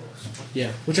 2 more rolls. Yeah,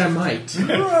 which I might.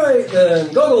 Right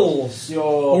then, Goggles,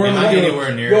 Or am I Not gonna-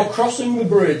 anywhere near you're it. crossing the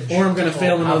bridge. Or I'm going to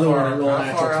fail How another far- one and roll a how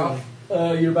natural far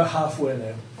 20. You're about halfway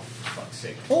now. Fuck's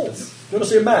sake. Oh, do you want to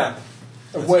see a map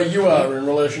of where you are in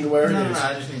relation to where it No, is?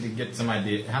 I just need to get some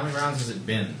idea. How many rounds has it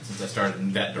been since I started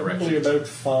in that Probably direction? about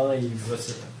 5.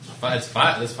 It's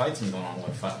 5. This fight's been going on,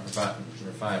 what,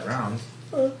 5 rounds?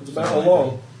 It's about how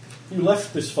long? You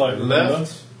left this fight, remember?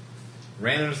 Left,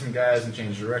 ran into some guys and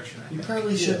changed direction. I You think.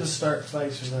 probably shouldn't start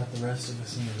fights without the rest of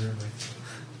us in the room.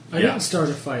 I Yeah. didn't start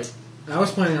a fight. I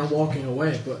was planning on walking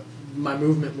away, but my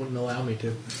movement wouldn't allow me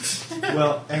to.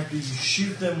 Well, after you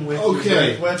shoot them with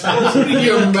Okay. your weapons, Opening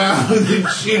your mouth and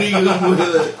shooting them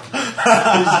with it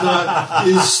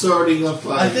is starting a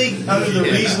fight. I think under the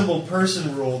Yeah. reasonable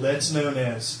person rule, that's known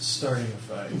as starting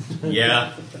a fight.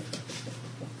 Yeah.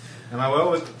 Am I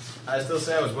well with? I still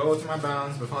say I was well within my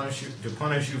bounds to punish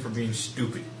you for being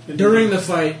stupid. During the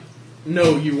fight,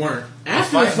 no, you weren't.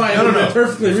 After the fight, no, it no, was no.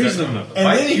 perfectly The reasonable. fight-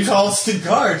 And then he calls to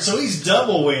guard, so he's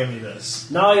double whammied us.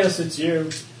 Nias, it's you.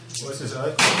 What's this?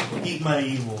 Eat my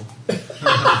evil.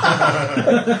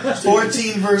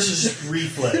 14 versus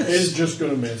reflex. Is just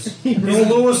going to miss.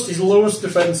 His lowest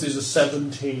defense is a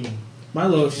 17. My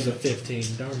lowest is a 15.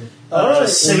 Darn it. Alright,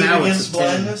 Save now it's against a 10.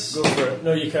 blindness? go for it.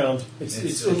 No, you can't.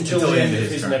 It's until the end of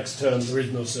his next turn. There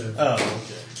is no save. Oh,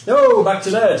 okay. No, back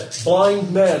to Ned.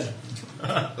 Blind Ned.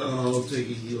 I'll take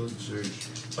a healing surge.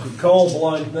 Good call,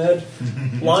 Blind Ned.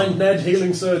 Blind Ned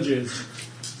healing surges.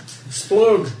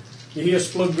 Splug. You hear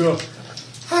Splug go,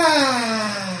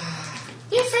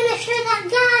 You finished with that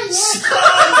guy yet?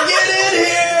 Get in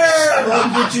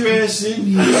here! Get your ass in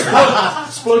here.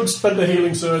 Splug spent a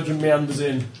healing surge and meanders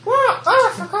in. What?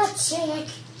 Oh, for God's sake.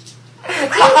 You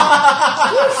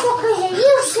fuckers are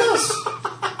useless.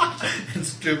 It's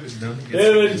stupid, no?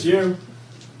 David, it's you.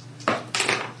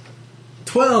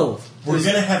 12. We're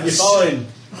gonna have You're fine.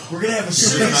 We're gonna have a You're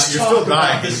serious still talk about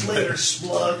dying. this later,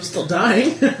 Splug. Still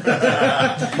dying? My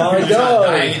Not dying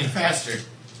God. any faster.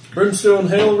 Brimstone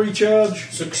Hail recharge.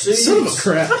 Succeeds. Son of a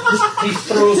crap. He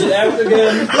throws it out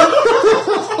again.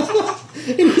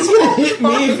 He's gonna hit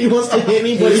me if he wants to hit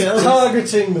anybody He's else.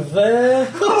 targeting there.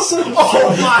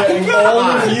 Oh my Getting all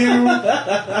of you.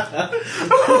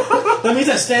 That means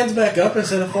that stands back up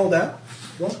instead of fall down?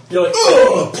 You're like,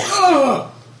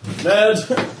 Ned.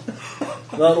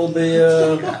 That'll be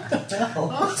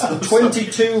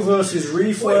 22 versus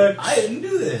reflex. I didn't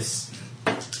do this.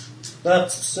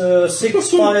 That's 6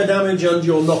 fire damage and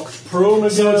you're knocked prone again.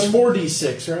 So it's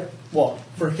 4d6, right? What?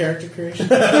 For character creation?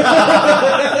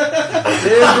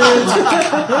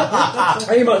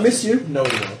 David. He might miss you. No,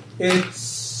 you won't.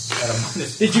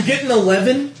 It's... Did you get an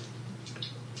 11?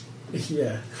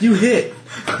 Yeah. You hit.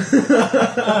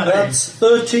 That's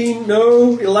 13,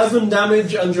 no, 11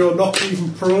 damage and you're knocked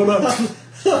even prone.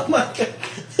 Oh my god.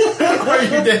 Are you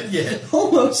dead yet?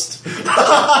 Almost.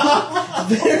 I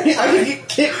could get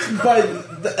kicked by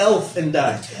the elf and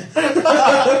die.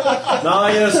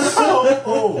 Nice.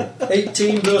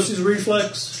 18 versus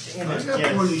reflex. I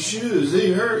got pointy shoes.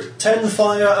 They hurt. 10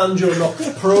 fire and you're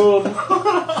knocked prone.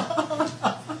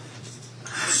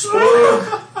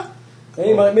 Splug.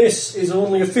 He might miss. Is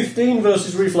only a 15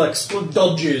 versus reflex. Splug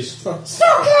dodges. Son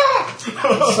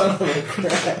of a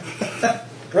crap.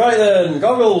 Right then,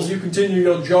 Goggles, you continue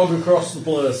your jog across the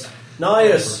place.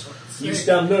 Nias, you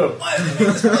stand up. Why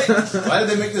did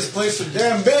they make this place so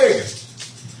damn big?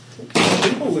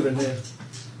 People live in here.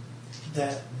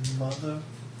 That mother.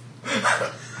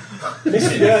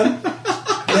 Miss again.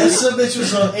 This bitch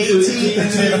was on 18 and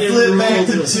then flip back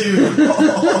to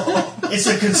 2. It's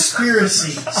a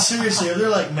conspiracy. Seriously, are there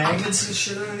like magnets and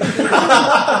shit underneath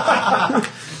there?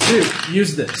 Dude,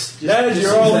 use this. Ned,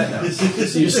 you're all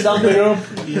you standing up.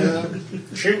 Yeah.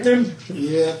 Shooting him.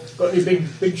 Yeah. Got any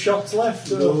big shots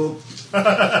left? No. Straight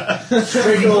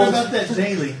What old. about that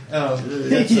daily? Oh,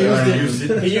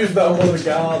 He used that on one of the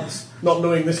guards, not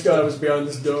knowing this guy was behind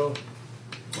this door.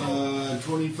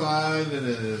 25 and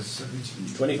a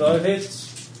 17. 25 hits.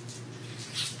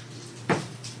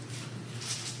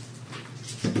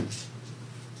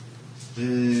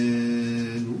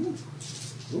 And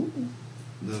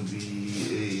that'll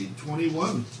be a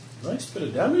 21. Nice bit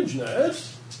of damage, Ned.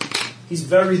 He's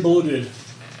very blooded.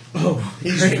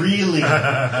 he's reeling.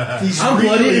 He's I'm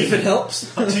bloody reeling. if it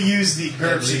helps. To use the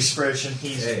GURPS expression,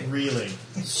 he's Hey. reeling.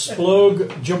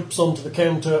 Splug jumps onto the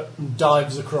counter and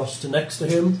dives across to next to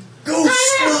him. Go, Fuck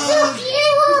Splug! you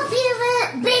up,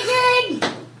 you big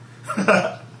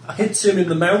head! Hits him in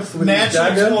the mouth with his Natural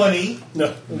dagger. 20.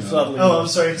 No, sadly Oh, not. I'm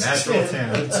sorry. It's Natural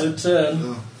 10. 10. It's a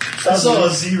 10. I saw a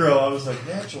 0. I was like,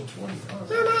 natural 20. Oh.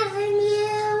 I'm having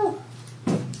you!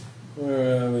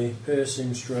 Where are we?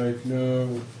 Piercing strike,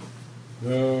 no.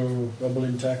 No.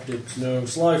 Goblin tactics, no.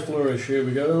 Sly flourish, here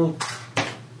we go.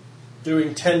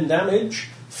 Doing 10 damage,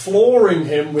 flooring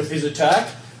him with his attack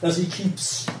as he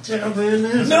keeps stabbing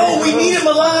him. No, we need him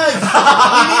alive!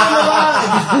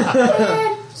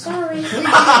 Sorry.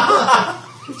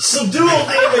 Some dual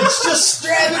damage. Just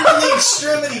stab him in the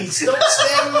extremities. Don't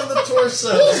stab him in the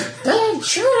torso. Dead,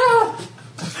 shut up!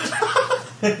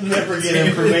 Never get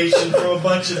information from a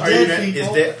bunch of Are you dead is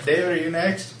people. David, are you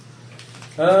next?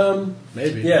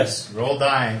 Maybe. Yes. Roll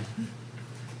dying.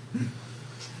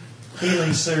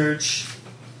 Healing surge.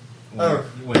 Oh.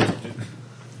 You win.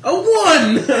 A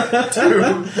 1!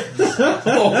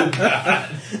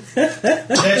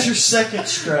 That's your second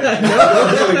strike.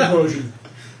 Healing potion.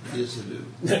 Yes, I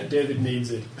do. David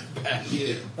needs it.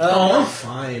 Yeah. Oh,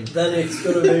 fine. Then it's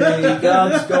going to be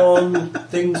guards gone,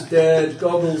 things dead,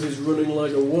 Goggles is running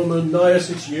like a woman. Nias,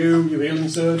 it's you. You healing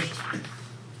surged.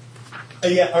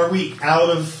 Yeah, are we out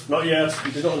of... Not yet.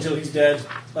 You did not until he's dead.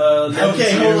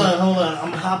 Okay, hold on.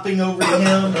 I'm hopping over to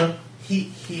him.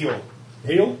 Heal.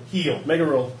 Heal? Heal. Make a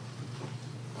roll.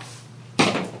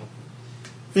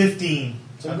 15.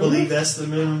 I good believe enough? that's the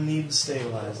minimum need to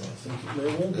stabilize it. I think it may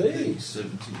well I be. think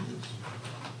 17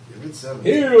 is. Give it 7.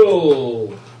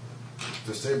 Heal!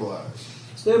 To stabilize.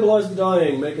 Stabilize the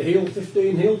dying. Make a heal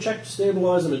 15 heal check to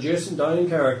stabilize an adjacent dying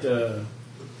character.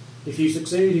 If you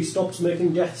succeed, he stops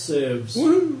making death saves.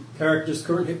 Woohoo! Character's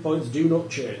current hit points do not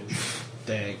change.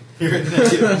 Dang. Ned,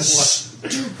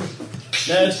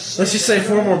 Let's just say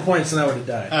 4 more points and I would have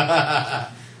died.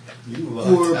 You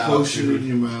Pour a potion in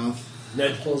your mouth.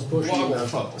 Ned pulls push you now.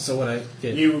 So what I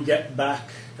get? You get back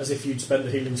as if you'd spent a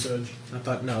healing surge. I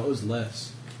thought, no, it was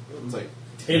less. It's like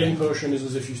Healing potion is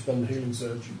as if you spend a healing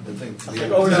surge. I think.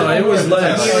 Oh, No, it was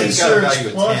less. Healing It's got a surge value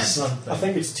of plus 10. something. I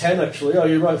think it's 10 actually. Oh,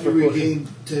 you're right for You a potion. regain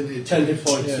 10 hit 10 hit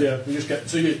points, Yeah. yeah. You just get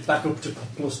so you're back up to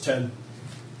plus 10.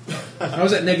 I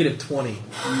was at negative 20.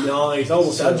 Nice.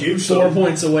 Almost had you. 4 So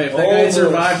points away. If that guy had Almost.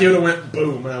 survived, he would have went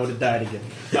boom and I would have died again.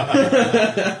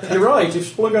 you're right.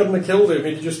 If Splug hadn't killed him,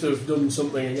 he'd just have done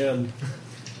something again.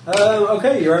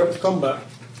 Okay, you're out of combat.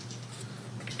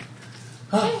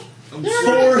 I'm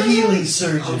 4 healing I'm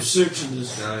surges. searching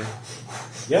this guy.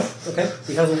 Yeah. Okay.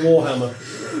 He has a warhammer.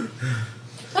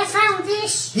 I found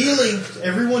this. Healing.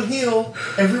 Everyone heal.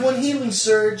 Everyone healing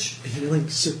surge. Healing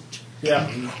surge. Yeah.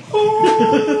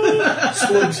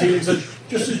 Splug's healing surge.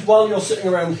 Just as while you're sitting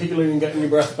around healing and getting your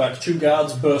breath back, 2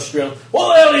 guards burst around. What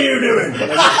the hell are you doing? They've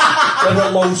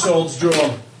got long swords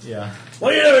drawn. Yeah.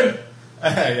 What are you doing?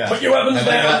 Yeah. Put your weapons Have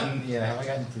down. I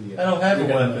gotten to the? I don't have a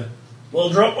Okay. weapon. Well,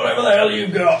 drop whatever the hell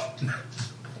you've got.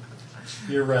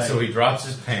 You're right. So he drops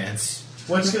his pants.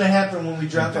 What's going to happen when we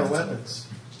drop our weapons?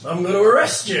 I'm going to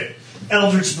arrest you.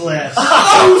 Eldritch Blast.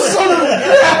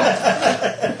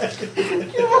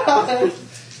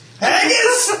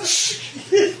 Haggis!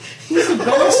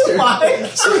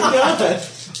 Bastard.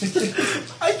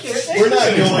 I can't. We're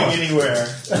not going anywhere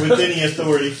with any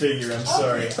authority figure. I'm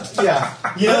sorry. Yeah.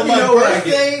 You know,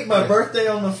 where my birthday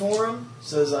on the forum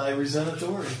says I resent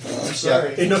authority. I'm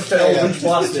sorry. Enough to Eldritch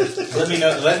Blast it.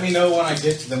 Let me know when I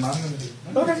get to them. I'm gonna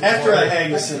do. After I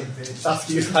haggis him.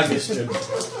 After you haggis him.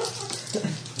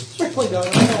 Really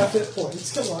going half hit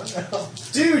points. Come on now.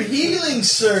 Dude, healing You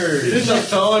surge. didn't have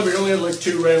time. We only had like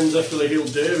 2 rounds after they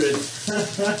healed David.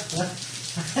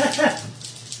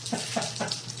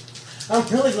 I'm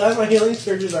really glad my healing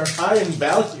surges are high in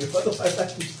value. Otherwise,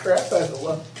 I'd be crap out of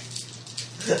luck.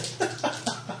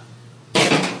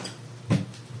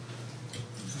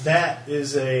 That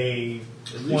is a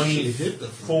At least she hit the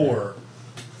 24.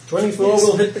 24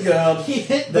 will hit the guard. He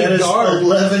hit That the is guard.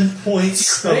 11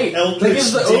 points of Great. That eldritch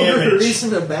gives the ogre a damage. reason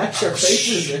to bash our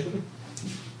faces in.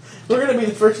 We're going to be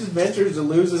the first adventurers to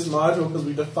lose this module because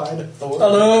we defied authority. I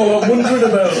know, I'm wondering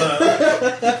about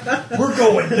that. We're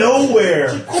going nowhere.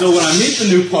 So when I meet the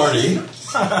new party,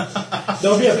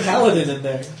 There'll be a paladin in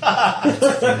there.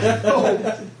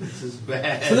 This is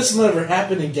bad. So this will never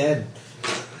happen again.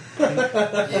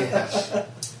 Yes.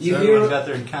 You so everyone's hear, got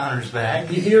their encounters back.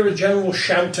 you hear a general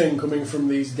shouting coming from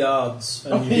these guards,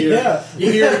 and you hear yeah.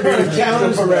 you hear it being picked up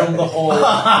Encounters around the hall.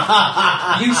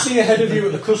 You see ahead of you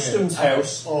at the customs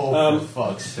house. For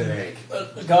fuck's sake.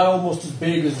 A guy almost as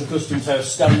big as the customs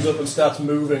house stands up and starts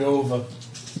moving over.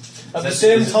 At the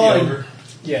same Is it the time, ogre?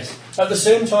 yes. At the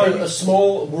same time, a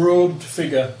small robed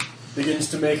figure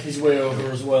begins to make his way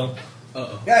over as well.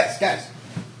 Guys.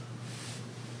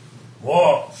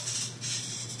 What?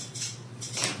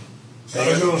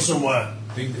 Gotta go somewhere.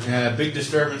 Big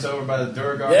disturbance over by the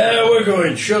Durgar. Yeah, we're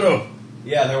going. Shut up.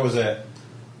 Yeah, there was a.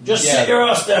 Just Yeah. sit your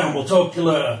ass down. We'll talk to you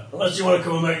later. Unless you want to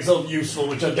come and make yourself useful,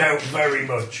 which I doubt very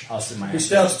much. I'll sit my ass He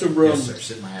starts to run. Yes, sir,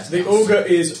 sit my ass The down. ogre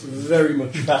is very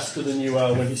much faster than you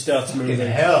are when he starts moving.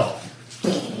 Fucking hell.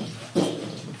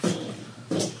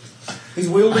 He's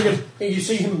wielding a. You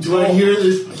see him Do draw. I hear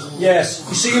this? Yes,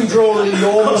 you see him draw an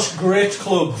enormous great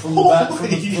club from the back from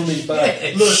his back.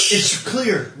 Look, it's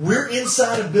clear. We're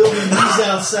inside a building. He's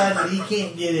outside, but he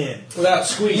can't get in. Without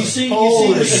squeeze. You see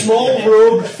Holy the small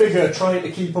robed figure trying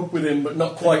to keep up with him, but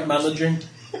not quite managing.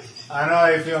 I know how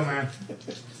you feel, man.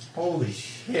 Holy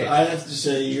shit. I have to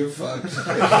say you're fucked.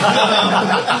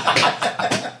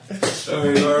 All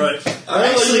right.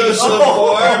 I only go so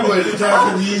far, but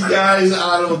talking to these guys,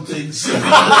 I don't think so.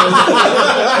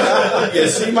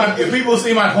 Yeah, people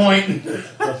see my point.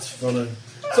 That's funny.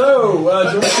 So, do you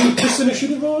want to keep this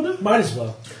initiative order? Might as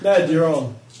well. Ned, you're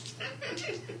on.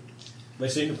 They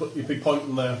seem to be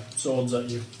pointing their swords at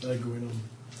you. They're going on.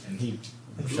 And he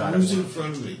shot Who's him. in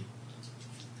front of me?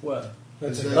 Where?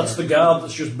 That's the guard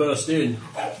that's just burst in.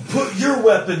 Put your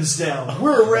weapons down.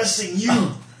 We're arresting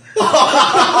you.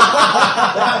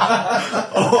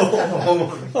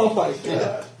 Oh my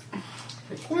god.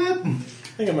 I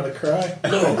think I'm gonna cry.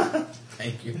 No.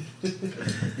 Thank you.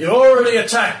 You've already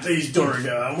attacked these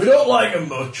Duragar, and we don't like them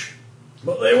much.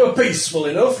 But they were peaceful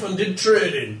enough and did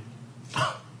trading.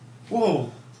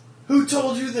 Whoa. Who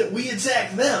told you that we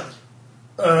attacked them?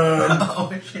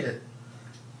 Oh shit.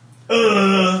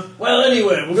 Well,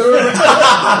 anyway, we're going to...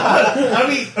 I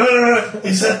mean,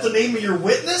 is that the name of your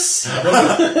witness? Saw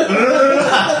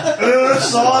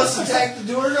us attack the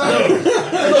Duragar?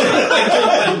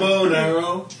 The bow and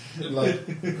arrow. And like,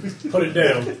 Put it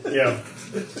down. Yeah.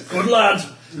 Good lad.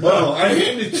 no, I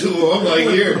hand it to him. Like,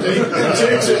 here, take He it.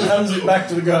 takes it and hands it back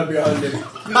to the guard behind him.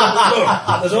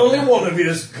 Look, there's only one of you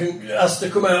has to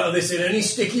come out of this in any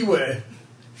sticky way.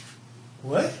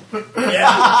 What? Yeah.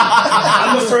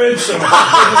 I'm afraid so.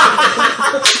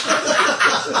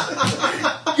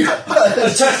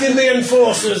 Attacking the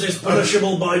enforcers is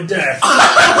punishable by death.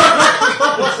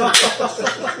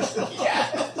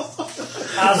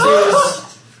 As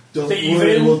is Don't thieving.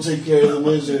 worry, we'll take care of the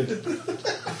wizard.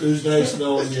 It was nice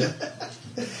knowing you.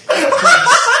 Thanks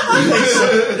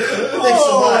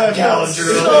a lot, Gallagher.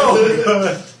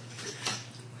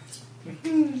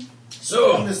 I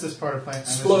So, missed this part of playing. I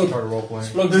missed Splug. this part of role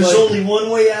playing. There's only one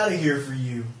way out of here for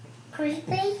you.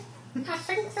 Creepy. I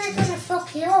think they're gonna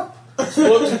fuck you up.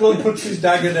 Splug puts his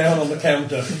dagger down on the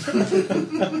counter.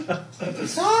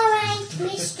 It's alright,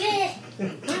 mister.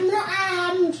 I'm not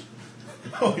armed.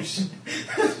 Oh shit.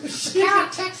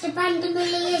 Can't take the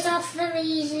bandoliers off very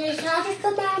easily, so I'll just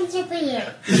put my hands up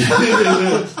here.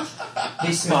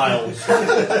 He smiles.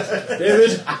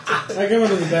 David, I go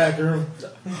into the back room.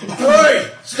 hey,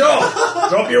 stop!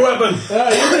 Drop your weapon.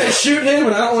 You're gonna shoot him,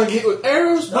 and I don't want to get with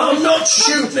arrows. I'm not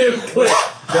shooting him, Cliff.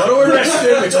 Got to arrest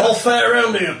him. It's all fair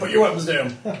around here. Put your weapons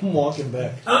down. I'm walking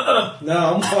back. No,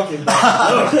 No, I'm walking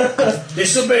back.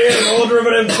 disobeying an order of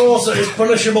an enforcer is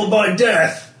punishable by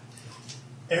death.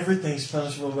 Everything's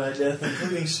punishable by death,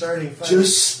 including starting fights.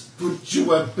 Just put your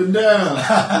weapon down.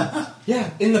 Yeah,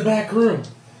 in the back room.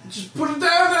 Just put it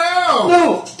down now.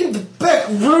 No, in the back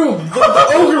room.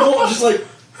 The ogre won't just like.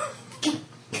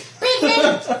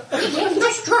 Begin,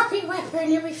 just drop your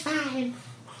weapon, you'll be fine.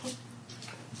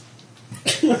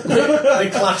 They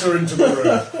clatter into the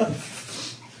room.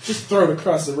 Just throw it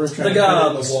across the room, trying The to put it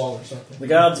on guards. the wall or something. The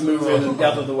guards move in and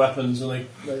gather the weapons, and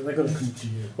they're going to come to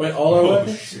you. Wait, all our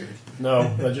weapons?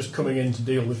 No, they're just coming in to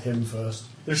deal with him first.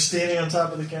 They're standing on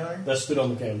top of the counter? They're stood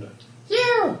on the counter.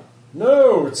 You!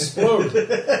 No, it's Splug.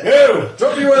 You,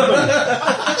 drop your weapon.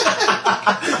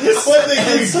 It's what they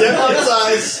can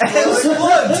deputize.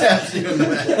 Blood taps you in the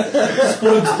back.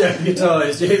 Splug's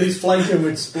deputised. You hear these flanking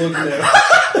with Splug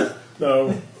now.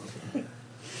 No.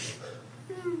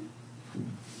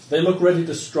 They look ready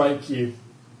to strike you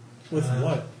With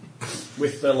what?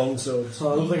 with their long swords.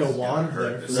 So I look like a wand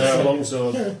there. No, long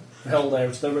sword. Held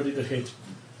out. They're ready to hit.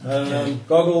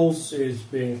 Goggles is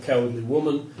being a cowardly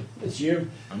woman. It's you.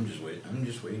 I'm just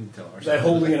waiting to tell our. They're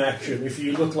holding an action. If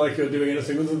you look like you're doing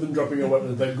anything other than dropping a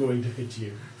weapon, they're going to hit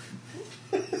you.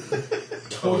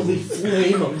 Totally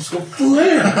flame. I'm just going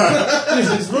flame.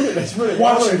 It's running.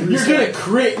 Watch it. You're gonna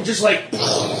crit and just like.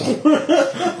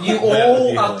 You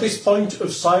all, at this point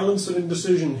of silence and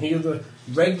indecision, hear the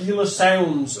regular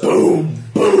sounds of boom,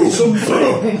 boom,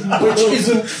 something which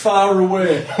isn't far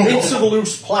away. Bits of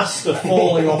loose plaster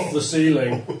falling off the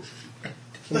ceiling. What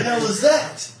the hell is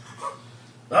that?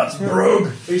 That's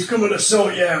Brug. He's coming to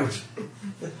sort you out.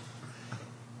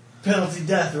 Penalty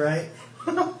death, right?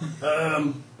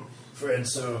 Afraid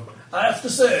so. I have to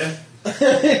say,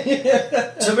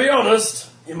 to be honest,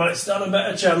 you might stand a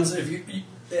better chance if you.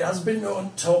 It has been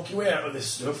known to talk your way out of this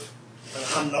stuff.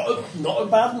 And I'm not a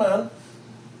bad man.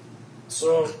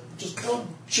 So just don't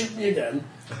shoot me again,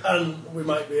 and we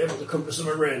might be able to come to some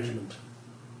arrangement.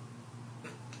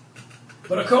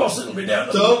 But of course, it'll be down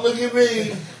to Don't look at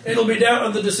me. it'll be down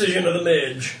to the decision of the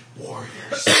mage. What?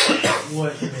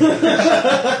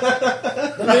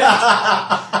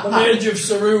 The mage of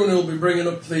Saroon will be bringing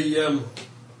up the.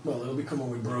 Well, they'll be coming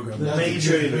with Brogan. The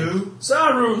major who?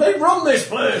 Saroon, they run this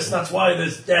place. That's why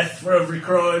there's death for every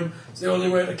crime. It's the only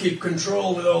way to keep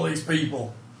control with all these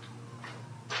people.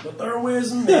 But there are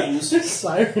ways and means. Just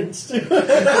sirens too. They're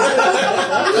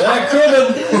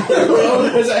coming.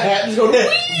 There's a hat just going.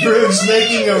 Brug's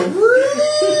making a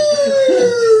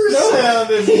sound.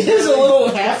 He has a little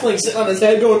halfling sitting on his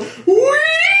head going.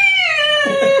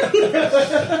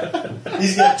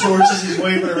 He's got torches he's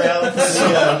waving around for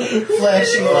the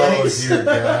flashing lights. Oh dear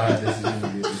God, this is gonna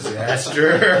be a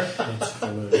disaster.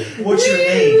 What's your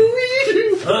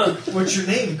name? Huh? What's your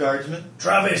name, guardsman?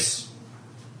 Travis.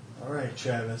 All right,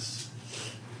 Travis.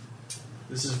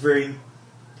 This is very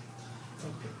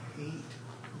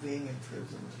being in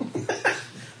prison.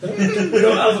 We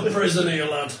don't have a prison here,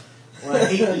 lad. Well, I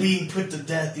hate being put to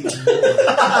death even more.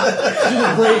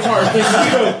 Braveheart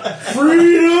thing.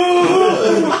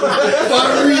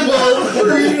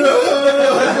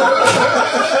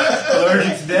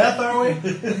 Allergic to death, are we?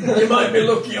 You might be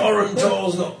lucky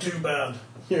Orental's not too bad.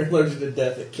 You're allergic to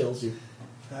death, it kills you.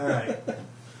 Alright.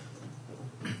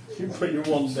 You put your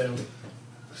one down.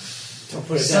 Don't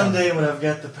put it Someday when I've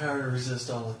got the power to resist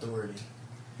all authority.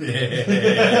 You need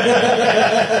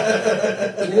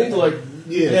to, like,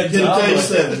 Yeah, get a taste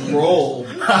that roll.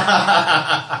 down.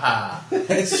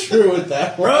 It's true with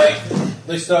that one. right?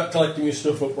 They start collecting your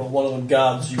stuff up while one of them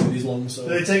guards you with his long sword.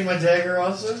 Do they take my dagger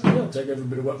also? They'll take every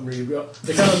bit of weaponry you've got.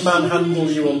 They kind of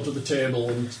manhandle you onto the table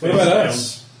and What about down.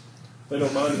 us? They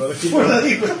don't mind about it. They keep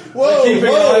Whoa, they keep an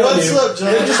eye whoa, on what's you. up,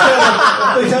 John? They just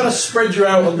kind of spread you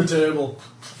out on the table.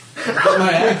 Get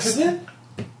my axe then?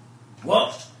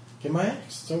 What? Get my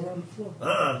axe. It's over on the floor.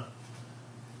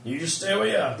 You just stay where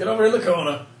you are. Get over in the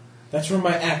corner. That's where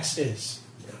my axe is.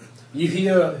 You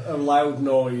hear a loud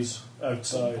noise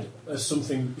outside. There's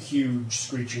something huge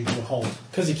screeching to a halt.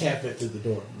 Because he can't fit through the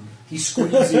door. He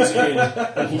squeezes in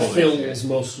and he fills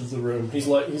most of the room. He's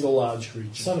a large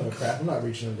creature. Son of a crap, I'm not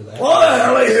reaching into that. What the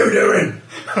hell are you doing?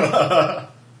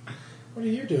 What are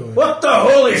you doing? What the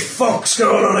holy fuck's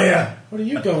going on here? What are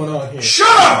you going on here? Shut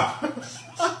up!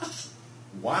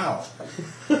 Wow.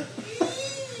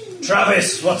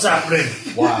 Travis, what's happening?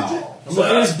 Wow. I'm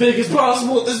looking as big as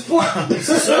possible at this point.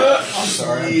 Sir, I'm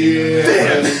sorry.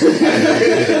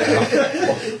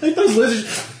 Like those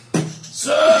lizards.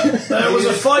 Sir, there was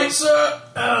a fight, sir,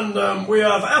 and we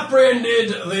have apprehended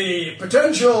the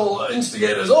potential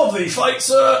instigators of the fight,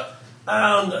 sir,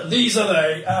 and these are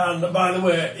they. And by the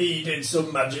way, he did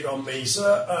some magic on me,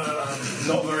 sir, and I'm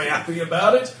not very happy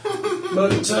about it.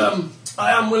 But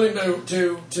I am willing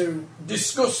to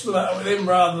discuss that with him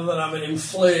rather than having him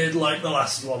flayed like the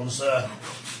last one, sir.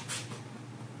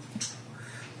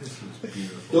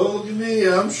 Don't look at me,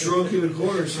 I'm shrunk in a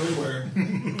corner somewhere.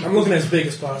 I'm looking as big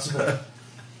as possible.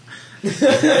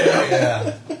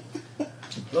 Yeah.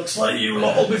 Looks like you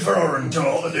lot will be for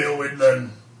Orental to deal with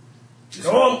then.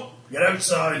 Go on, get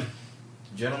outside.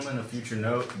 Gentlemen, a future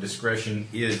note: discretion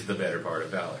is the better part of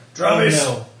valor. Travis,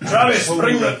 Oh, Travis,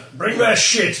 bring that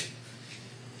shit.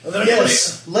 Are there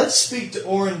Yes, let's speak to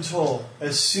Oren Toll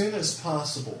as soon as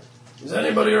possible. Is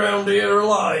anybody around here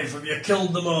alive? Have you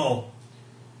killed them all?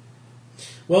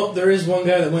 Well, there is one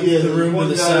guy that went to the room to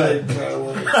the side.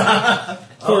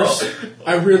 Of course,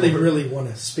 I really, really want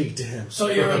to speak to him. So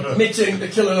you're admitting to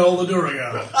killing all the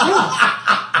Duragar?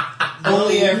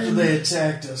 Only after they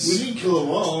attacked We us. didn't kill them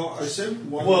all. I said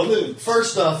one Well, lived.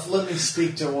 first off, let me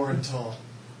speak to Oren Toll.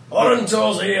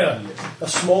 Orental's here. A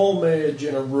small mage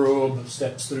in a robe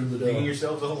steps through the Digging door.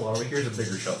 yourselves a hole, are we? Here's a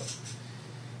bigger shovel.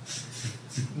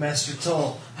 Master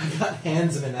Toll. I got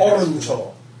hands in an axe.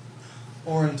 Orental.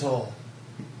 Oren Toll.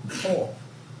 Oh.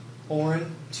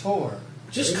 Oren Tor.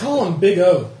 Just call him Big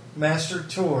O. Master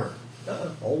Tor.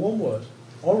 All one word.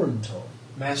 Orental.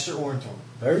 Master Oren Toll.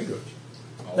 Very good.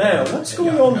 Now, what's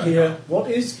going on here? What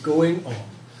is going on?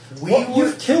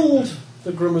 You've killed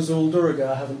the Grimazul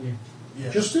Duragar, haven't you?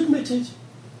 Yes. Just admit it.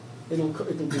 It'll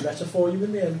be better for you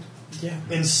in the end. Yeah.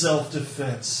 In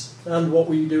self-defense. And what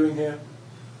were you doing here?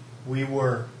 We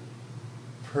were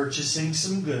purchasing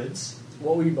some goods.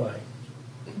 What were you buying?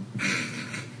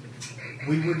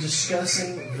 We were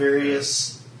discussing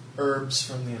various herbs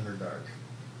from the Underdark.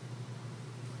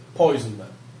 Poison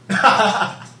them.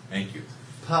 Thank you.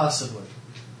 Possibly.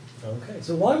 Okay,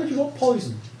 so why would you want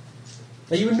poison?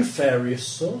 Are you a nefarious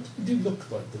sort? You do look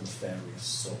like the nefarious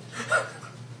sort.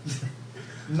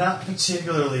 Not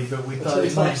particularly, but we Until thought he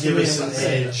it might talks to give me us an about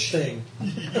saying edge thing.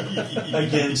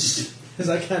 against Because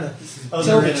I kind of other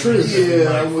tell the enemies truth. that we Yeah,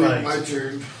 might wait, fight. my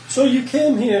turn. So you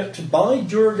came here to buy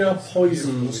Duragar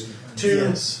poisons to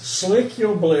Yes. slick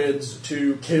your blades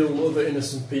to kill other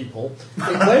innocent people.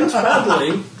 It went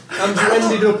badly, and you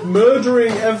ended up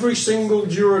murdering every single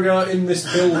Duragar in this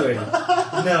building.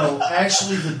 No,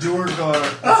 actually, the Durgar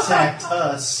attacked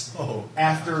us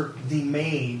after the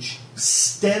mage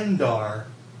Stendar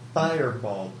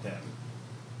fireballed them.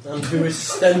 And who is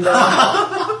Stendar?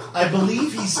 I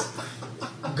believe he's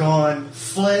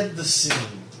fled the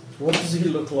scene. What does he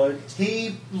look like?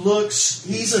 He's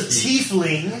a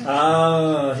tiefling.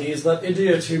 Ah, he is that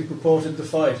idiot who reported the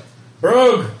fight.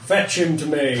 Brog, fetch him to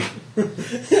me.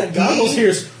 Goggles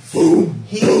hears boom.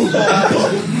 He's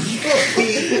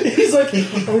He's like,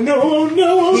 oh no, oh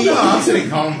no, oh no. I'm sitting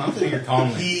calm. I'm sitting here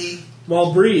calmly. he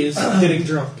While Bree is getting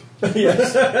drunk.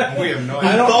 Yes. We have no I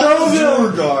idea. don't know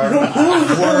them. Durgar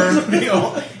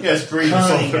were Yes, Bree, the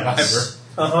sole hunting survivor. us.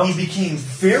 He became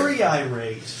very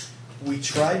irate. We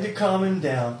tried to calm him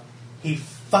down. He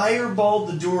fireballed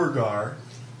the Durgar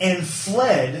and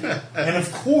fled. And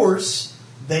of course,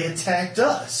 they attacked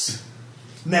us.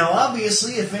 Now,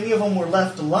 obviously, if any of them were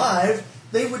left alive,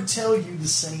 they would tell you the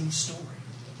same story.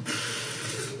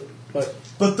 But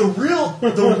the real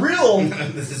brute, the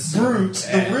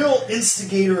real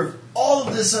instigator of all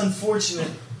of this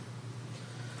unfortunate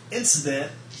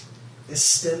incident is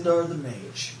Stendar the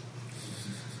Mage.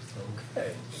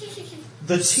 Okay.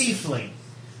 The tiefling.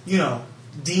 You know,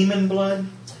 demon blood.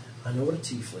 I know what a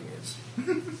tiefling is.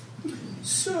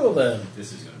 So then.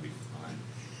 This is going to be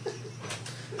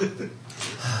fun.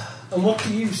 And what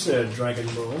do you say,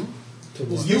 Dragonbone?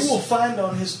 You will find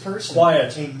on his person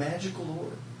Quiet. a magical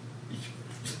orb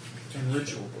and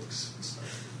ritual books.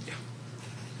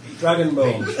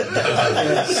 Dragonbone.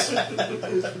 Yes.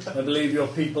 I believe your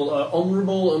people are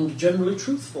honourable and generally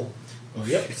truthful. Oh,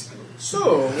 yep.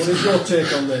 So, what is your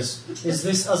take on this? Is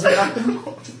this as it happened?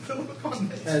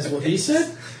 As what he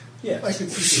said? Yes. I can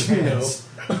see you know.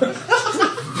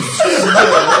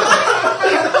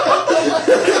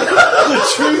 The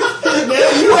truth.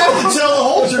 Now you have to tell the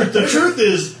whole truth. The truth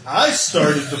is, I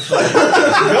started the fight.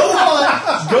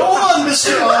 Go on,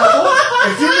 Mr. Arnold.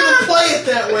 If you're going to play it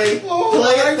that way,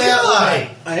 play it that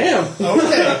way. I am.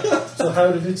 Okay. So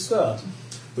how did it start?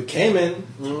 We came in,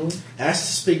 asked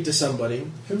to speak to somebody.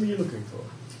 Who are you looking for?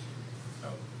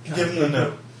 Give him the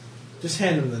note. Just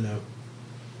hand him the note.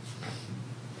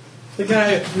 The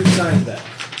guy who signed that.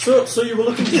 So you were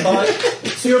looking to buy.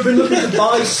 So you've been looking to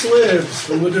buy slaves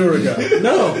from the Duragar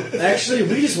No, actually,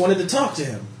 we just wanted to talk to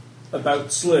him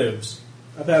about slaves.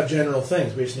 about general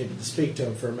things. We just needed to speak to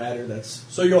him for a matter that's.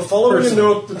 So you're following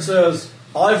Personal. a note that says,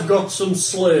 "I've got some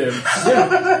slaves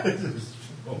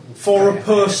for a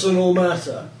personal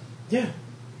matter." Yeah.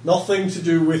 Nothing to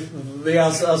do with the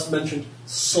as mentioned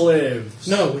slaves.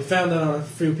 No, we found that on a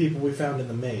few people we found in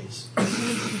the maze.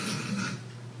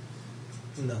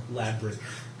 In the labyrinth.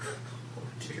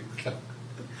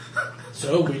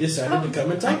 So we decided to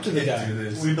come and talk to the guy.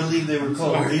 We believe they were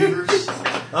called weavers.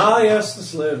 Ah, yes, the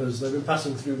slavers. They've been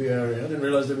passing through the area. I didn't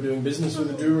realise they were doing business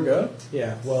with the Duragar.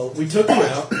 Yeah, well, we took him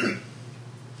out.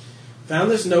 Found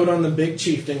this note on the big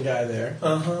chieftain guy there.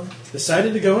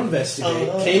 Decided to go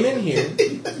investigate. Came in here.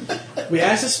 We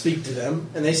asked to speak to them,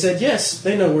 and they said yes,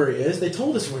 they know where he is. They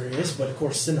told us where he is, but of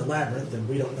course it's in the labyrinth, and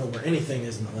we don't know where anything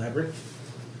is in the labyrinth.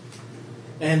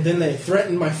 And then they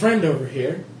threatened my friend over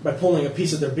here by pulling a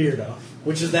piece of their beard off,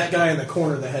 which is that guy in the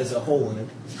corner that has a hole in it.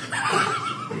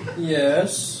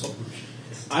 Yes.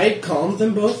 I calmed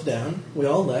them both down. We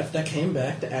all left. I came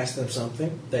back to ask them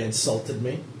something. They insulted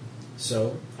me,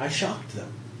 so I shocked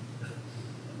them.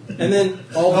 And then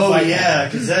all the fight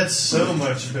happened. Because that's so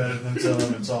much better than telling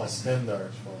them it's all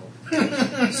Stendar's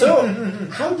fault. So,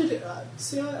 how did it...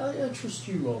 see, I trust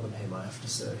you more than him, I have to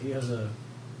say. He has a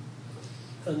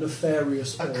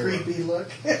nefarious A aura. creepy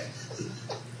look.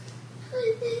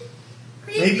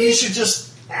 Maybe you should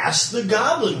just ask the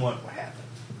goblin what happened.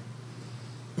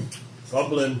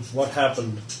 Goblin, what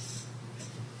happened?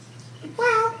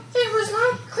 Well, it was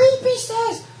like Creepy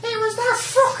says. It was that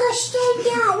fucker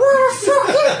Stendar. What a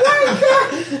fucking wanker!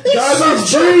 Garbage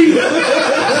tree!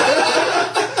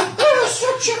 He was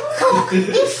such a cock. He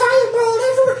fireballed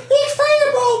everyone. He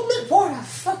fireballed me. What a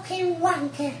fucking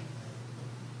wanker.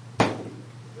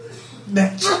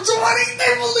 Natural 20,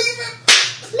 they believe it.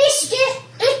 Mister,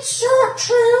 it's so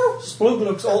true. Splug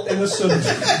looks all innocent,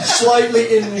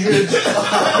 slightly injured,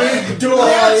 big dual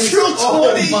eyes. Natural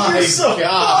 20, my you're so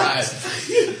God.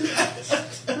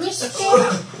 Mister,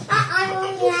 I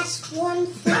only ask one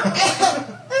thing.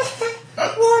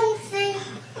 One thing.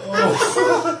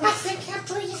 I think I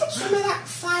breathed some of that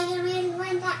fire in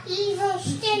when that evil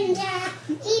Stendar,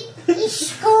 he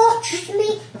scorched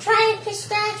me trying to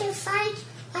start a fight.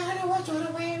 I don't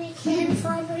know where he came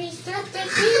from, but he's got the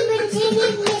demons in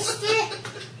him,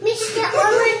 Mr.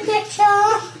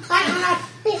 Orangator. I don't know.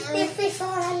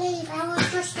 Before I leave, I would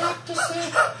just like to say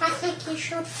I think you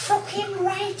should fucking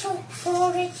write up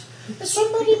for it.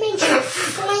 Somebody mentioned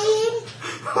flame.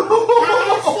 I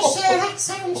have to say that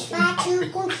sounds far too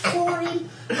good for him.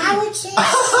 I would say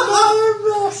slow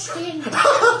roasting.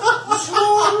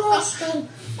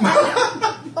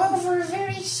 Over a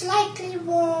very slightly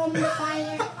warm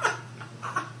fire.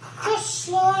 Just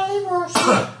slowly roasting.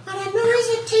 And I know he's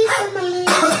a tea from Malay,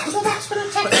 so that's going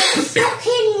to take a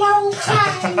fucking long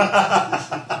time.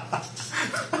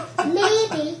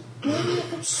 Maybe you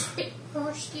could spit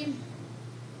roast him.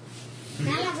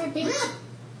 I'll have a bit.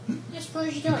 I suppose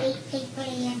you don't eat people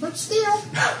here, but still.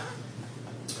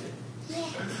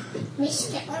 Yeah.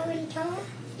 Mr. Orantor,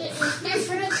 It was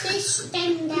definitely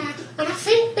Stender. And I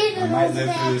think Bigger might over live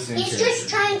there through this in is character. just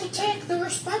trying to take the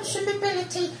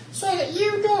responsibility so that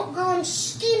you don't go and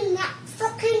skin that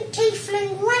fucking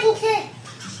tiefling wanker.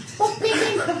 But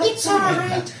Bigger, it's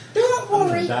alright. Don't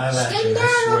worry. die laughing, I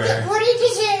Stender will swear. get what he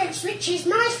deserves, which is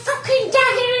my fucking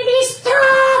dagger in his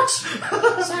throat!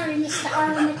 Sorry, Mr.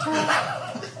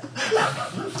 Armator.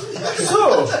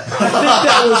 So, I think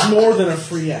that was more than a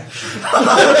free action.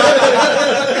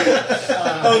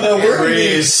 Oh no,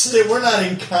 breathe. we're not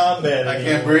in combat I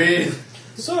anymore. can't breathe.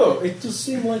 So, it does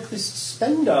seem like this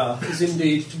Stender is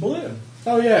indeed to blame.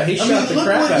 Oh yeah, he I shot mean, the look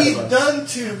crap what out he's of us. done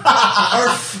to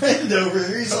our friend over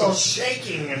there. He's all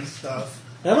shaking and stuff.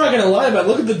 I'm not gonna lie about it.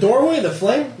 Look at the doorway, the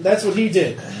flame. That's what he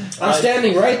did. I'm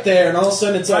standing right there, and all of a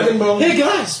sudden it's like, Dragonbone. hey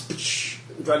guys!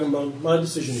 Dragonbone, my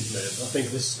decision is made. I think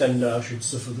this Stender should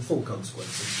suffer the full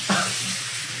consequences.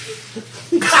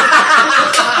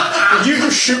 Did you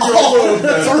just shoot all over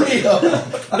them? Three of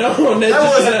them. No,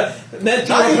 Ned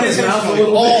threw up in his mouth a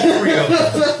little All bit. 3 of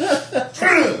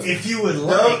them. If you would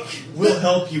like, we'll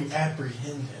help you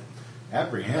apprehend him.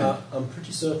 Apprehend. I'm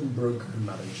pretty certain Brug can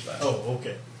manage that. Oh,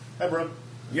 okay. Hi, bro.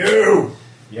 You!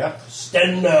 Yeah.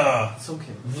 Stender! It's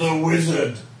okay. The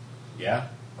wizard! Yeah.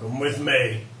 Come with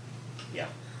me. Yeah.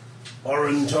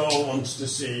 Orenthal wants to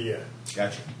see you.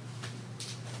 Gotcha.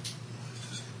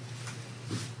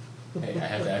 Hey, I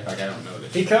have to act like I don't know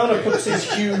this. He kind of puts his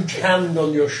huge hand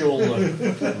on your shoulder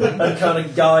and kind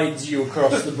of guides you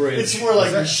across the bridge. It's more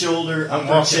like your shoulder, I'm upper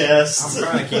walking. chest. I'm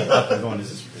trying to keep up and going,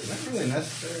 is that really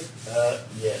necessary?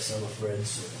 Yes, I'm afraid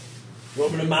so. You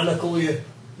want me to manacle you?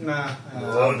 Nah.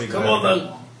 Oh, come on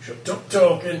then. Shut up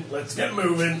talking. Let's get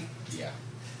moving. Yeah.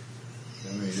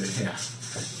 Yeah.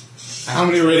 How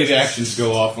many ready actions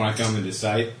go off when I come into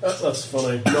sight? That's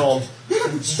funny. None.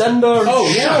 Stender.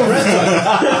 Oh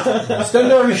yeah,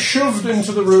 Stender is shoved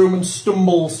into the room and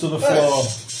stumbles to the floor.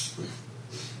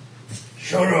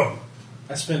 Shut up.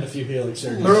 I spent a few healing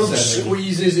surgeries. Brug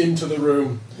squeezes into the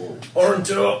room.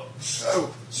 Orenthal.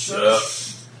 Oh, sir.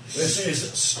 This is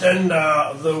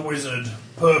Stender the wizard,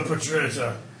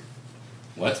 perpetrator.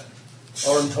 What?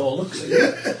 Orenthal looks at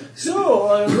you. So,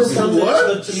 I understand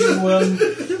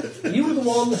that you were the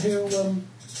one who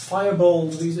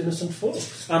fireballed these innocent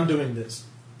folks. I'm doing this.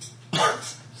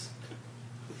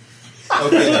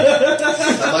 Okay.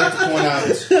 I'd like to point out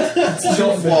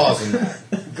two flaws in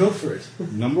that. Go for it.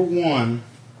 Number one,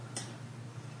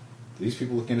 do these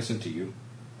people look innocent to you?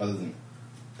 Other than...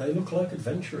 They look like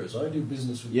adventurers. I do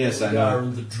business with Yes, the I know.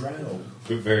 and the Drow.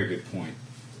 Very good point.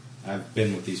 I've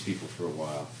been with these people for a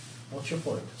while. What's your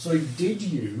point? So, did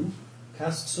you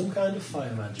cast some kind of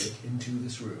fire magic into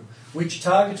this room, which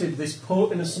targeted this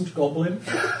poor innocent goblin,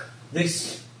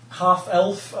 this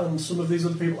half-elf, and some of these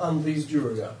other people, and these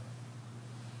Duragar?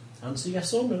 Answer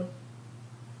yes or no.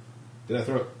 Did I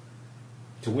throw it?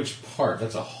 To which part?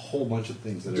 That's a whole bunch of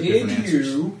things that are Did different answers.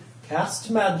 you cast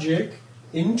magic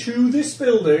into this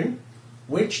building,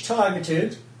 which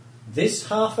targeted this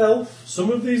half-elf,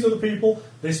 some of these other people,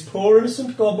 this poor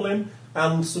innocent goblin,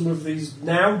 and some of these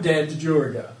now dead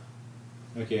Duragar?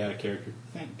 Okay, out of character.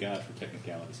 Thank God for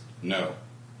technicalities. No.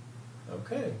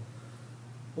 Okay.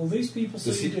 Well, these people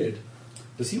say Does you he- did.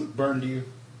 Does he look burned to you?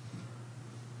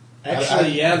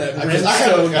 Actually, yeah, that I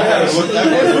brimstone. gotta look that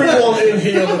way. Everyone in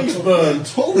here looks burned.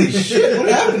 Holy shit, what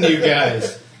happened to you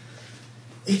guys?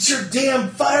 It's your damn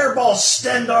fireball,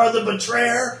 Stendar the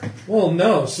Betrayer. Well,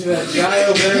 no. See that guy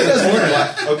over there?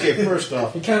 That's Okay, first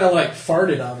off, he kind of like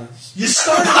farted on us. You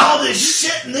started all this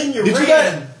shit and then you did ran. you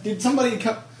guys, did somebody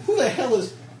come, who the hell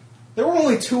is, there were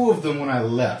only 2 of them when I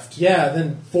left. Yeah,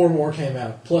 then 4 more came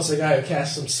out, plus a guy who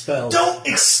cast some spells. Don't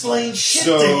explain shit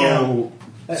to him.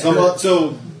 So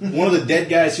one of the dead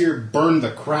guys here burned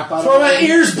the crap out So of my me.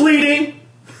 ear's bleeding.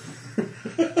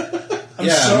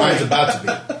 Yeah, sorry. mine's about to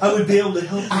be. I would be able to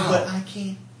help you, but I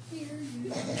can't.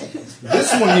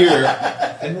 This one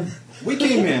here, we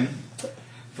came in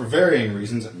for varying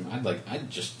reasons. I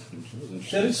just wasn't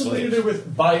That is something to slaves. do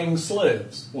with buying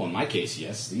slaves. Well, in my case,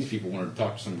 yes. These people wanted to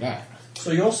talk to some guy. So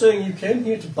you're saying you came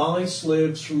here to buy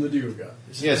slaves from the Duragar?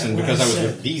 Yes, and because I was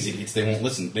with these idiots, they won't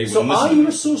listen. They So wouldn't are listen. you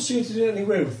associated in any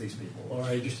way with these people? Or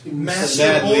are you just Master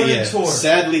Sadly, yes. Orator.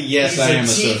 Sadly, yes, He's I a am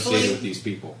associated tiefling. with these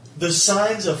people. The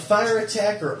signs of fire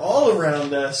attack are all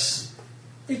around us,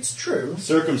 It's true.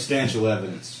 Circumstantial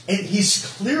evidence and he's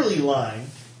clearly lying.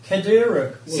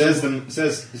 Kedira was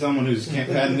says someone who's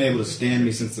hadn't been able to stand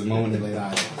me since the moment he laid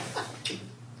eyes on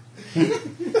me.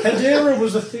 Kedira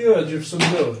was a theurge of some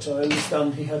note. I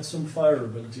understand he had some fire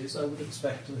abilities. I would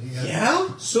expect that he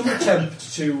had some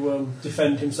attempt to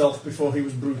defend himself before he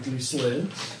was brutally slain.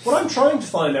 What I'm trying to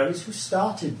find out is who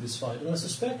started this fight, and I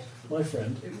suspect my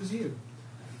friend, it was you.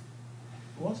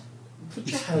 What? Put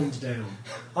your hand down.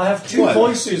 I have two What?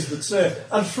 voices that say,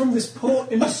 and from this poor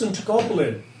innocent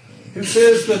goblin who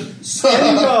says that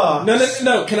Skendar.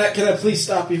 No. Can I please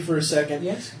stop you for a second?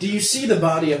 Yes. Do you see the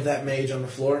body of that mage on the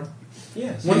floor?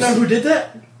 Yes. Want to know who did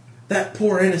that? That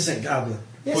poor innocent goblin.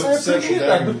 Yes, Put I appreciate several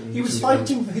that, but daggers he was into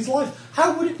fighting for his life.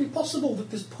 How would it be possible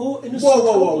that this poor innocent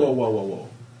Whoa.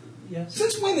 Yes.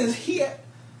 Since when is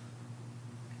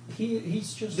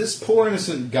He's just... this poor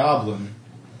innocent goblin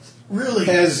Really?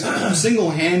 has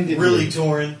single-handedly... Really,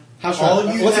 Torin? How should All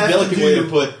I, you what's a have delicate to way do to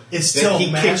put is that tell he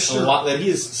kicked Master- a lot, that he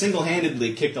has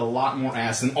single-handedly kicked a lot more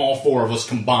ass than all four of us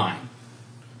combined.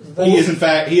 Well, He is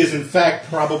in fact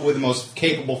probably the most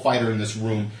capable fighter in this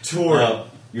room. Torin.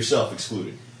 Yourself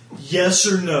excluded. Yes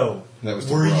or no? That was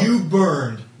too Were broad. you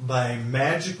burned by a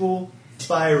magical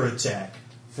fire attack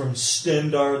from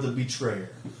Stendar the Betrayer?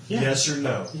 Yes or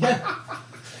no? Yeah.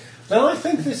 Now, I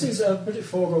think this is a pretty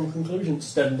foregone conclusion.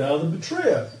 Stendar the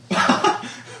Betrayer.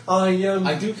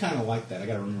 I do kind of like that. I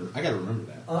gotta remember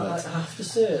that. I have to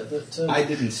say that I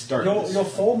didn't start this. your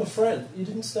former friend. You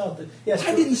didn't start the. Yes,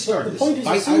 I didn't start the this. point is,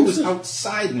 I as soon was as-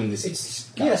 outside when this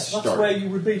got Yes, started. that's where you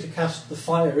would be to cast the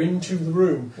fire into the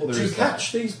room Well, there to is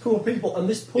catch these poor people and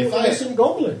this poor If I- innocent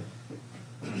goblin.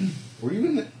 Were you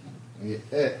in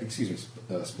the... excuse me,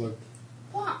 Splug.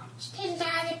 What? Stand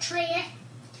out of the tree.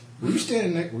 Were you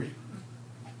standing next... Were you...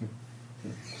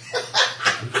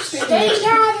 Stand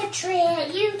out of the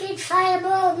tree. You did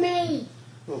fireball me.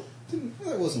 Well,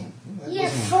 that wasn't... That You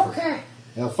wasn't on purpose. fucker.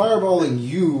 Now, fireballing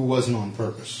you wasn't on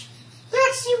purpose.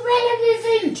 That's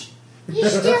irrelevant. You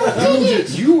still did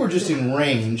it. You were just in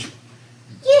range.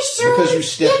 You saw Because you it.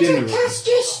 stepped You into it. cast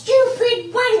your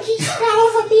stupid wanky spell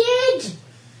over my head.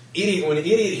 When an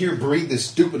idiot here breathed this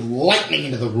stupid lightning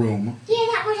into the room... Yeah,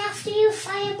 that was after you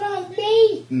fireballed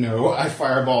me. No, I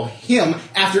fireballed him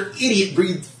after idiot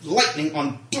breathed lightning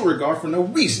on Duragar for no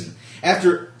reason.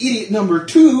 After idiot number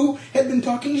 2 had been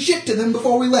talking shit to them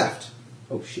before we left.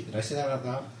 Oh shit, did I say that out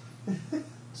loud?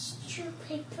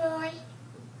 Stupid boy.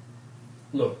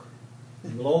 Look,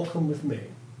 you will all come with me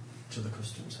to the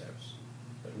customs house,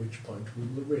 at which point we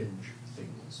will arrange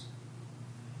things.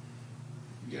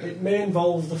 It may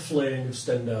involve the flaying of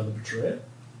Stendar the Betrayer,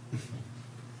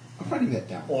 I'm writing that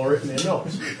down. or it may not.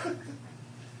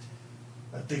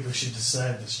 I think we should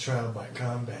decide this trial by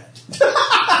combat.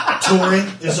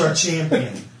 Torin is our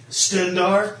champion.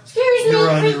 Stendar, Excuse me, you're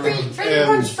on if your own. if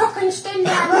anyone's fucking stand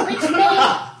up, it's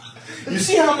me. You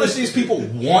see how much these people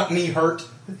want me hurt?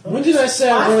 When did I say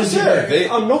I I have to ruined you? say,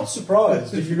 I'm not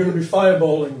surprised if you're going to be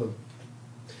fireballing them.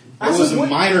 It was a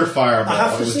minor fireball. I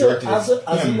have It to was say, directed as at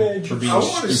a him mage, for being I want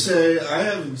to stupid. say I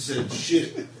haven't said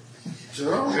shit.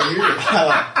 So I'm right here.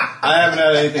 I haven't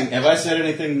had anything. Have I said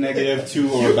anything negative to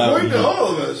or You about point you? to all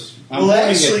of us. I'm Well,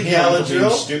 pointing actually, at him for being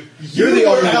Galadriel, stu- you You're the were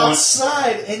only one.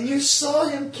 outside and you saw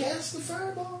him cast the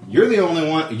fireball. You're the only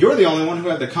one. You're the only one who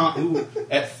had who,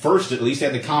 at first at least,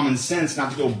 had the common sense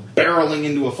not to go barreling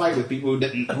into a fight with people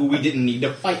who we didn't need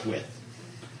to fight with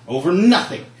over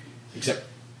nothing except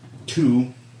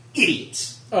 2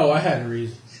 idiots. Oh, I had a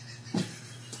reason.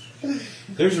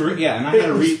 There's a and I had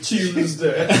a reason.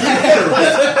 Tuesday.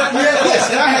 Yes,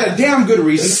 and I had a damn good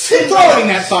reason for throwing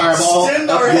that fireball Stendar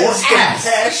up your has the ass.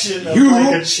 passion of You-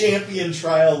 like a champion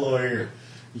trial lawyer.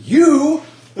 You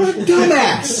are a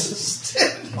dumbass.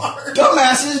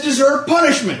 Dumbasses deserve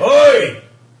punishment. Oi!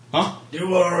 Huh? Do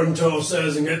what Orantor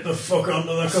says and get the fuck onto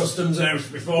the customs house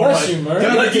before Bless you, Murray.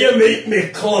 Let you meet me,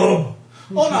 club.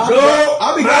 Oh, no, Go!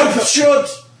 I'll be Mouth glad to-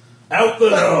 shut! Out the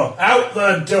door! Out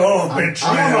the door,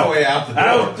 betrayer! I'm on my way out the door.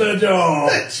 Out the door!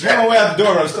 I'm on my way out the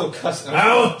door, but I'm still cussing.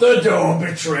 Out the door,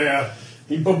 betrayer!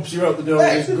 He bumps you out the door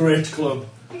with his great club.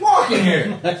 I'm walking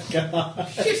here.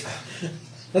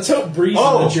 Let's hope Bree's in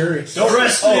the jury. The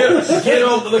rest of you, get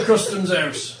onto the customs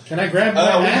house. Can I grab my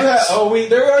axe? I'll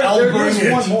There bring is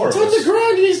it. one more. It's on the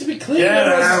ground. It needs to be cleaned. Get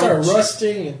Otherwise it out. start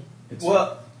rusting. And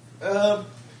Well,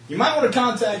 you might want to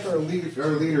contact our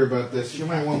leader about this. She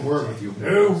might want to work with you.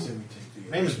 Who?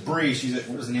 Her name is Bree. She's at,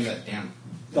 what is the name of that damn?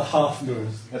 The half moon.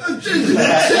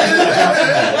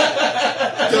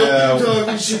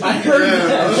 I heard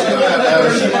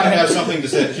that. She might have something to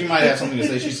say. She might have something to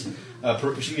say. She's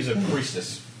a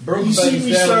priestess. You see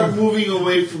me start moving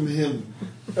away from him.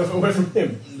 Away from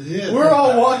him. Yeah. We're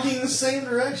all walking in the same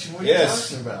direction. What are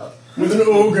Yes. you talking about? With an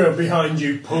ogre behind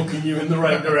you, poking you in the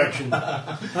right direction.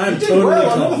 I'm Well,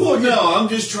 totally. no, I'm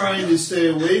just trying to stay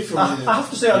away from I him. have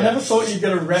to say, I never thought you'd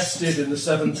get arrested in the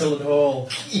Seven Pillared Hall.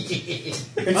 It's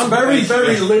very,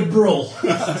 very liberal.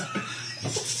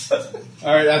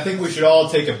 All right, I think we should all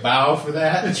take a bow for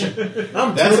that.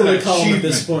 I'm That's totally an calm at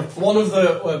this achievement. point. One of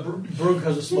the Brug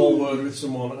has a small word with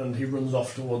someone, and he runs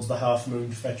off towards the half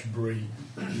moon to fetch Bree.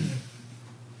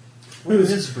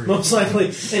 Who's most likely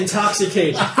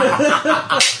intoxicated?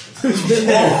 Who's been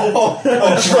there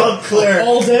A drunk cleric.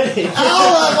 all day?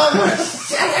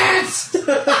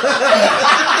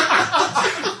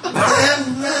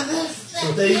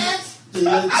 They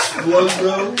explode,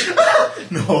 bro.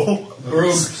 No.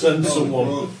 Brug sends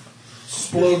someone.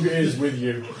 Splug is with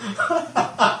you.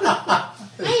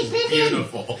 Hey, Pippin!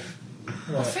 Beautiful.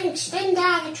 I think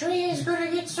Stendar the tree is going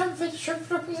to get something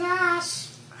shoved up his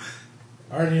ass.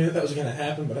 I already knew that was going to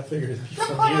happen, but I figured it'd be Look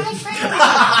from what you. I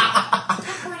found!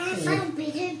 Look what I found,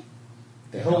 Pippin.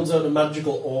 He holds out a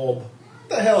magical orb. What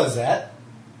the hell is that?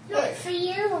 Not for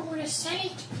you, I'm going to sell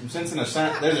it. I'm sensing a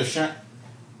shine. There's a shine.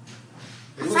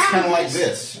 It looks kind of like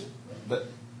this, but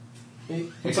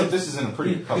except this is in a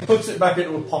pretty He color. puts it back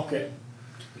into a pocket.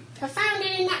 I found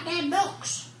it in that there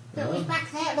box that was back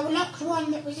there, the locked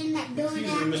one that was in that door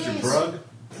Excuse me, downstairs. Mr. Brug.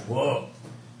 Whoa.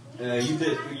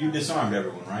 You disarmed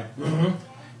everyone, right? Mm-hmm.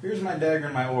 Here's my dagger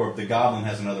and my orb. The goblin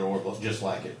has another orb just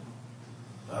like it.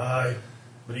 Aye,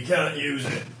 but he can't use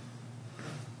it.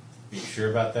 Are you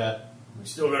sure about that?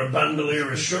 He's still got a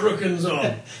bandolier of shurikens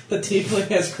on. The tiefling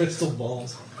has crystal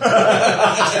balls.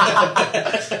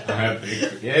 I have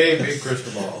big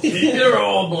crystal balls. Keep your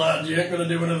orb, lad. You ain't going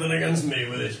to do anything against me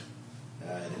with it.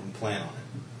 I didn't plan on it.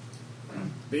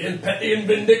 Being petty and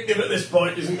vindictive at this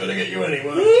point isn't going to get you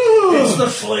anywhere. It's the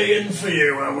flaying for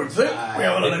you, I would think. We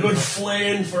haven't had a good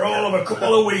flaying for all of a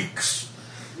couple of weeks.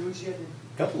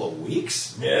 A couple of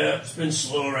weeks? Yeah, it's been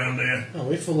slow around here. Oh,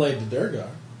 we filleted the Durgar.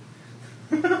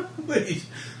 Please.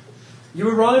 You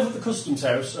arrive at the customs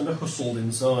house and are hustled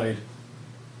inside.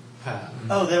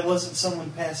 Oh, there wasn't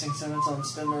someone passing sentence on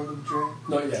Stendarr the Betrayer?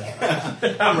 Not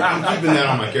yet. I'm keeping that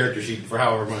on my character sheet for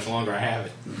however much longer I have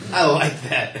it. I like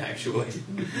that, actually.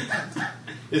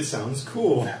 It sounds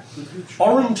cool.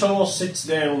 Orentor sits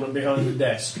down behind a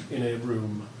desk in a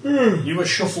room. You are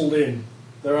shuffled in.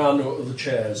 There are no other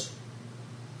chairs.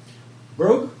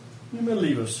 Brug, you may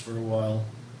leave us for a while.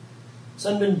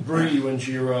 Send in Bree when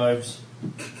she arrives.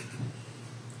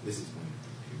 This is my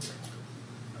computer.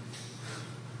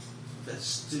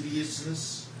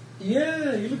 Fastidiousness.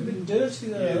 Yeah, you look a bit dirty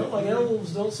there. Not like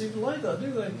elves don't seem to like that,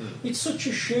 do they? It's such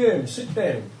a shame. Sit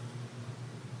down.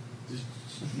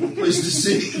 One place to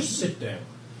sit. Just sit down.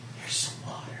 Here's some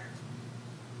water.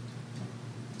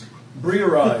 Bree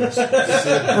arrives.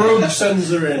 Brug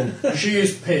sends her in. She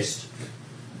is pissed.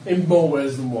 In more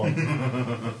ways than one.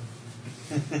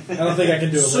 I don't think I can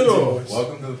do a So, voice.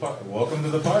 Welcome to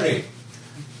the party.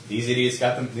 These idiots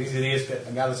got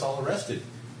us all arrested.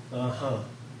 Uh-huh.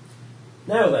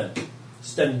 Now then,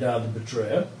 Stendar the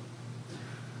Betrayer.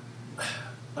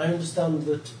 I understand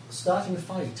that starting a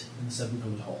fight in the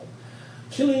Seven-Pillared Hall,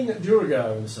 killing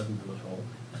Duragar in the Seven-Pillared Hall,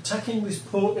 attacking this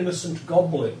poor innocent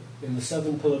goblin in the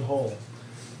Seven-Pillared Hall,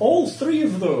 all three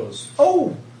of those,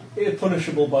 are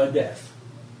punishable by death.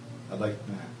 I'd like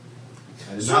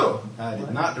I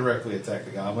did not directly attack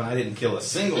the goblin. I didn't kill a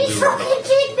single You dude. fucking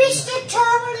did, Mr.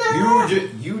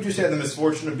 Torment! You just had the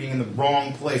misfortune of being in the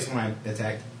wrong place when I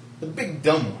attacked the big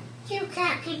dumb one. You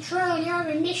can't control your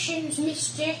emissions,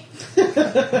 mister.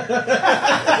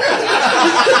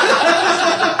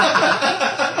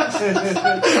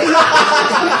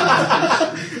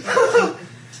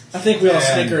 I think we all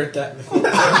snicker at that.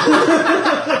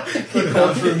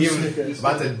 Even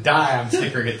about to die, I'm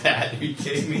snickering at that. Are you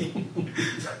kidding me?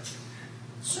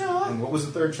 So, And what was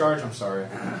the third charge? I'm sorry.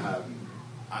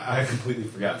 I completely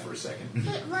forgot for a second.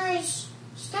 it was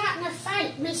starting a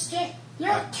fight, mister.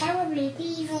 You're terribly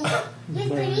evil. You've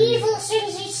been evil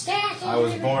since it started. I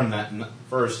was born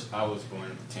first. I was born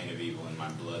with the taint of evil in my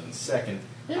blood, and second,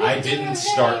 You I didn't do didn't very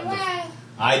start. well.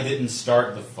 I didn't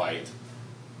start the fight.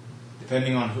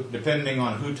 Depending on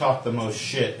who talked the most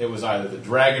shit, it was either the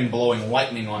dragon blowing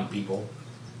lightning on people,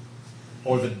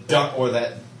 or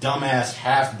that dumbass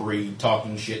half breed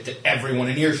talking shit to everyone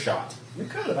in earshot. You're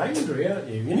kind of angry, aren't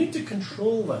you? You need to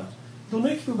control that. It'll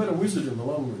make you a better wizard in the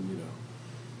long run, you know.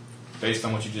 Based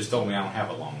on what you just told me, I don't have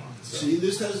a long run. So. See,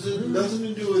 this has nothing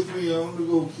to do with me. I want to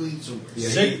go clean somewhere. Yeah,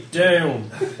 Sit down.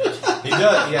 He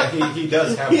does. Yeah, he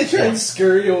does have. You try and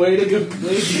scurry away to go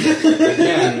clean.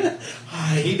 Again,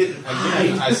 he didn't.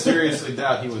 Again, I seriously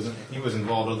doubt he was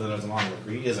involved other than as an onlooker.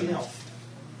 He is an elf.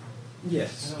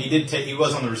 Yes. He did take. He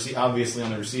was on the obviously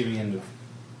on the receiving end of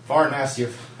far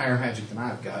nastier higher magic than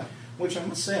I've got, which I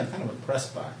must say I'm kind of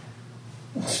impressed by.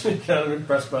 Kind of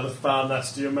impressed by the far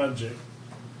nastier magic.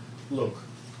 Look,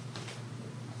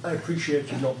 I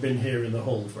appreciate you've not been here in the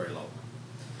hall very long.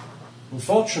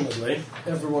 Unfortunately,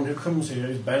 everyone who comes here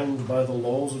is bound by the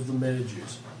laws of the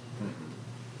mages,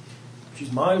 which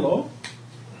is my law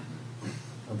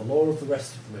and the law of the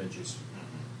rest of the mages.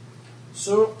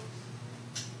 So,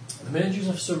 the mages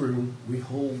of Saroon, we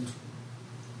hold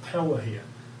power here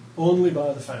only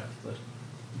by the fact that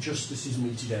justice is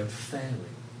meted out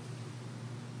fairly.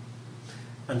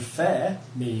 And fair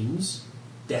means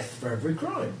death for every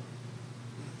crime.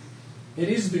 It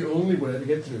is the only way to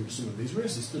get through to some of these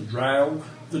races. The Drow,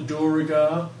 the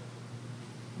Dorigar,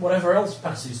 whatever else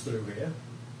passes through here,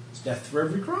 it's death for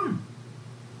every crime.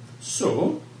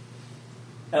 So,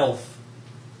 elf,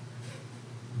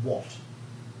 what?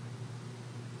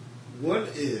 What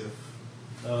if,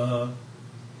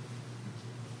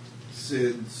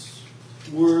 since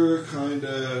we're kind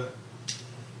of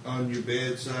on your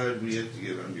bad side, we have to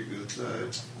get on your good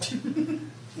side?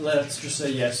 Let's just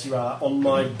say yes, you are on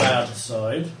my bad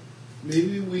side.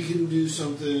 Maybe we can do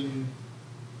something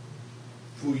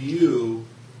for you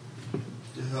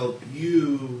to help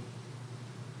you,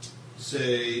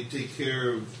 say, take care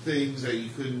of things that you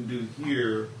couldn't do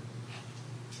here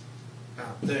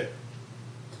out there.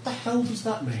 What the hell does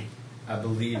that mean? I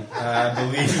believe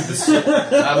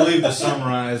to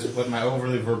summarize what my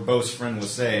overly verbose friend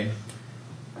was saying.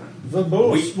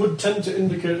 Verbose would tend to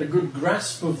indicate a good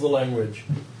grasp of the language.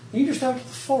 Are you just out of the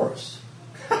forest?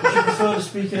 Would you prefer to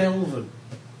speak in Elven?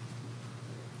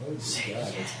 Say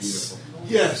yes.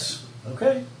 Yes.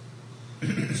 Okay.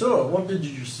 So, what did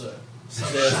you just say?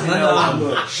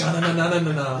 Sha-na-na,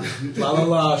 sha-na-na-na-na-na,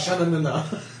 la-la-la, sha-na-na-na.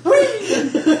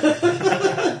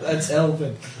 That's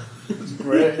Elven. It's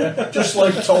great, yeah. Just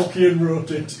like Tolkien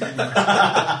wrote it.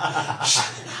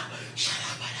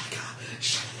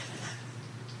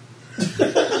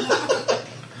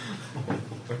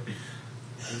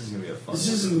 This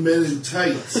isn't Men in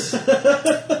Tights.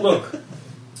 Look,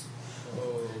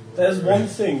 there's one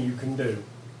thing you can do,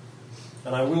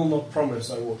 and I will not promise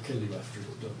I won't kill you after it's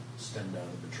done. Stand down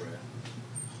and betray.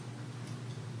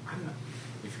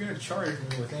 If you're going to charge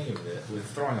me with any of it, with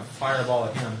throwing a fireball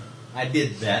at him, I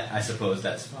did that. I suppose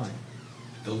that's fine.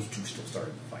 Those two still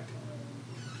started the fight.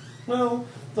 Well,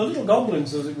 the little goblin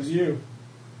says it was you,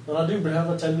 and I do have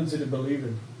a tendency to believe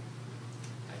him.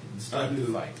 I didn't start the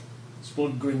fight.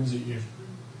 Spud grins at you.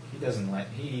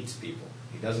 He eats people.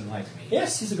 He doesn't like me.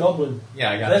 Yes, he's a goblin.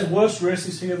 Yeah, I got There's it. worse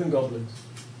races here than goblins.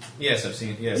 Yes, I've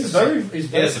seen. Yes, He's I've very.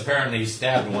 Yes, apparently he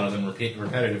stabbed one of them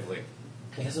repetitively.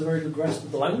 He has a very good grasp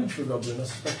of the language for a goblin. I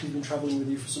suspect he's been travelling with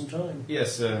you for some time.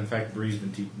 Yes, in fact, Bree's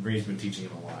been teaching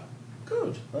him a lot.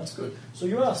 Good, that's good. So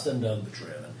you are Stendarr the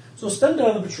Betrayer then. So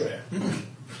Stendarr the Betrayer,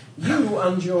 you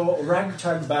and your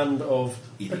ragtag band of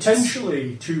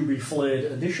potentially to be flayed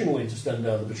additionally to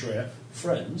Stendarr the Betrayer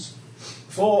friends,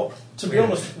 for, to be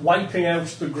honest, wiping out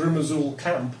the Grimazul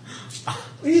camp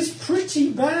is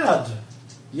pretty bad.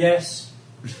 Yes.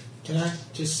 Can I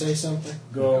just say something?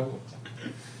 Go.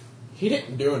 He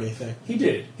didn't do anything. He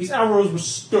did. His arrows were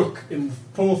stuck in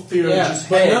poor Theurge's Yeah,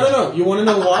 but head. no. You want to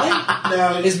know why?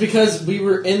 Now, It's because we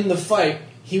were in the fight.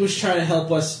 He was trying to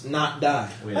help us not die.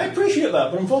 I appreciate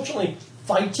that, but unfortunately,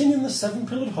 fighting in the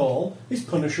seven-pillared hall is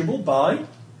punishable by...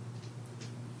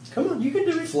 Come on, you can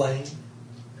do it. Flame.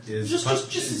 Just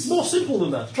it's more simple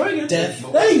than that. Try again.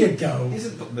 Death. There you go. Is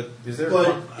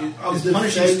I'll punishing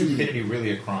defend you. stupidity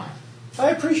really a crime? I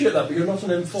appreciate that, but you're not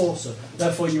an enforcer.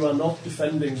 Therefore, you are not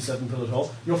defending the seven-pillared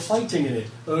hall. You're fighting in it.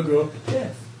 Ergo,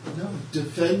 death. No,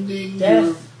 defending your...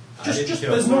 Death. Just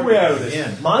there's no way out of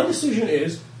this. My decision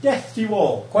is death to you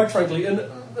all, quite frankly,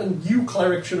 and you,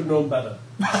 cleric, should have known better.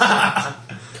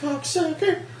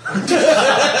 Cocksucker.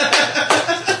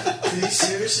 Did he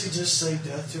seriously just say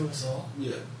death to us all?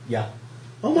 Yeah. Yeah.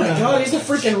 Oh my god, he's the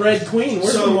freaking Red Queen.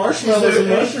 Where's the marshmallows and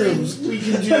mushrooms? We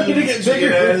can do Gonna get to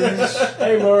bigger. out of this.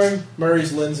 Hey, Murray.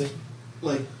 Murray's Lindsay.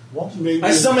 Like, What? maybe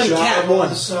I summoned a job Cat on one.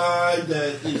 the side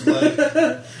that is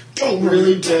like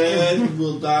really bad,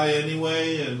 will die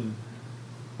anyway, and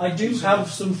I do have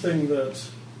something that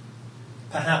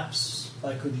perhaps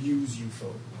I could use you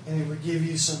for. And it would give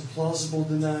you some plausible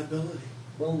deniability.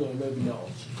 Well, no, maybe not,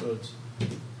 but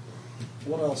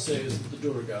what I'll say is that the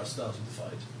Duragar started the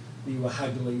fight. We were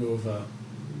haggling over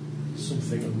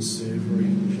something unsavoury,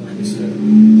 shall we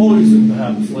say. Poison,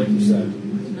 perhaps, like you said.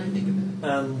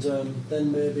 And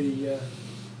then maybe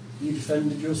you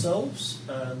defended yourselves,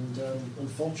 and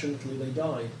unfortunately they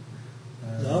died.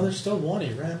 No, there's still one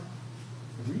around.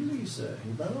 Really, you say?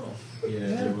 He ran off.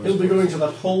 Yeah. He'll be going to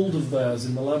that hold of theirs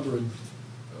in the labyrinth.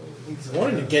 I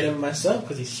wanted to get him myself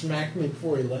because he smacked me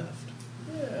before he left.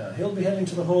 Yeah, he'll be heading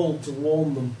to the hold to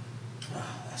warn them.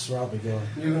 That's where I'll be going.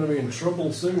 You're going to be in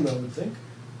trouble soon, I would think.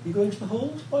 You going to the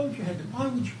hold? Why would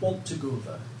you want to go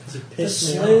there? Because it The pissed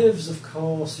me slaves, of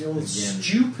course, you old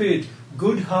stupid,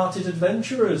 good-hearted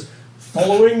adventurers,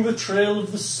 following the trail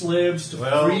of the slaves to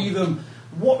free them.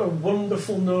 What a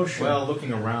wonderful notion. Well,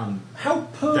 looking around, how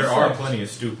perfect. there are plenty of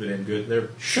stupid and good. They're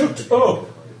Shut up!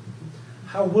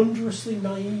 How wondrously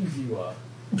naive you are.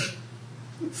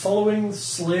 Following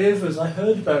slavers, I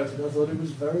heard about it. I thought it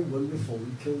was very wonderful.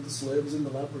 We killed the slaves in the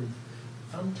labyrinth.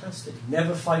 Fantastic.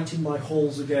 Never fight in my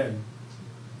halls again,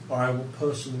 or I will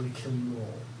personally kill you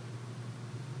all.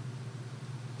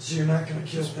 So you're not going to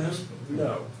kill them?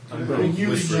 No. I'm I'm going to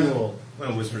use you all.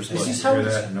 Well, whispers, This let is you how hear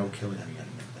it's- that? No killing me.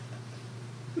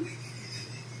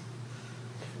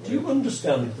 Do you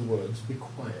understand the words, be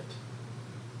quiet?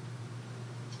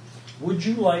 Would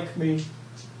you like me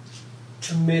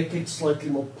to make it slightly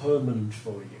more permanent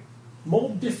for you? More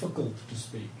difficult to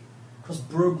speak? Because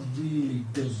Brug really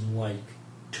does like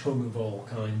tongue of all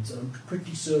kinds, and I'm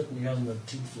pretty certain he hasn't had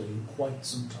tiefling in quite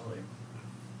some time.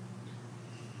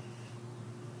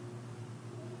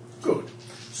 Good.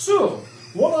 So,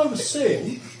 what I was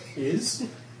saying is...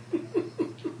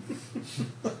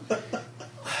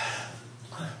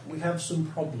 we have some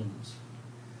problems.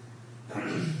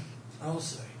 I'll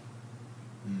say.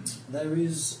 There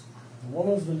is one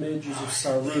of the mages of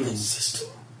Sarum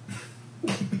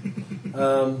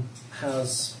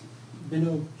has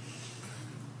been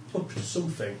up to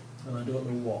something, and I don't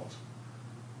know what.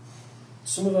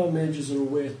 Some of our mages are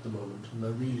away at the moment, and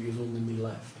there really is only me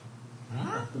left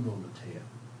at the moment here.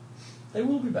 They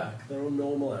will be back. They're on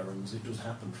normal errands. It does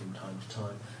happen from time to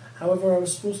time. However, I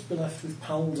was supposed to be left with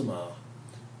Paldemar,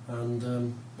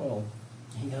 and, well,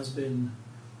 he has been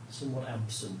somewhat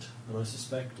absent, and I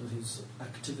suspect that his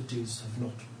activities have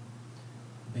not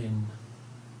been,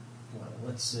 well,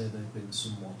 let's say they've been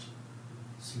somewhat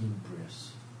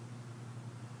salubrious.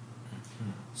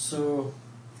 So,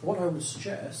 what I would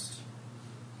suggest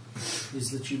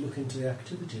is that you look into the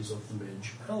activities of the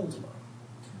mage Paldemar,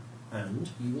 and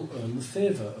you will earn the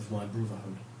favour of my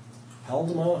brotherhood.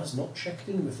 Paldemar has not checked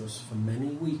in with us for many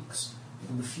weeks,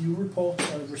 and the few reports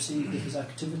I've received of his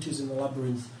activities in the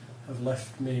Labyrinth have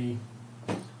left me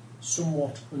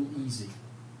somewhat uneasy.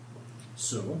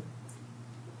 So,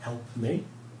 help me,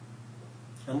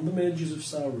 and the mages of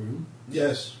Sarum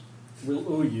Yes.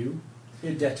 will owe you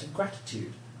a debt of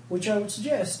gratitude, which I would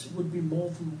suggest would be more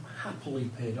than happily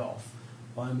paid off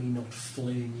by me not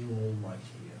flaying you all right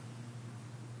here.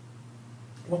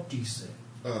 What do you say?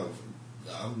 I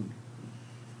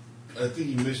think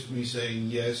you missed me saying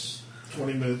yes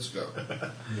 20 minutes ago.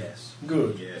 Yes.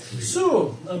 Good. Yes.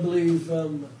 So, I believe, I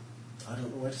don't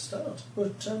know where to start,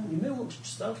 but you may want to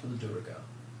start with the Duragar.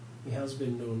 He has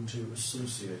been known to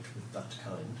associate with that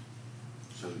kind.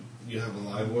 So you have a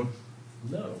live one?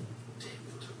 No.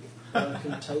 I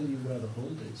can tell you where the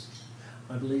hold is.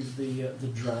 I believe the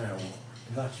drow.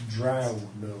 That drow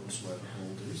knows where the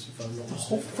hold is, if I'm not The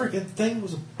whole mistaken. friggin' thing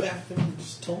was a bathroom. You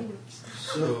just told us.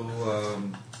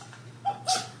 So,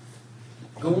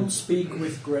 Go and speak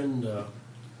with Grenda.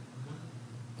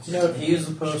 You know, he is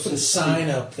the person. Put a sign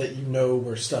up that you know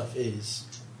where stuff is.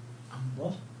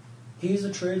 What? He is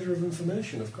a trader of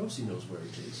information. Of course, he knows where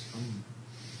it is.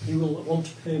 He will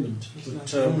want payment. He's not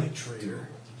But, the only trader.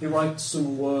 he writes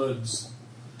some words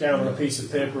down on a piece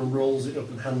of paper and rolls it up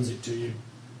and hands it to you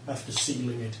after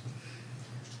sealing it.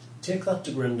 Take that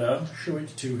to Grindar, show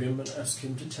it to him, and ask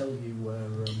him to tell you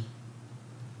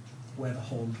where the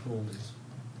horned hold is.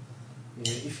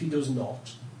 If he does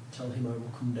not, tell him I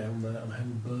will come down there and I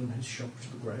will burn his shop to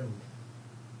the ground.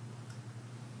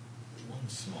 One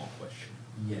small question.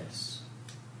 Yes.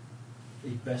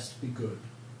 It best be good.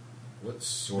 What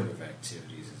sort of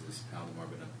activities has this Paldemar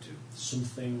been up to?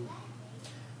 Something...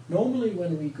 Normally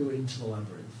when we go into the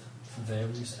labyrinth for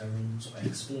various errands or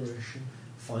exploration,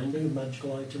 finding of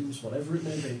magical items, whatever it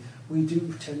may be, we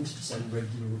do tend to send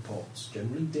regular reports,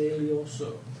 generally daily or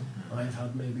so. I have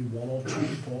had maybe 1 or 2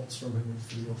 reports from him in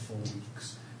 3 or 4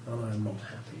 weeks, and I am not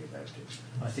happy about it.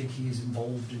 I think he is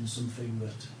involved in something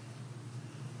that...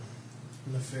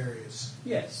 Nefarious.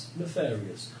 Yes,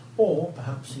 nefarious. Or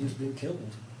perhaps he has been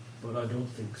killed, but I don't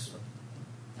think so.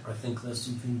 I think there's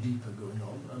something deeper going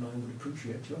on, and I would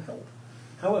appreciate your help.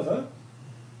 However,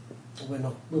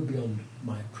 we're beyond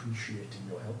my appreciating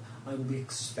your help. I will be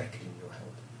expecting your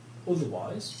help.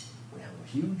 Otherwise, we have a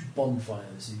huge bonfire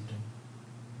this evening.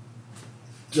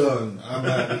 done. I'm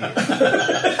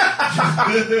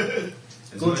happy.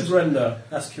 Go to Brenda,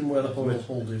 ask him where the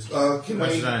hold is. Can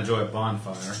Much as I... I enjoy a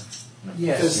bonfire.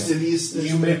 Yes, Festivities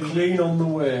this you may week? clean on the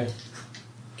way.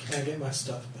 Can I get my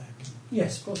stuff back?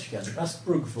 Yes, of course you can. Ask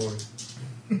Brug for it.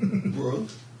 Bro?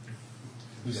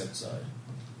 He's outside.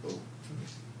 Oh.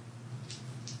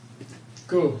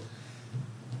 Cool.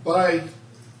 Bye.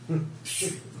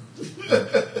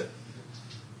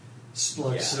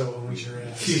 Splug so owns your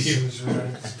ass.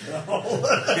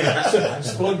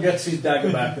 Splug gets his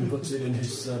dagger back and puts it in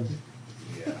his.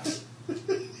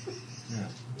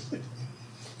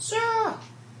 So,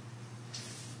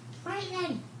 right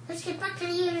then, let's get back to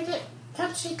the inn and get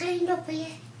Tootsie cleaned up here.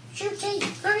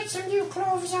 Shooty, go get some new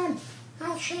clothes on.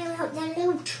 I'll share out the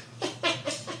loot.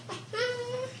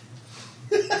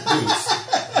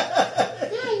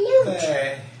 Yeah,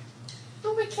 loot.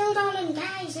 When we killed all them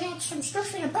guys, they had some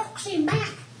stuff in a box in back.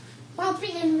 While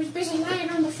Biggin was busy lying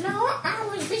on the floor, I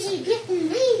was busy getting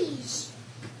these.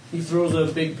 He throws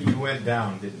a big. You went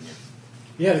down, didn't you?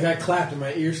 Yeah, the guy clapped and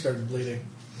my ear started bleeding.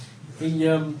 He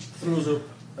throws up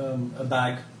a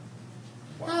bag.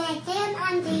 I like them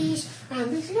and these,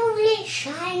 and this lovely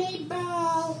shiny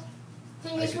ball.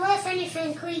 Think it's worth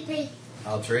anything creepy.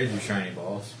 I'll trade you shiny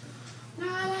balls. No,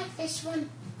 I like this one.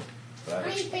 But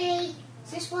Creepy.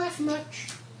 Is this worth much?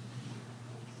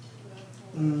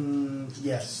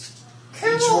 Yes. Cool.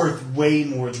 It's worth way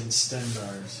more than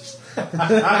Stendar's. he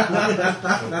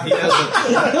doesn't.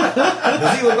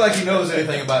 Does he look like he knows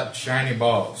anything about shiny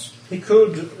balls? He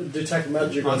could detect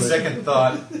magic On on it. second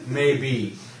thought,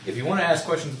 maybe. If you want to ask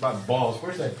questions about balls,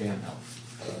 where's that damn elf?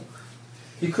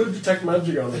 He could detect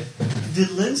magic on it.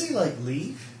 Did Lindsay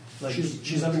leave?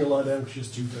 She's having a lie down because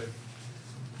she's too big.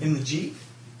 In the Jeep?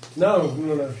 No,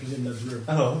 she's in that room.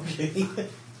 Oh, okay.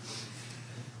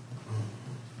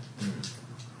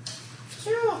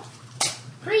 Sure.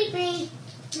 Creepy.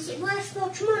 Is it worth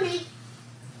much money?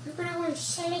 I'm gonna want to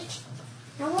sell it.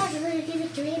 I was going to give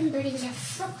it to him, but he's a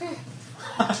fucker.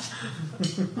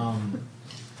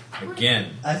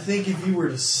 Again. I think if you were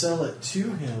to sell it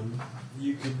to him,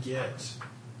 you could get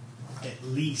at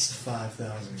least 5,000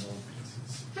 gold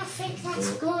pieces. I think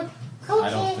that's good. I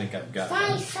don't think I've got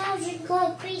that. 5,000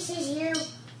 gold pieces, you.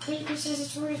 Creepy says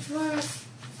it's what it's worth.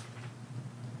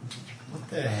 What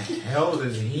the hell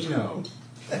does he know?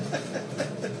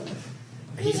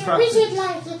 He's a probably- wizard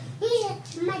like you.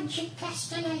 He's a magic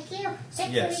caster like you.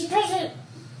 Except Yes. he doesn't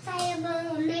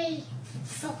fireball me,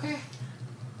 fucker.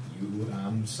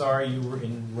 I'm sorry you were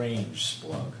in range,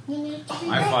 Splug. You need to be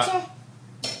I better. thought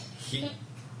he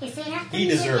If it happens He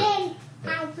deserved again,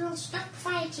 I will stop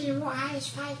fighting what I was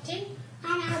fighting,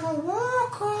 and I will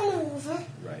walk on over,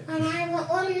 Right. and I will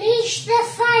unleash the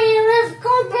fire of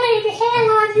goblin hell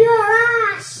on your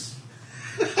ass.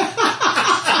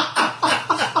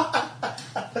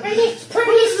 And it's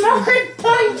pretty fucking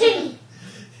pointy.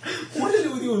 What is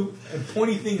it with you and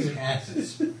pointy things and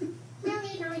asses? Well,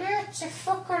 you know, it hurts a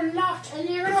fucking lot, and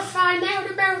you're gonna find out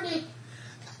about it.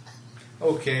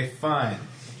 Okay, fine.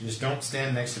 Just don't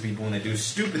stand next to people when they do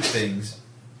stupid things.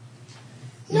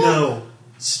 No,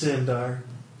 Stendar.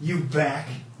 You back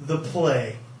the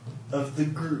play of the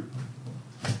group.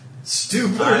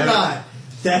 Stupid or not,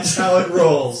 that's how it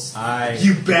rolls.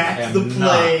 You back the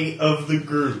play of the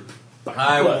group.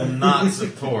 I will not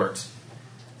support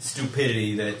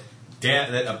stupidity that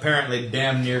apparently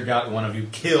damn near got one of you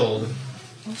killed.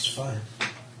 That's fine.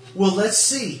 Well, let's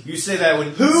see. You say that when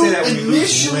you Who say that when you lose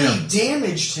initially limbs.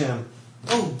 damaged him?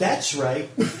 Oh, that's right.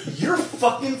 You're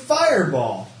fucking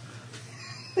Fireball.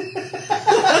 He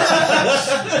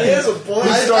has a point.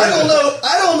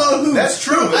 I don't know who. That's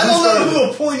true. I don't know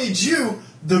who appointed you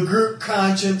the group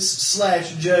conscience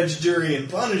 / judge, jury, and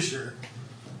punisher.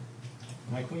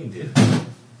 My queen did.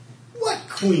 What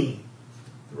queen?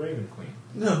 The Raven Queen.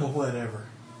 No, whatever.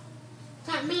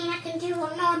 That mean I can do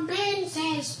what Lord Bane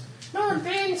says. Lord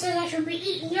Bane says I should be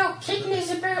eating your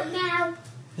kidneys about now.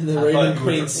 And the Raven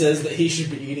Queen says that he should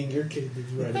be eating your kidneys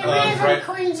right The now. Raven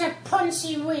Queen's a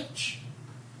punsy witch.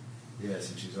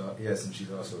 Yes, and she's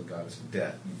also a goddess of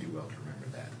death. You do well to remember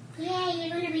that. Yeah,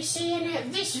 you're going to be seeing her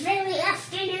this very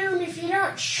afternoon if you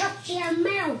don't shut your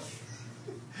mouth.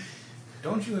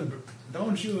 Don't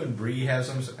you and Bree have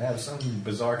some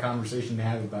bizarre conversation to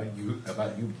have about you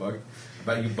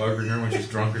bugging her when she's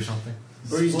drunk or something?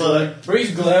 Bree's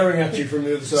glaring at you from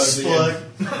the other side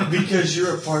of the inn. Because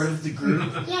you're a part of the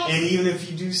group, Yes. and even if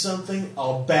you do something,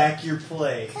 I'll back your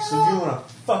play. So if you want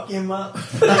to fuck him up,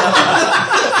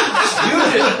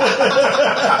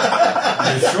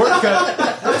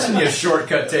 Isn't your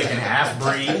shortcut taking half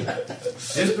breed?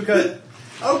 Just because.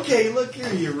 okay, look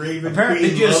here, you Raven Apparently,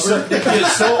 Queen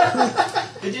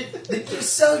did you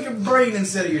sell your brain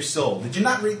instead of your soul? Did you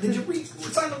not read? Did you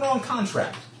sign the wrong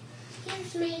contract?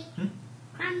 Excuse me.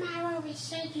 Grandma always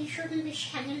said you shouldn't be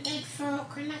shagging dead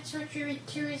folk, and that's what you're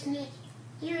into, isn't it?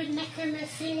 You're a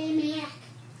necrophiliac.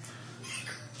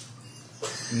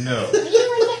 No. Are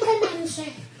you a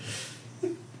necromancer?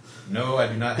 No, I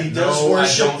do not. He no, does I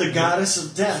worship don't- the goddess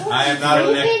of death. I am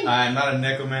not a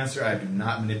necromancer. I do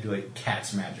not manipulate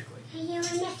cats magically. Are you a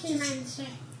necromancer?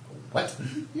 What?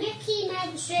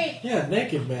 Necromancer. Yeah,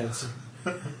 naked man.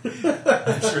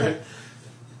 That's right.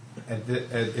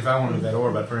 If I wanted that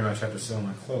orb, I'd pretty much have to sell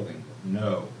my clothing.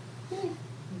 No.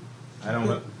 I don't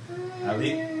know.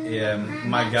 Yeah,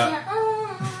 my God.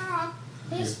 Oh,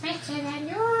 it's better than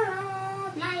your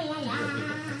own. La la la.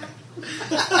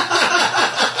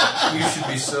 You should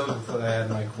be so glad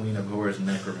my Queen abhors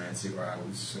necromancy,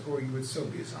 or you would so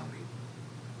be a zombie.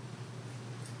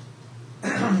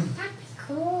 That'd be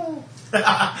cool.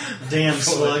 Damn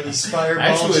slug, he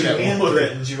fireballs Actually, you that and would.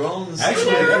 threatens you all in the same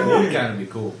Actually, that would time. kind of be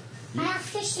cool. I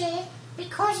have to say,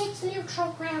 because it's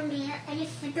neutral ground here, and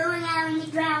if the Doriar and the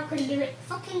Drow can do it,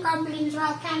 fucking goblins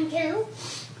well can too.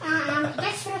 I'll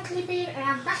definitely be an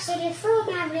ambassador for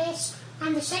my race,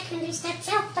 and the second he steps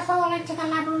out to fall into the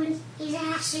labyrinth, his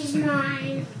ass is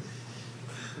mine.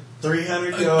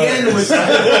 300 Again yards. with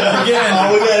again.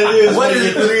 All we gotta do is What make is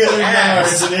it it with 300 the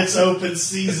ass? yards and it's open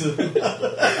season.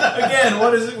 Again,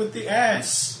 what is it with the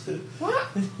ass? What?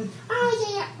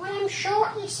 Oh yeah, well I'm short,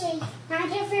 you see. I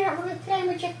definitely want to play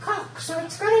with your cock, so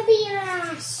it's gonna be your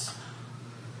ass.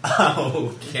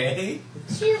 Okay.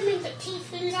 Assuming that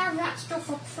tieflings have that stuff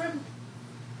up front.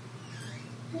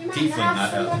 You might Tiefling, have not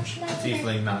for elf. much longer.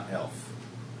 Tiefling, not elf.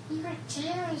 You got a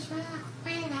tail as well.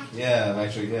 Wear that. Yeah,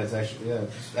 it's actually a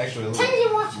little Tell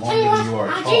you what, longer than you are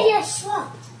I'll tall. do you a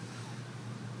swap.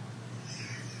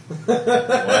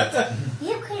 What?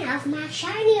 You can have my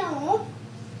shiny orb.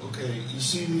 Okay, you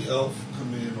see the elf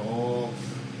come in all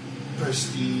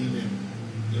pristine and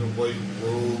in a white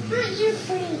robe. Aren't you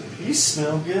pretty? You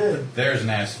smell good. There's an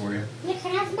ass for you. You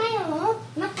can have my orb.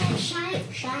 Look at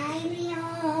shiny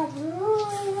orb.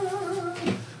 Ooh.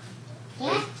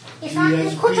 Yeah? If I has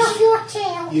can a cut piece- off your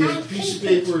tail, He has I'll a piece of keep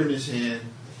it. paper in his hand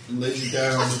and lays it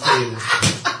down on the table.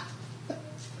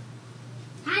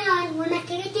 Hang on, we're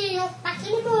making a deal. Back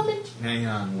in a moment. Hang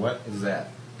on, what is that?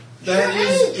 That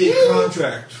is a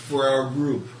contract for our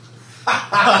group.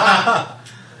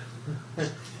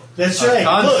 That's A right.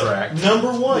 contract. Look,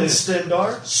 number one,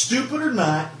 Stendar, stupid or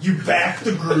not, you back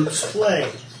the group's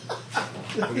play.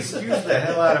 Excuse the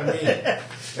hell out of me.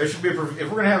 There should be if we're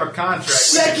going to have a contract.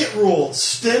 Second rule,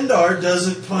 Stendar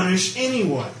doesn't punish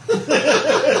anyone.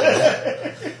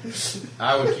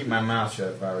 I would keep my mouth shut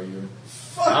if I were you.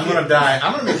 I'm going to die.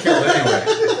 I'm going to be killed anyway.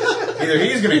 Either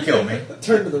he's going to kill me.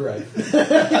 Turn to the right.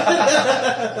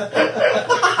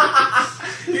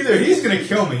 Either he's going to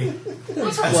kill me,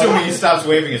 assuming he stops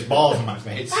waving his balls in my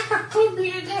face. I could club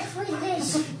me to death with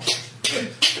this.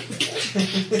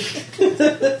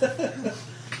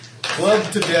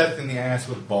 Clubbed to death in the ass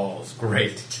with balls.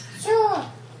 Great. So,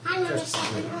 hang on a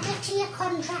second. We'll get to your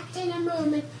contract in a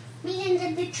moment. Me and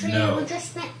the betrayer No. will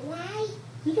just met. Why?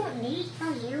 You don't need it for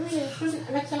you. It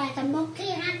doesn't make you like a monkey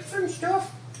and act from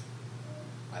stuff.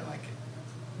 I like it.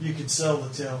 You could sell the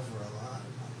tail for a lot.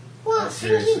 What? I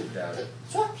seriously thinking? doubt it.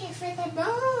 Swap you for the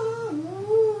ball.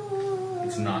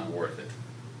 It's not worth it.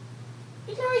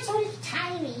 You know it's only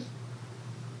tiny.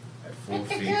 At 4 But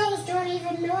the feet, girls don't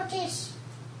even notice.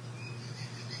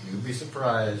 you'd be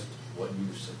surprised what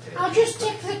use of tail. I'll just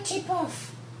take the tip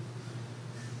off.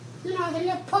 You know, the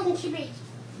little punky bit.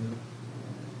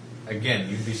 Again,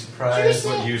 you'd be surprised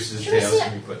what use his tails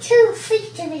can be put to. 2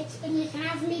 feet of it, and you can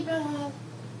have me ball.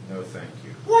 No, thank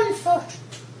you. 1 foot.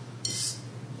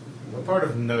 What part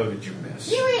of no did you miss?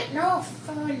 You ain't no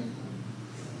fun.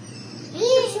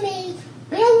 Here's me,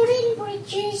 building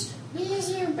bridges. Here's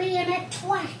you being a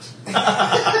twat.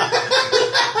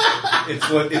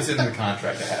 It's in the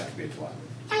contract. I have to be a twat.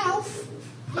 Elf,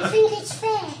 you think it's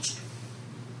fair?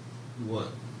 What?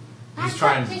 He's I've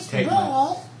trying got to this take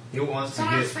ball He wants to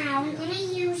that I get. found, and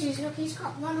he uses. Look, he's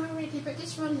got one already, but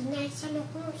this one's nicer. Look,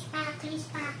 oh, sparkly,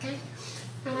 sparkly.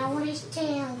 And I want his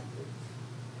tail.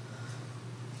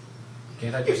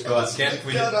 Can't I just go out? Can't I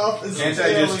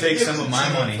tail just and take give some it of my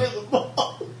to money? him for the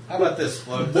ball. How about this,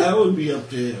 Float? That would be up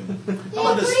to him. How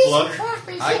about this, but he's Float? crap,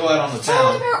 is I it? go out on the It's all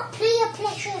town. about peer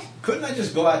pleasure. Couldn't I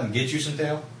just go out and get you some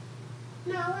tail?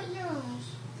 No, what yours?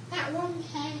 That one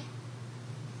hair.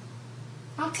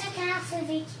 I'll take half of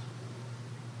it.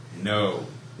 No.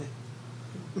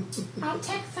 I'll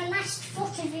take the last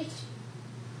foot of it.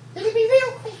 It'll be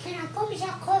real quick, and I promise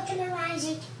I'll cauterise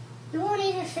it. You won't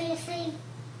even feel a thing.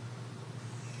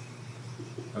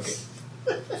 Okay.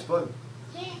 Float.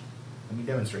 Yeah. Let me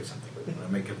demonstrate something.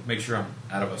 I'm going to make sure I'm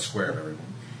out of a square of everyone.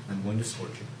 I'm going to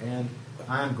scorch it, and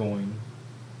I'm going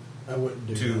I wouldn't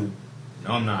do to. that.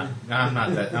 No, I'm not. I'm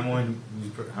not that. I'm going to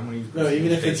use. I'm going to use. No,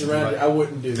 even if it's around, I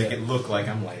wouldn't do Make that. it look like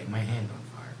I'm lighting my hand on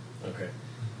fire. Okay.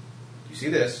 You see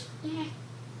this? Yeah.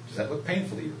 Does that look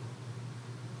painful to you?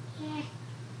 Yeah.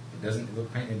 It doesn't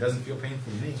look pain. It doesn't feel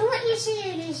painful to me. So what you're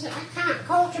saying is that I can't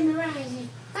cauterize it.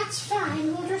 That's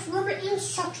fine. We'll just rub it in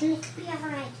salt and it'll be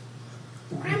alright.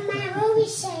 Grandma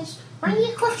always says, when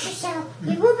you cut yourself,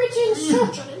 you rub it in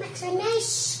salt and it makes a nice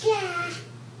scar.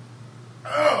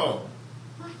 Oh!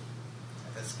 What?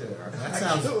 That's good. That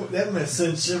sounds. That must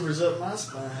send shivers up my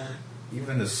spine.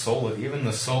 Even the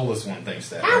soulless one thinks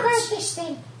that. How about hurts. this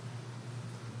then?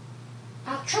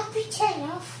 I'll chop your tail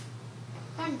off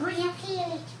and bring up here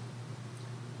it.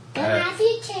 Then have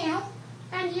your tail,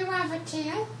 and you have a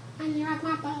tail, and you have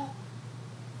my ball.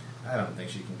 I don't think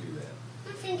she can do that.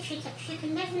 I think she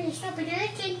can definitely stop it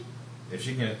hurting. If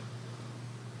she can,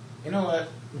 you know what?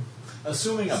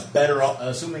 Assuming a better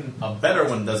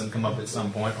one doesn't come up at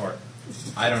some point, or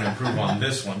I don't improve on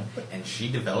this one, and she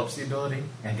develops the ability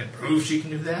and can prove she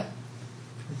can do that,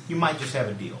 you might just have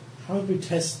a deal. How would we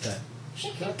test that? She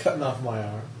I'm can. not cutting off my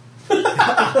arm.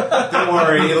 Don't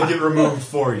worry, it'll get removed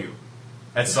for you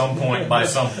at some point by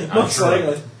something. I'm Most sure.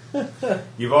 likely.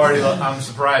 You've already. I'm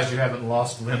surprised you haven't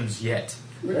lost limbs yet.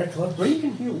 Very clever. Well, you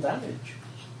can heal damage.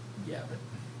 Yeah, but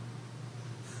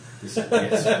yes.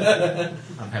 I'm sorry.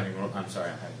 I'm having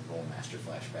Rollmaster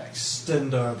flashbacks.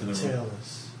 Stendar the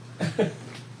Tailless.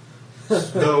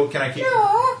 Though, can I keep?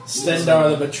 No.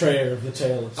 Stendar the betrayer of the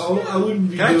Tailless. Oh, I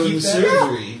wouldn't be Can I doing keep the that?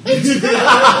 surgery.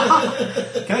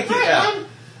 Can I keep?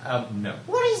 Right, No.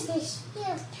 what is this?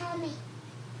 Here, tell me.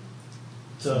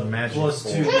 It's a Magic plus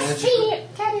four. 2 Plus magical. 2.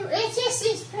 Tell me. Yes,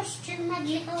 it's plus 2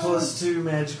 magical. Plus 2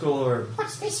 magical or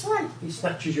What's this one? He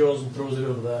snatches yours and throws it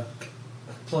over there.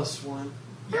 plus 1.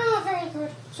 Oh, very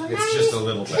good. So It's mine just is a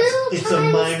little two better. It's a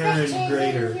times minor better and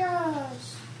greater. than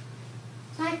yours.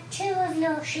 Like 2 of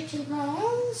your shitty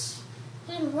balls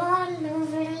in one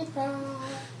lovely ball.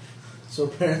 So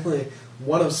apparently,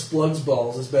 one of Splug's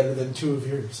balls is better than 2 of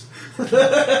yours. So,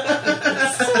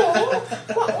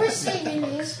 what we're saying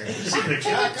is, back to the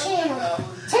tail.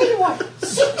 Tell you what,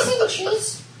 6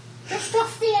 inches, just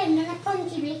off the end and a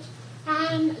pointy bit,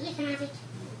 and you can have it.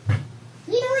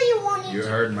 You know where you want it. You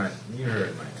heard my.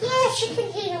 Yeah, she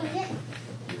can heal you.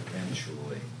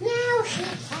 Eventually. Now she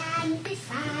can be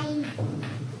fine.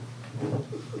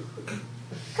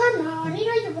 Come on, you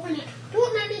know you want it.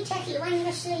 Don't make me take it when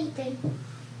you're sleeping.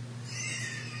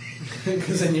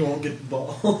 Because then you won't get the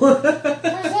ball.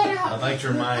 I'd like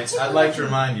to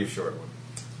remind you, short one.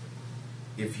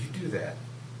 If you do that,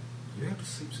 you have to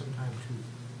sleep sometime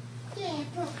too. Yeah,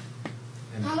 but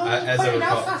And I'll only as put I it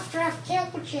off recall, after I've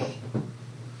killed you.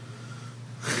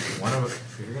 one of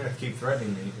if you're gonna keep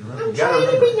threatening me, you I'm gotta trying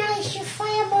to be remember nice, you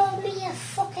fireball me, you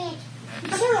fuckhead.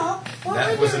 So, what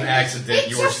that we're was an doing- accident.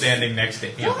 You It's were a- standing next to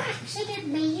him. Don't accident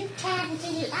me, you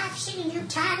targeted it. I've seen you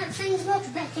target things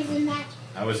much better than that.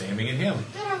 I was aiming at him.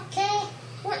 I don't care.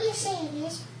 What you're saying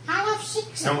is, I'll have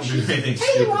 6 Don't do inches. anything Tell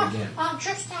you stupid what, again. I'll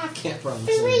just have Can't promise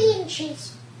 3 anything.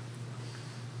 inches.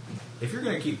 If you're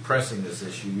gonna keep pressing this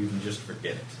issue, you can just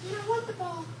forget it. You know what, the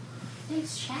ball?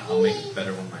 It's shiny. I'll make a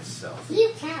better one myself.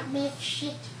 You can't make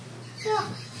shit. Look.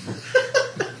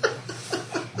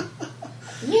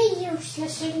 You're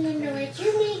useless in the noise.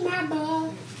 You need my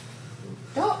ball.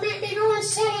 Don't make me go and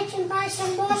sell it and buy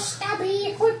some more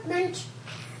stabby equipment.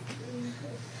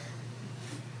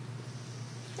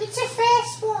 It's a fair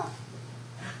sport.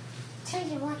 Tell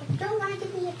you what, if you don't want to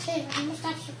give me a tail, I must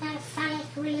have some kind of phallic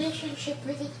relationship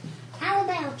with it. How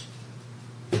about?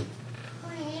 Go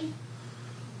ahead.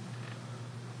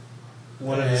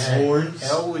 One of his horns.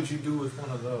 Hell would you do with one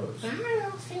of those? I don't know,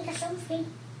 think of something.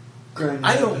 Grind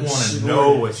I it up don't and want to snort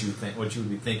know it. what you think. What you would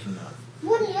be thinking of.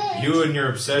 Wouldn't hurt. You and your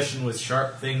obsession with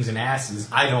sharp things and asses.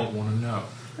 I don't want to know.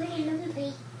 Really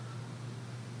lumpy.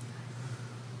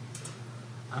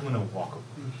 I'm gonna walk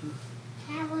away.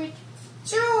 Howard.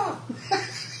 So,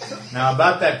 Now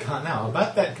about that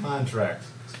contract.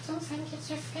 still think it's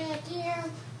a fair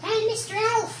deal. Hey, Mr.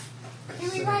 Elf, can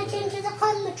we write into the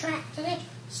contract that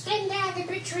Stendar the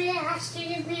Betrayer has to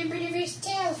give me a bit of his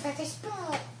tail for this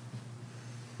ball?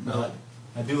 No,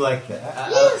 I do like that.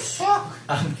 You suck.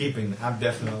 I'm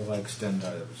definitely like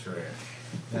Stendar the Betrayer.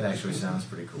 That actually sounds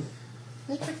pretty cool.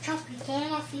 You could chop your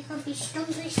tail off, you could be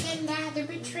Stumpy Stendar the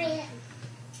Betrayer.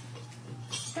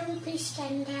 Stumpy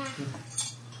Stendar.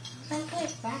 I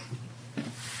like that.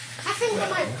 I think I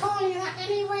might call you that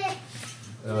anyway.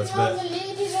 No, it's All better. the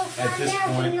ladies will At find this out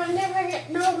point- and you'll never get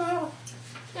no more.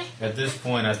 At this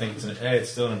point, I think it's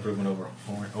still an improvement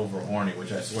over horny,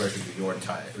 which I swear should be your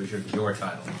title. It should be your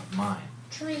title, not mine.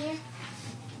 Tree.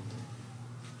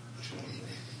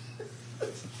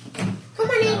 Come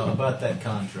on in. Now about that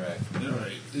contract.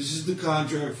 Alright, this is the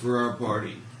contract for our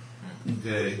party.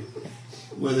 Okay.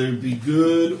 whether it be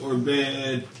good or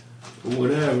bad or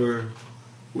whatever,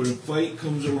 when a fight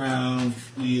comes around,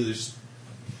 we either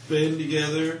band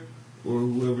together or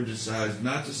whoever decides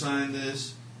not to sign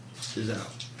this is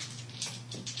out.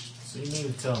 So you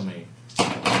mean to tell me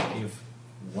if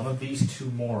one of these two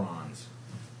morons,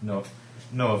 no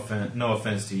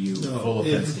offense to you, No, full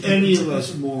offense if to you, any of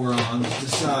us morons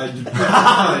decide to pick a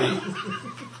fight,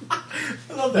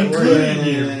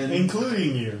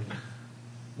 Including you.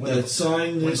 that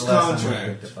sign when's this the last time we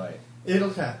contract, picked a fight? It'll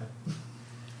happen.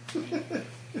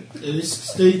 and it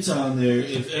states on there,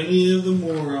 if any of the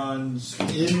morons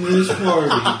in this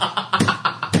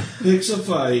party picks a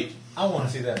fight, I want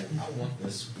to see that. I want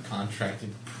this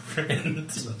contracted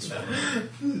print.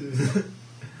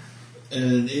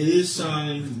 and it is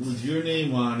signed with your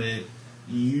name on it,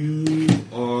 you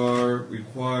are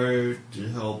required to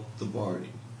help the party.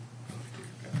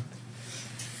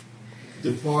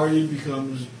 The party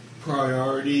becomes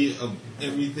priority of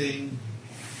everything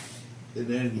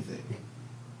and anything.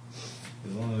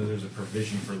 As long as there's a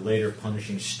provision for later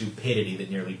punishing stupidity that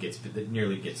nearly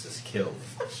gets us killed.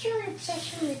 What's your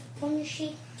obsession with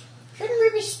punishing? Shouldn't we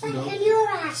be spanking your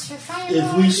ass for fire?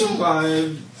 If we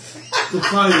survive the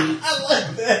fight, I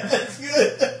like that. That's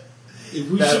good. if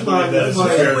we survive the that's a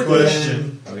fight, fair then-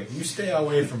 question. Okay, you stay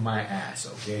away from my ass,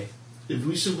 okay? if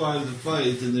we survive the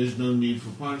fight, then there's no need for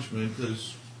punishment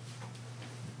because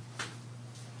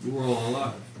we're all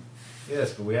alive.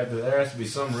 Yes, but there has to be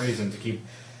some reason to keep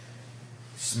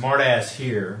smart ass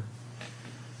here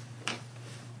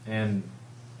and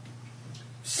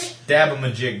stab him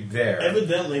a jig there.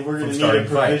 Evidently, we're going From to need a starting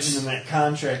fights. provision in that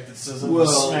contract that says I'm Well,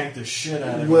 going to smack the shit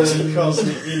out of when- him he calls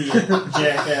me an idiot,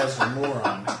 jackass, or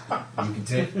moron. You can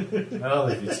take. Well,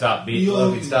 if you stop beating, You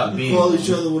call each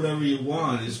them. other whatever you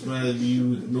want. It's matter of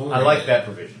you ignore I it. like that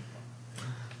provision.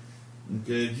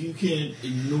 Okay, if you can't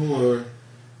ignore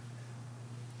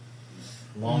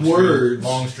Long words,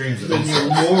 streams of then you're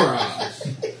morons.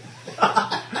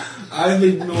 I've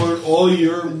ignored all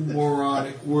your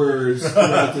moronic words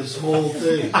throughout this whole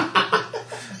thing.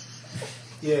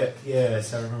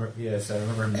 Yes, I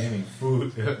remember him naming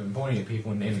food, pointing at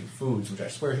people and naming foods, which I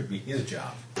swear should be his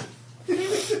job.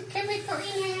 Can we put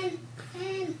in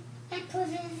a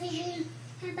provision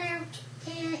about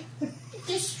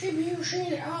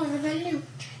distribution of the loot?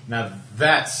 Now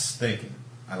that's thinking.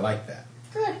 I like that.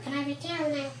 Good, can I be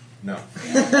down now? No.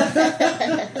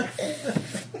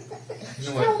 You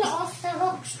know Throw what? it off the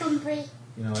hook, Stumpy.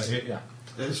 You know what? Yeah.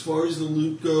 As far as the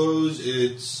loot goes,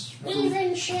 it's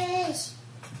Even shares.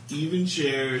 even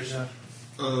shares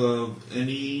of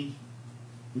any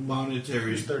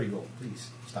monetary Here's 30 gold, please.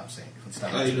 Stop saying it.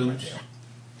 Stop items.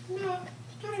 No,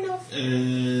 not enough.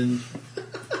 And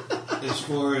as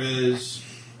far as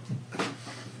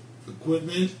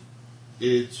equipment,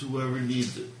 it's whoever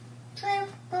needs it. True,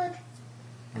 good.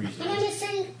 And Reasonable.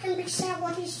 anything can be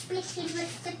sold is splitted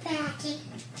with the party,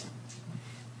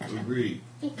 Agreed.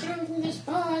 including this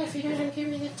ball if he doesn't give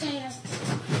me the tail.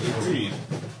 Agreed.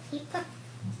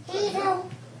 Here you go.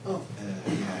 I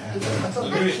thought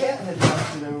Okay. my cat had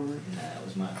knocked it over. Nah, it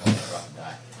was my fault.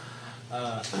 I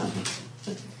dropped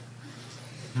the die.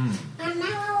 And now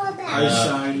how about... I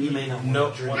signed. You may not want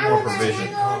No, to drink. one How more about, provision.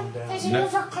 hang on, there's No.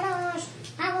 another clause.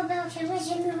 How about a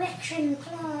resurrection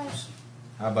clause?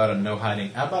 How about a no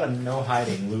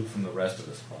hiding loot from the rest of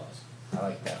this clause? I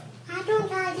like that one. I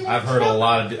don't hide it. I've heard a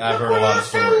lot of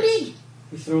stories.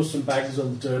 He throws some bags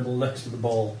on the table next to the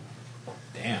ball.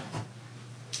 Damn.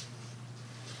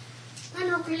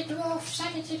 An ugly dwarf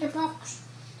said it in a box.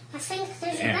 I think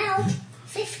there's Damn. about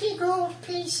 50 gold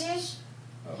pieces.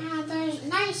 Oh. And there's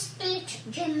nice 8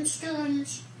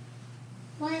 gemstones.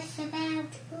 Worth about,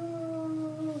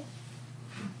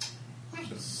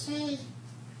 let's see,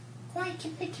 quite a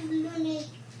bit of money.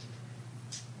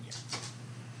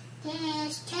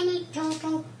 There's 10 in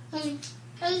total. There's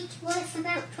 8 worth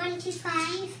about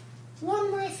 25,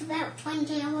 1 worth about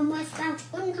 20, and 1 worth about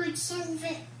 100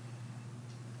 silver.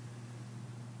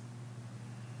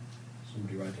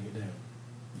 Somebody writing it down.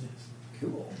 Yes.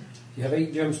 Cool. You have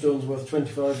 8 gemstones worth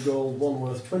 25 gold, 1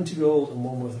 worth 20 gold, and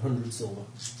 1 worth 100 silver.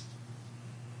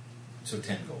 So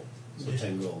 10 gold. So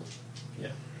 10 gold. Yeah.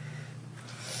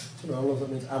 I don't know if that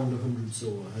means and 100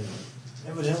 silver. Hang on.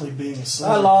 Evidently being a I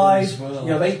slave lied. as well.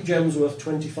 You have 8 gems worth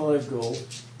 25 gold,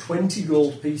 20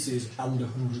 gold pieces, and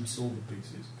 100 silver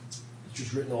pieces. It's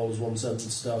just written all as one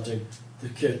sentence starting. The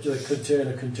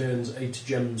container contains 8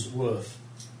 gems worth.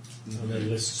 And then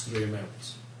lists 3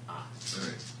 amounts.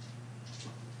 Alright.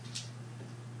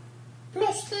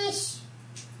 Plus this.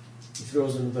 He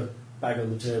throws another bag on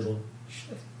the table.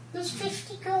 There's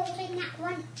 50 gold in that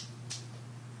one.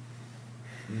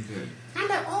 Okay.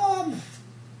 And an orb,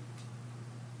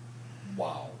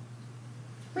 Wow.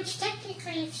 which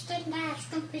technically if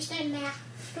Stumpy Stendar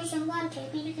doesn't want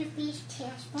me to give these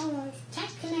tears bones,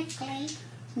 technically,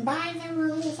 by the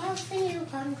rules of the new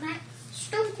contract,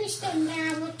 Stumpy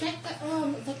Stendar would get the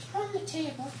orb that's on the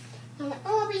table, and the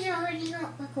orb is already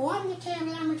up, would go on the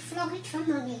table and would flog it for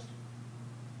money.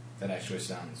 That actually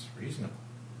sounds reasonable.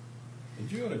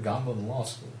 Did you go to Gombo Law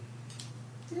School?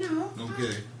 No,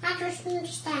 Okay. I just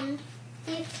understand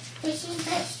that this is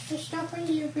best for stopping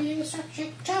you being such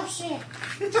a tosser.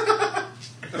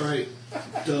 Alright.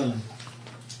 Done.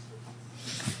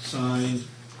 Signed.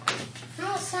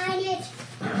 I'll sign it.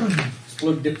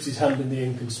 Splug dips his hand in the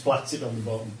ink and splats it on the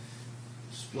bottom.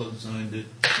 Splug signed it.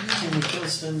 Can we kill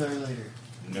Stendar later?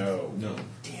 No. No.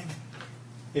 Damn it.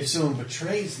 If someone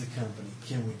betrays the company,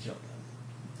 can we kill them?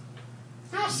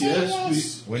 I'll say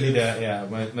yes. We need to,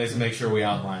 let's make sure we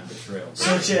outline the trail.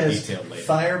 Such as detailed later.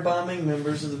 firebombing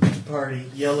members of the party,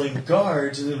 yelling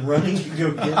guards, and then running to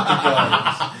go get the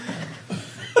guards.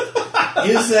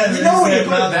 Is that You know when you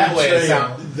put it not that way, it betrayal?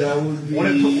 sounds. That would be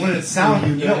When it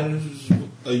sounds,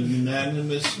 a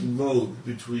unanimous vote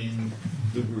between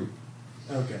the group.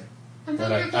 Okay. And But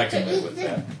then I get can to live eat with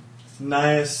them. that.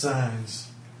 Naya signs.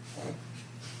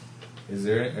 Is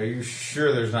there? Are you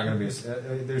sure there's not going to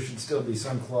be? There should still be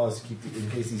some clause to keep in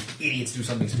case these idiots do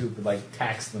something stupid, like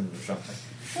tax them or something.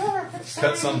 Sure, but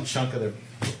Cut some chunk of their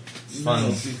funds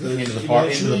No, because into the party.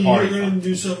 eventually Fund. you're going to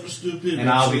do something stupid. And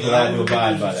I'll be Eventually glad I'm to gonna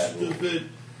abide do by something that rule. Stupid.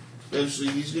 Eventually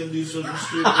he's going to do something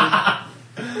stupid. I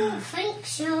don't think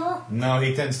so. No,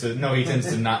 he tends to. No, he tends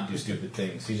to not do stupid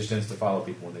things. He just tends to follow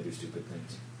people when they do stupid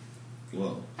things.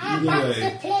 Well, I'm either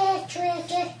back to way, play,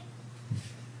 traitor.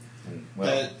 And, well,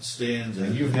 that stands. and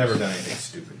as- you've never done anything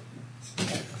stupid. I'm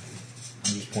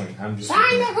just pointing. I'm just.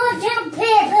 Sign the goddamn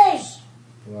papers!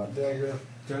 Well, dagger.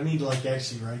 Do I need to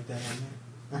actually write that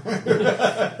on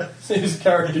there? His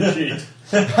character sheet.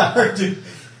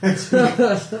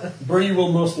 Bree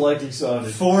will most likely sign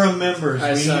it. Forum members, I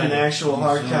we need sign an it. actual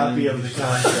hard copy of the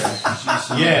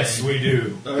contract. Yes, we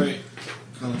do. Alright.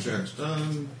 Contract's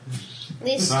done. At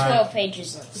least Sign. 12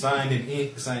 pages left. Signed in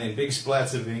ink, signed in big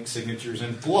splats of ink, signatures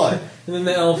in blood. And then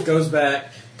the elf goes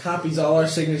back, copies all our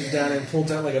signatures down, and pulls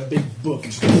out like a big book.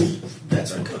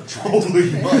 That's our contract.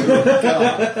 Holy mother of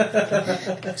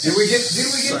God! Did we get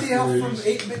the elf from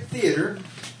 8-Bit Theater?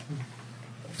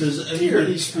 Does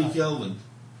anybody speak Elven?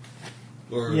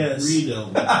 Or Yes. read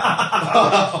Elven?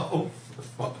 Oh, for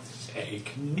fuck's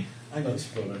sake. I know. That's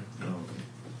funny. No.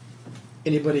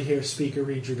 Anybody here speak or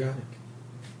read Dragonic?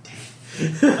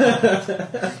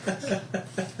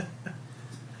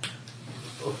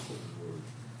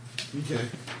 Okay.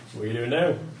 What are you doing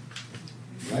now?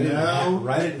 Now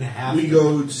Write it in half. we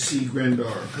go to see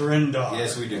Grandar. Grindar.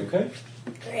 Yes, we do. Okay.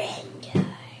 Grandar.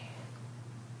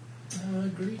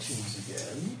 Greetings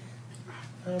again.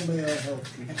 How may I help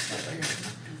you?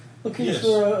 Looking Yes.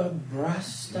 for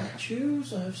brass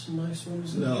statues? I have some nice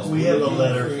ones. No. We have a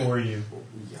letter for you.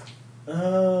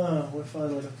 Ah, we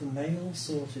finally got the mail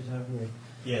sorted, haven't we?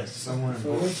 Yes. Someone,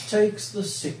 For which takes the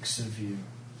 6 of you.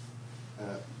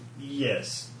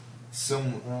 Yes.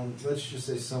 let's just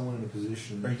say someone in a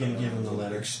position. Are you gonna give him the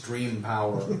letter? Extreme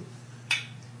power.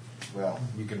 Well,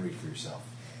 you can read for yourself.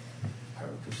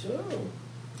 Apparently so.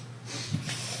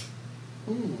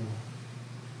 Hmm.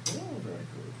 Oh, very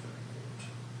good, very good.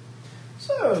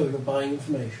 So, you're buying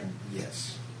information.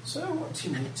 Yes. So, what do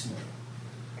you need to know?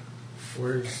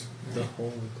 Where's the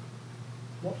hold?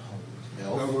 What hold?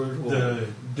 Howard Hall. The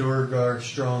Durgar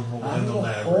stronghold in the the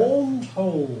labyrinth. horned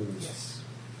hold. Yes.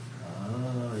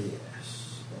 Ah,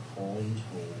 yes, the horned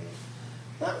hold.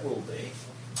 That will be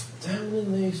down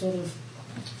in the sort of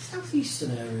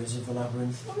southeastern areas of the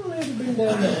labyrinth. I've only ever been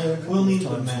down there a couple We'll of need the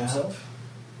times map. myself.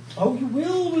 Oh, you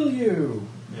will you?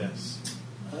 Yes.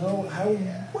 Oh, how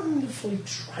wonderfully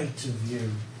trite of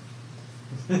you.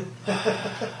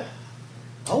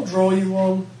 I'll draw you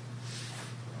one.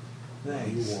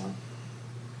 Thanks.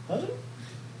 Pardon?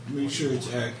 Make sure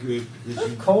it's accurate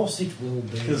because Of course it will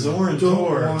be. Because you Orin don't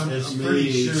Tor want is a pretty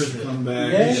mage sure to that come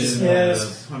back Yes, and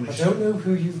yes. I punish don't you. know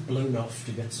who you've blown off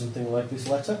to get something like this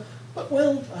letter, but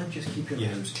well, I'd just keep your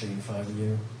nose clean if I were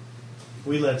you.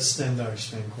 we let Stendar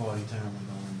spend quality time with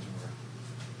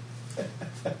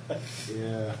Orin Tor.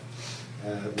 Yeah.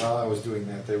 While I was doing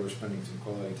that, they were spending some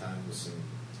quality time with some.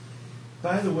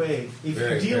 By the way, if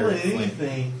Very, you deal very in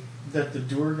anything that the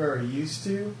Durgar are used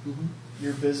to,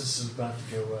 your business is about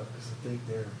to go up because I think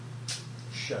they're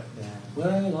shut down.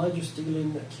 Well, I just deal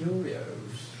in curios,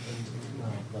 and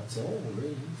well, that's all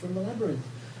really from the labyrinth.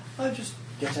 I just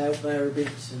get out there a bit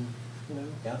and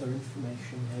gather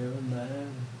information here and there.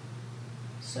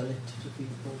 Sell it to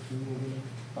people who are willing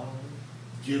to buy.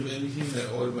 Do you have anything that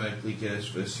automatically casts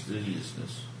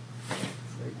fastidiousness?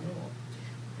 Afraid not.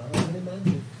 I don't have any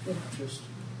magic. Just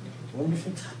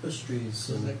wonderful tapestries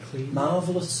and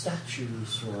marvellous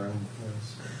statues around the place.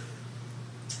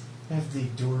 Have the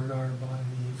door guard buy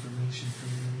the information from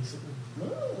you recently? No,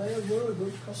 they were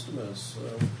good customers.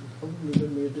 Probably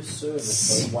done me a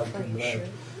disservice by wiping them out.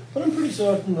 But I'm pretty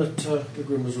certain that the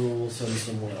Grimazul will send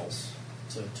someone else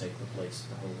to take the place of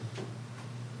the whole.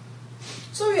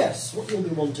 So yes, what you'll be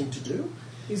wanting to do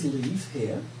is leave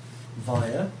here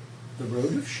via the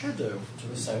Road of Shadow to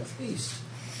the southeast,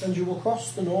 and you will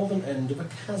cross the northern end of a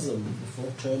chasm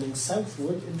before turning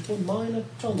southward into a minor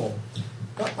tunnel.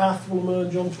 That path will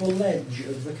emerge onto a ledge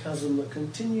of the chasm that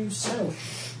continues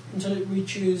south until it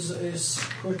reaches a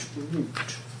secret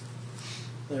route.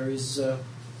 There is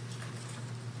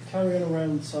carrying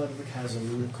around the side of the chasm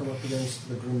and you come up against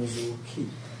the Grimazul Keep.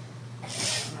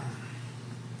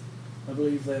 I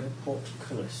believe they have a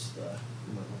portcullis there.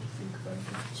 You might want to think about it.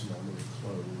 It's normally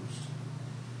closed.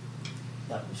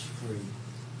 That was free.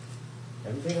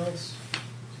 Everything else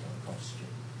is going to cost you.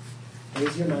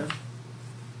 Here's your map.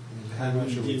 How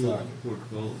much are we talking?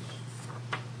 Portcullis.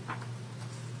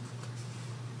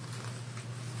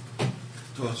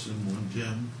 Toss him 1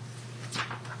 gem.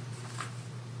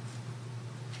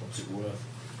 What's it worth?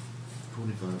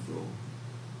 25 gold.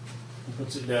 He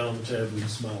puts it down on the table and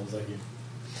smiles at you.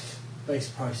 Base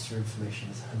price for information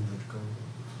is 100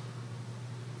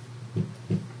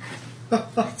 gold.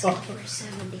 That's good for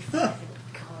 75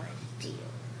 card deal.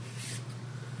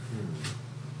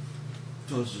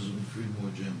 Tosses him 3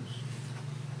 more gems.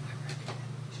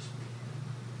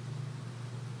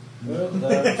 Heard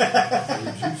that.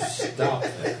 Would you stop that?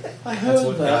 I That's heard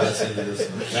what got that. us into this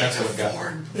one. That's what got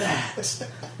That.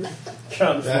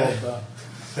 Can't afford that.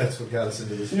 That's what got us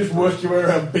into this. You just work your way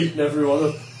around beating everyone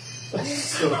up.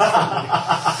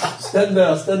 Stand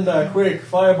there, quick.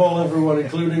 Fireball everyone,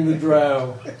 including the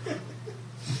drow.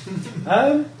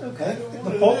 Okay.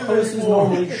 The portcullis is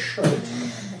normally shut,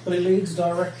 but it leads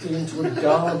directly into a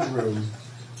guard room.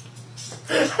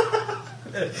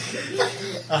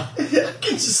 I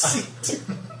can just see it.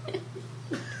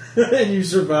 And you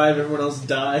survive, everyone else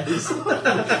dies.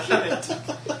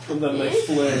 And then they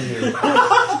flare you.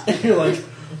 And you're like,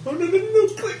 oh no,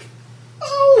 click.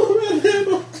 Oh, red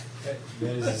handle.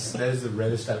 That is the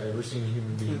reddest I've ever seen a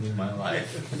human being in my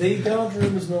life. The guard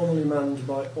room is normally manned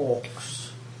by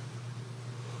orcs.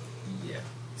 Yeah.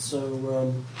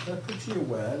 So they're pretty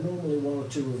aware. Normally 1 or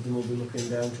 2 of them will be looking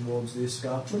down towards the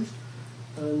escarpment.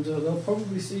 And they'll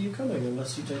probably see you coming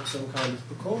unless you take some kind of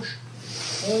precaution.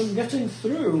 Getting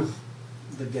through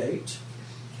the gate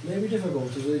may be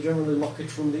difficult as they generally lock it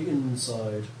from the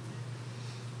inside.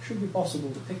 Should be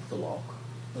possible to pick the lock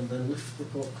and then lift the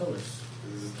portcullis.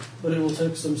 But it will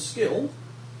take some skill.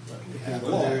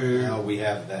 Now we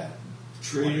have that.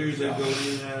 Traders that go in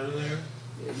and out of there?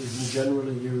 It is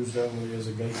generally used only as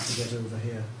a gate to get over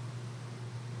here.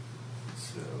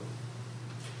 So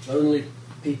Only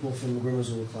people from the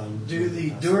Grimazul clan. Do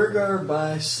the Durgar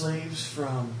buy slaves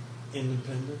from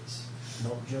independents?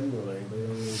 Not generally. They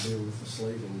only deal with the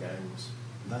slaving gangs.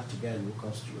 That again will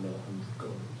cost you another 100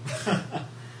 gold.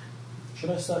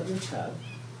 Should I start your tab?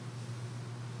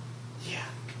 Yeah.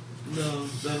 No,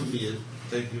 that'll be it.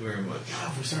 Thank you very much.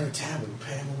 God, if we start a tab, we'll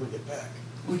pay them when we get back.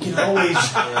 We can always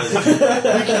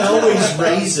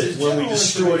raise it when we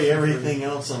destroy everything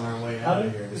else on our way out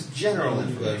of here. it's general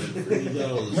information.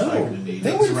 No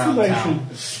information.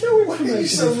 No information.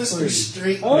 So, is Mr. free.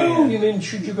 Straight Oh, Man. you mean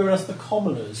should you go ask the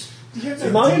commoners? You So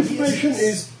my information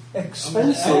is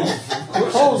expensive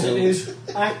because it is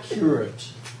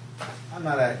accurate. I'm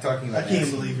not talking I about. can't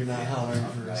that. believe you're not hollering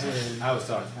for us. I was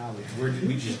talking.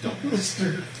 We just don't.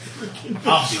 Mr.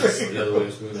 Obviously, the other way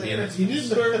was going to be. You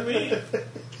didn't burn me.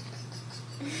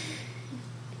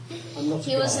 I'm not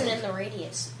He a wasn't guy. in the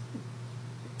radius.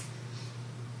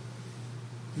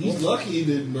 He's lucky he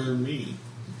didn't burn me.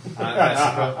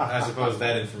 I suppose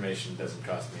that information doesn't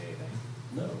cost me anything.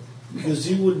 No. Because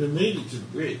he wouldn't have made it to the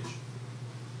bridge.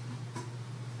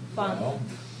 Fun. Well,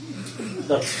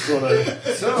 That's funny.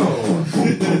 so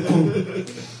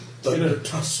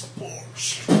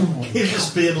He's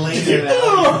just been laying there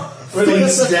now.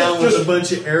 Face down with a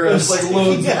bunch of arrows. There's like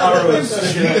loads of arrows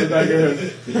sticking out the back of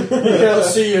him. You can't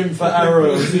see him for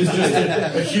arrows. He's just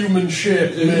a human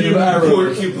shape made of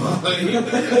arrows. Porcupine.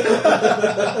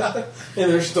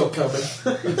 And they're still coming.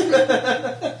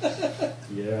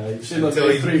 Yeah, you've seen that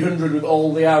 300 with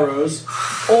all the arrows.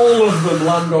 All of them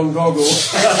land on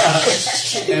goggles.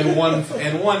 and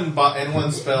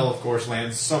one spell, of course,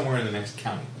 lands somewhere in the next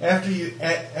county. After you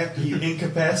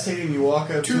incapacitate him, you walk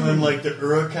up to him like the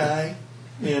Uruk-hai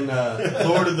in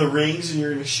Lord of the Rings, and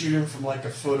you're going to shoot him from like a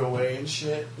foot away and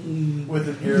shit with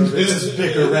an arrow that's as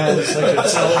big around as like a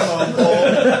telephone pole.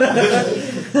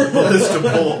 Ballista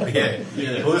bolt, yeah.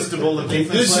 Ballista bolt of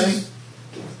defense lane.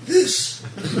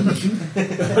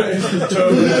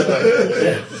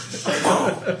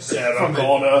 Sarah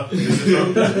Connor.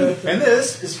 And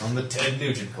this is from the Ted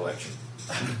Nugent collection.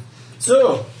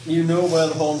 So, you know where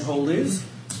the Horned Hold is.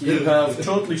 You have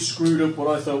totally screwed up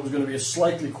what I thought was going to be a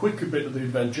slightly quicker bit of the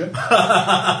adventure.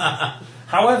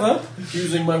 However,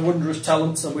 using my wondrous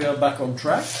talents, we are back on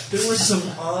track. There was some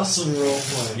awesome role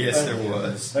playing. Yes, there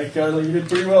was. Hey, Kylie, you did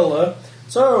pretty well there.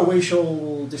 So, we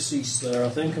shall decease there, I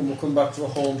think, and we'll come back to the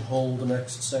Horned Hold the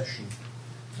next session.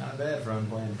 Not bad for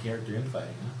unplanned character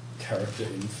infighting, huh? Character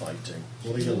infighting.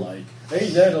 What do you like?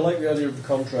 Hey, Ned, I like the idea of the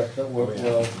contract. That worked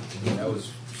well. That was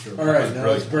sure. Alright, now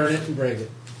let's burn it and break it.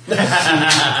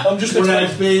 I'm just going When I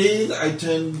to bathe, I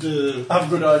tend to have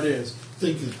good ideas.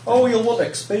 think of Oh, you'll want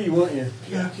XP, won't you?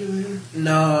 calculator.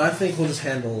 No, I think we'll just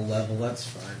handle a level, that's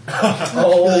fine.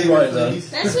 Oh, all right then.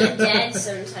 That's what Dad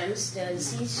sometimes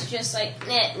does. He's just like,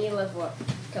 nah, you level up a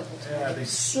couple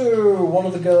times. So, one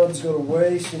of the guards got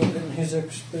away, so you're not getting his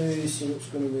XP, so it's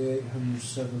going to be 800,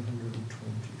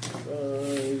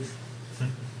 725.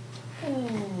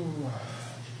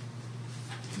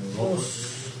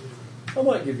 Plus, I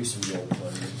might give you some role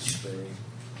playing XP.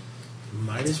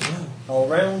 Might as well. I'll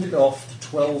round it off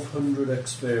to 1200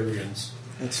 experience.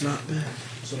 It's not bad.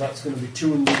 So that's going to be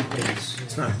 200 apiece.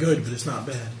 It's not good, but it's not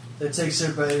bad. That takes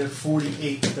everybody to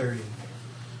 4830.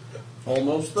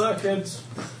 Almost there, kids.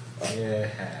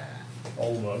 Yeah.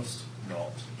 Almost.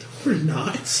 Not. We're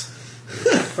not.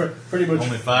 Pretty much.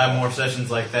 Only 5 more sessions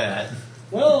like that.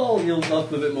 Well, you'll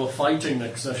have a bit more fighting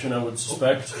next session, I would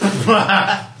suspect.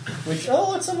 Which,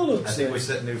 let's have a look. I think we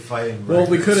set new fighting. Well,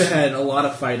 we records. could have had a lot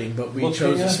of fighting, but we Looking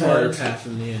chose a smarter ahead. path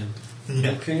in the end.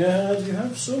 Looking ahead, you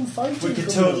have some fighting. We could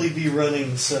coming. totally be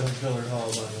running 7-Pillar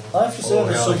Hall by now. I have to say, Oh,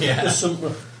 there's hell some. yeah. There's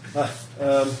some I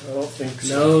don't think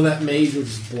so. No, that mage would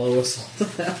just blow us all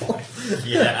to hell.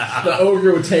 Yeah. The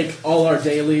ogre would take all our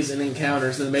dailies and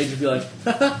encounters, and the mage would be like,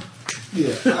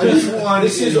 Yeah, I just want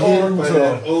This to is get hit by Oranto.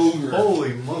 that ogre.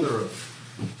 Holy mother of...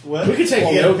 What? We could take You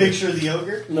the get a ogre. picture of the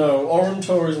ogre? No,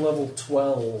 Orantor is level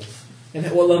 12.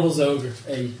 and what level's ogre?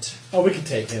 8. Oh, we could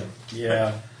take him.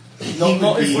 Yeah. He Not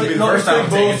would if be- we- not if they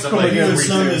both come He again. was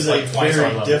known as a like twice our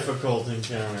very level. difficult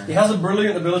encounter. He has a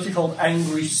brilliant ability called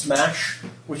Angry Smash,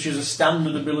 which is a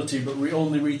standard ability, but we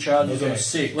only recharges on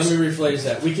 6. Let me rephrase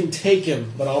that. We can take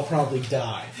him, but I'll probably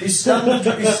die. His standard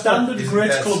Isn't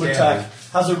Great that Club standard? attack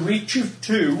has a reach of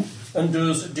 2 and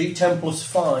does D10 plus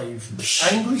 5.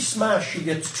 Angry Smash, he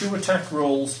gets 2 attack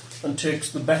rolls and takes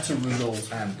the better result.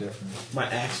 I'm different. My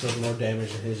axe does more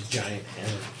damage than his giant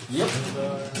hammer. Yep.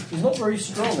 He's not very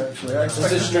strong, actually. I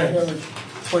expect his him to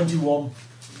have 21.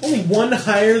 Only one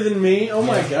higher than me? Oh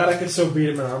my god, I could so beat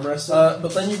him in arm wrestling.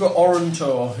 But then you've got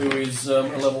Orantor, who is a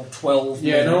level 12.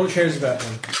 Yeah, now. no one cares about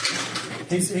him.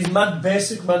 His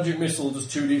basic magic missile does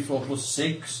 2d4 plus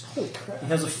 6. Holy crap. He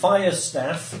has a fire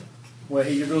staff, where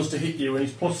he goes to hit you, and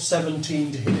he's plus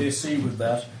 17 to hit AC with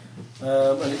that.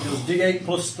 And it does d8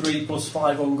 plus 3 plus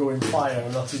 5 ongoing fire,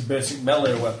 and that's his basic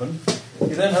melee weapon.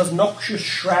 He then has Noxious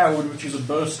Shroud, which is a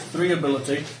burst 3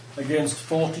 ability, against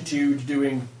Fortitude,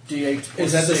 doing d8 plus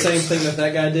Is that the 6. same thing that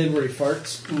that guy did where he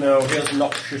farts? No, he has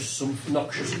Noxious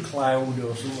Cloud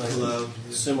or something Cloud.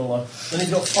 similar. Then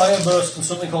he's got Fire Burst and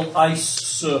something called Ice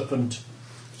Serpent,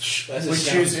 That which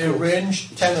sounds is a cool.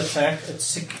 ranged 10 attack at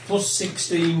plus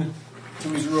 16 to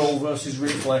his roll versus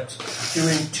reflex,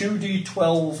 doing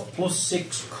 2d12 plus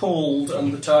 6 cold,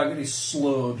 and the target is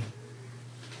slowed.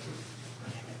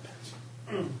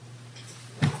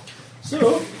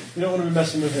 So, you don't want to be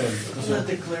messing with him. Let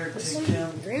the cleric take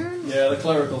down. Yeah, the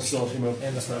cleric will sort him up.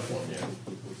 And the snap one, yeah.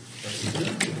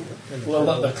 Well,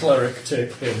 let the cleric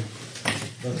take him.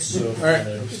 That's so Alright,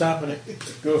 funny. I'm stopping it.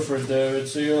 Go for it, David.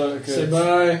 See you later, kids. Say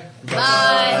bye.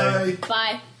 Bye.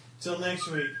 Bye. Till next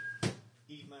week.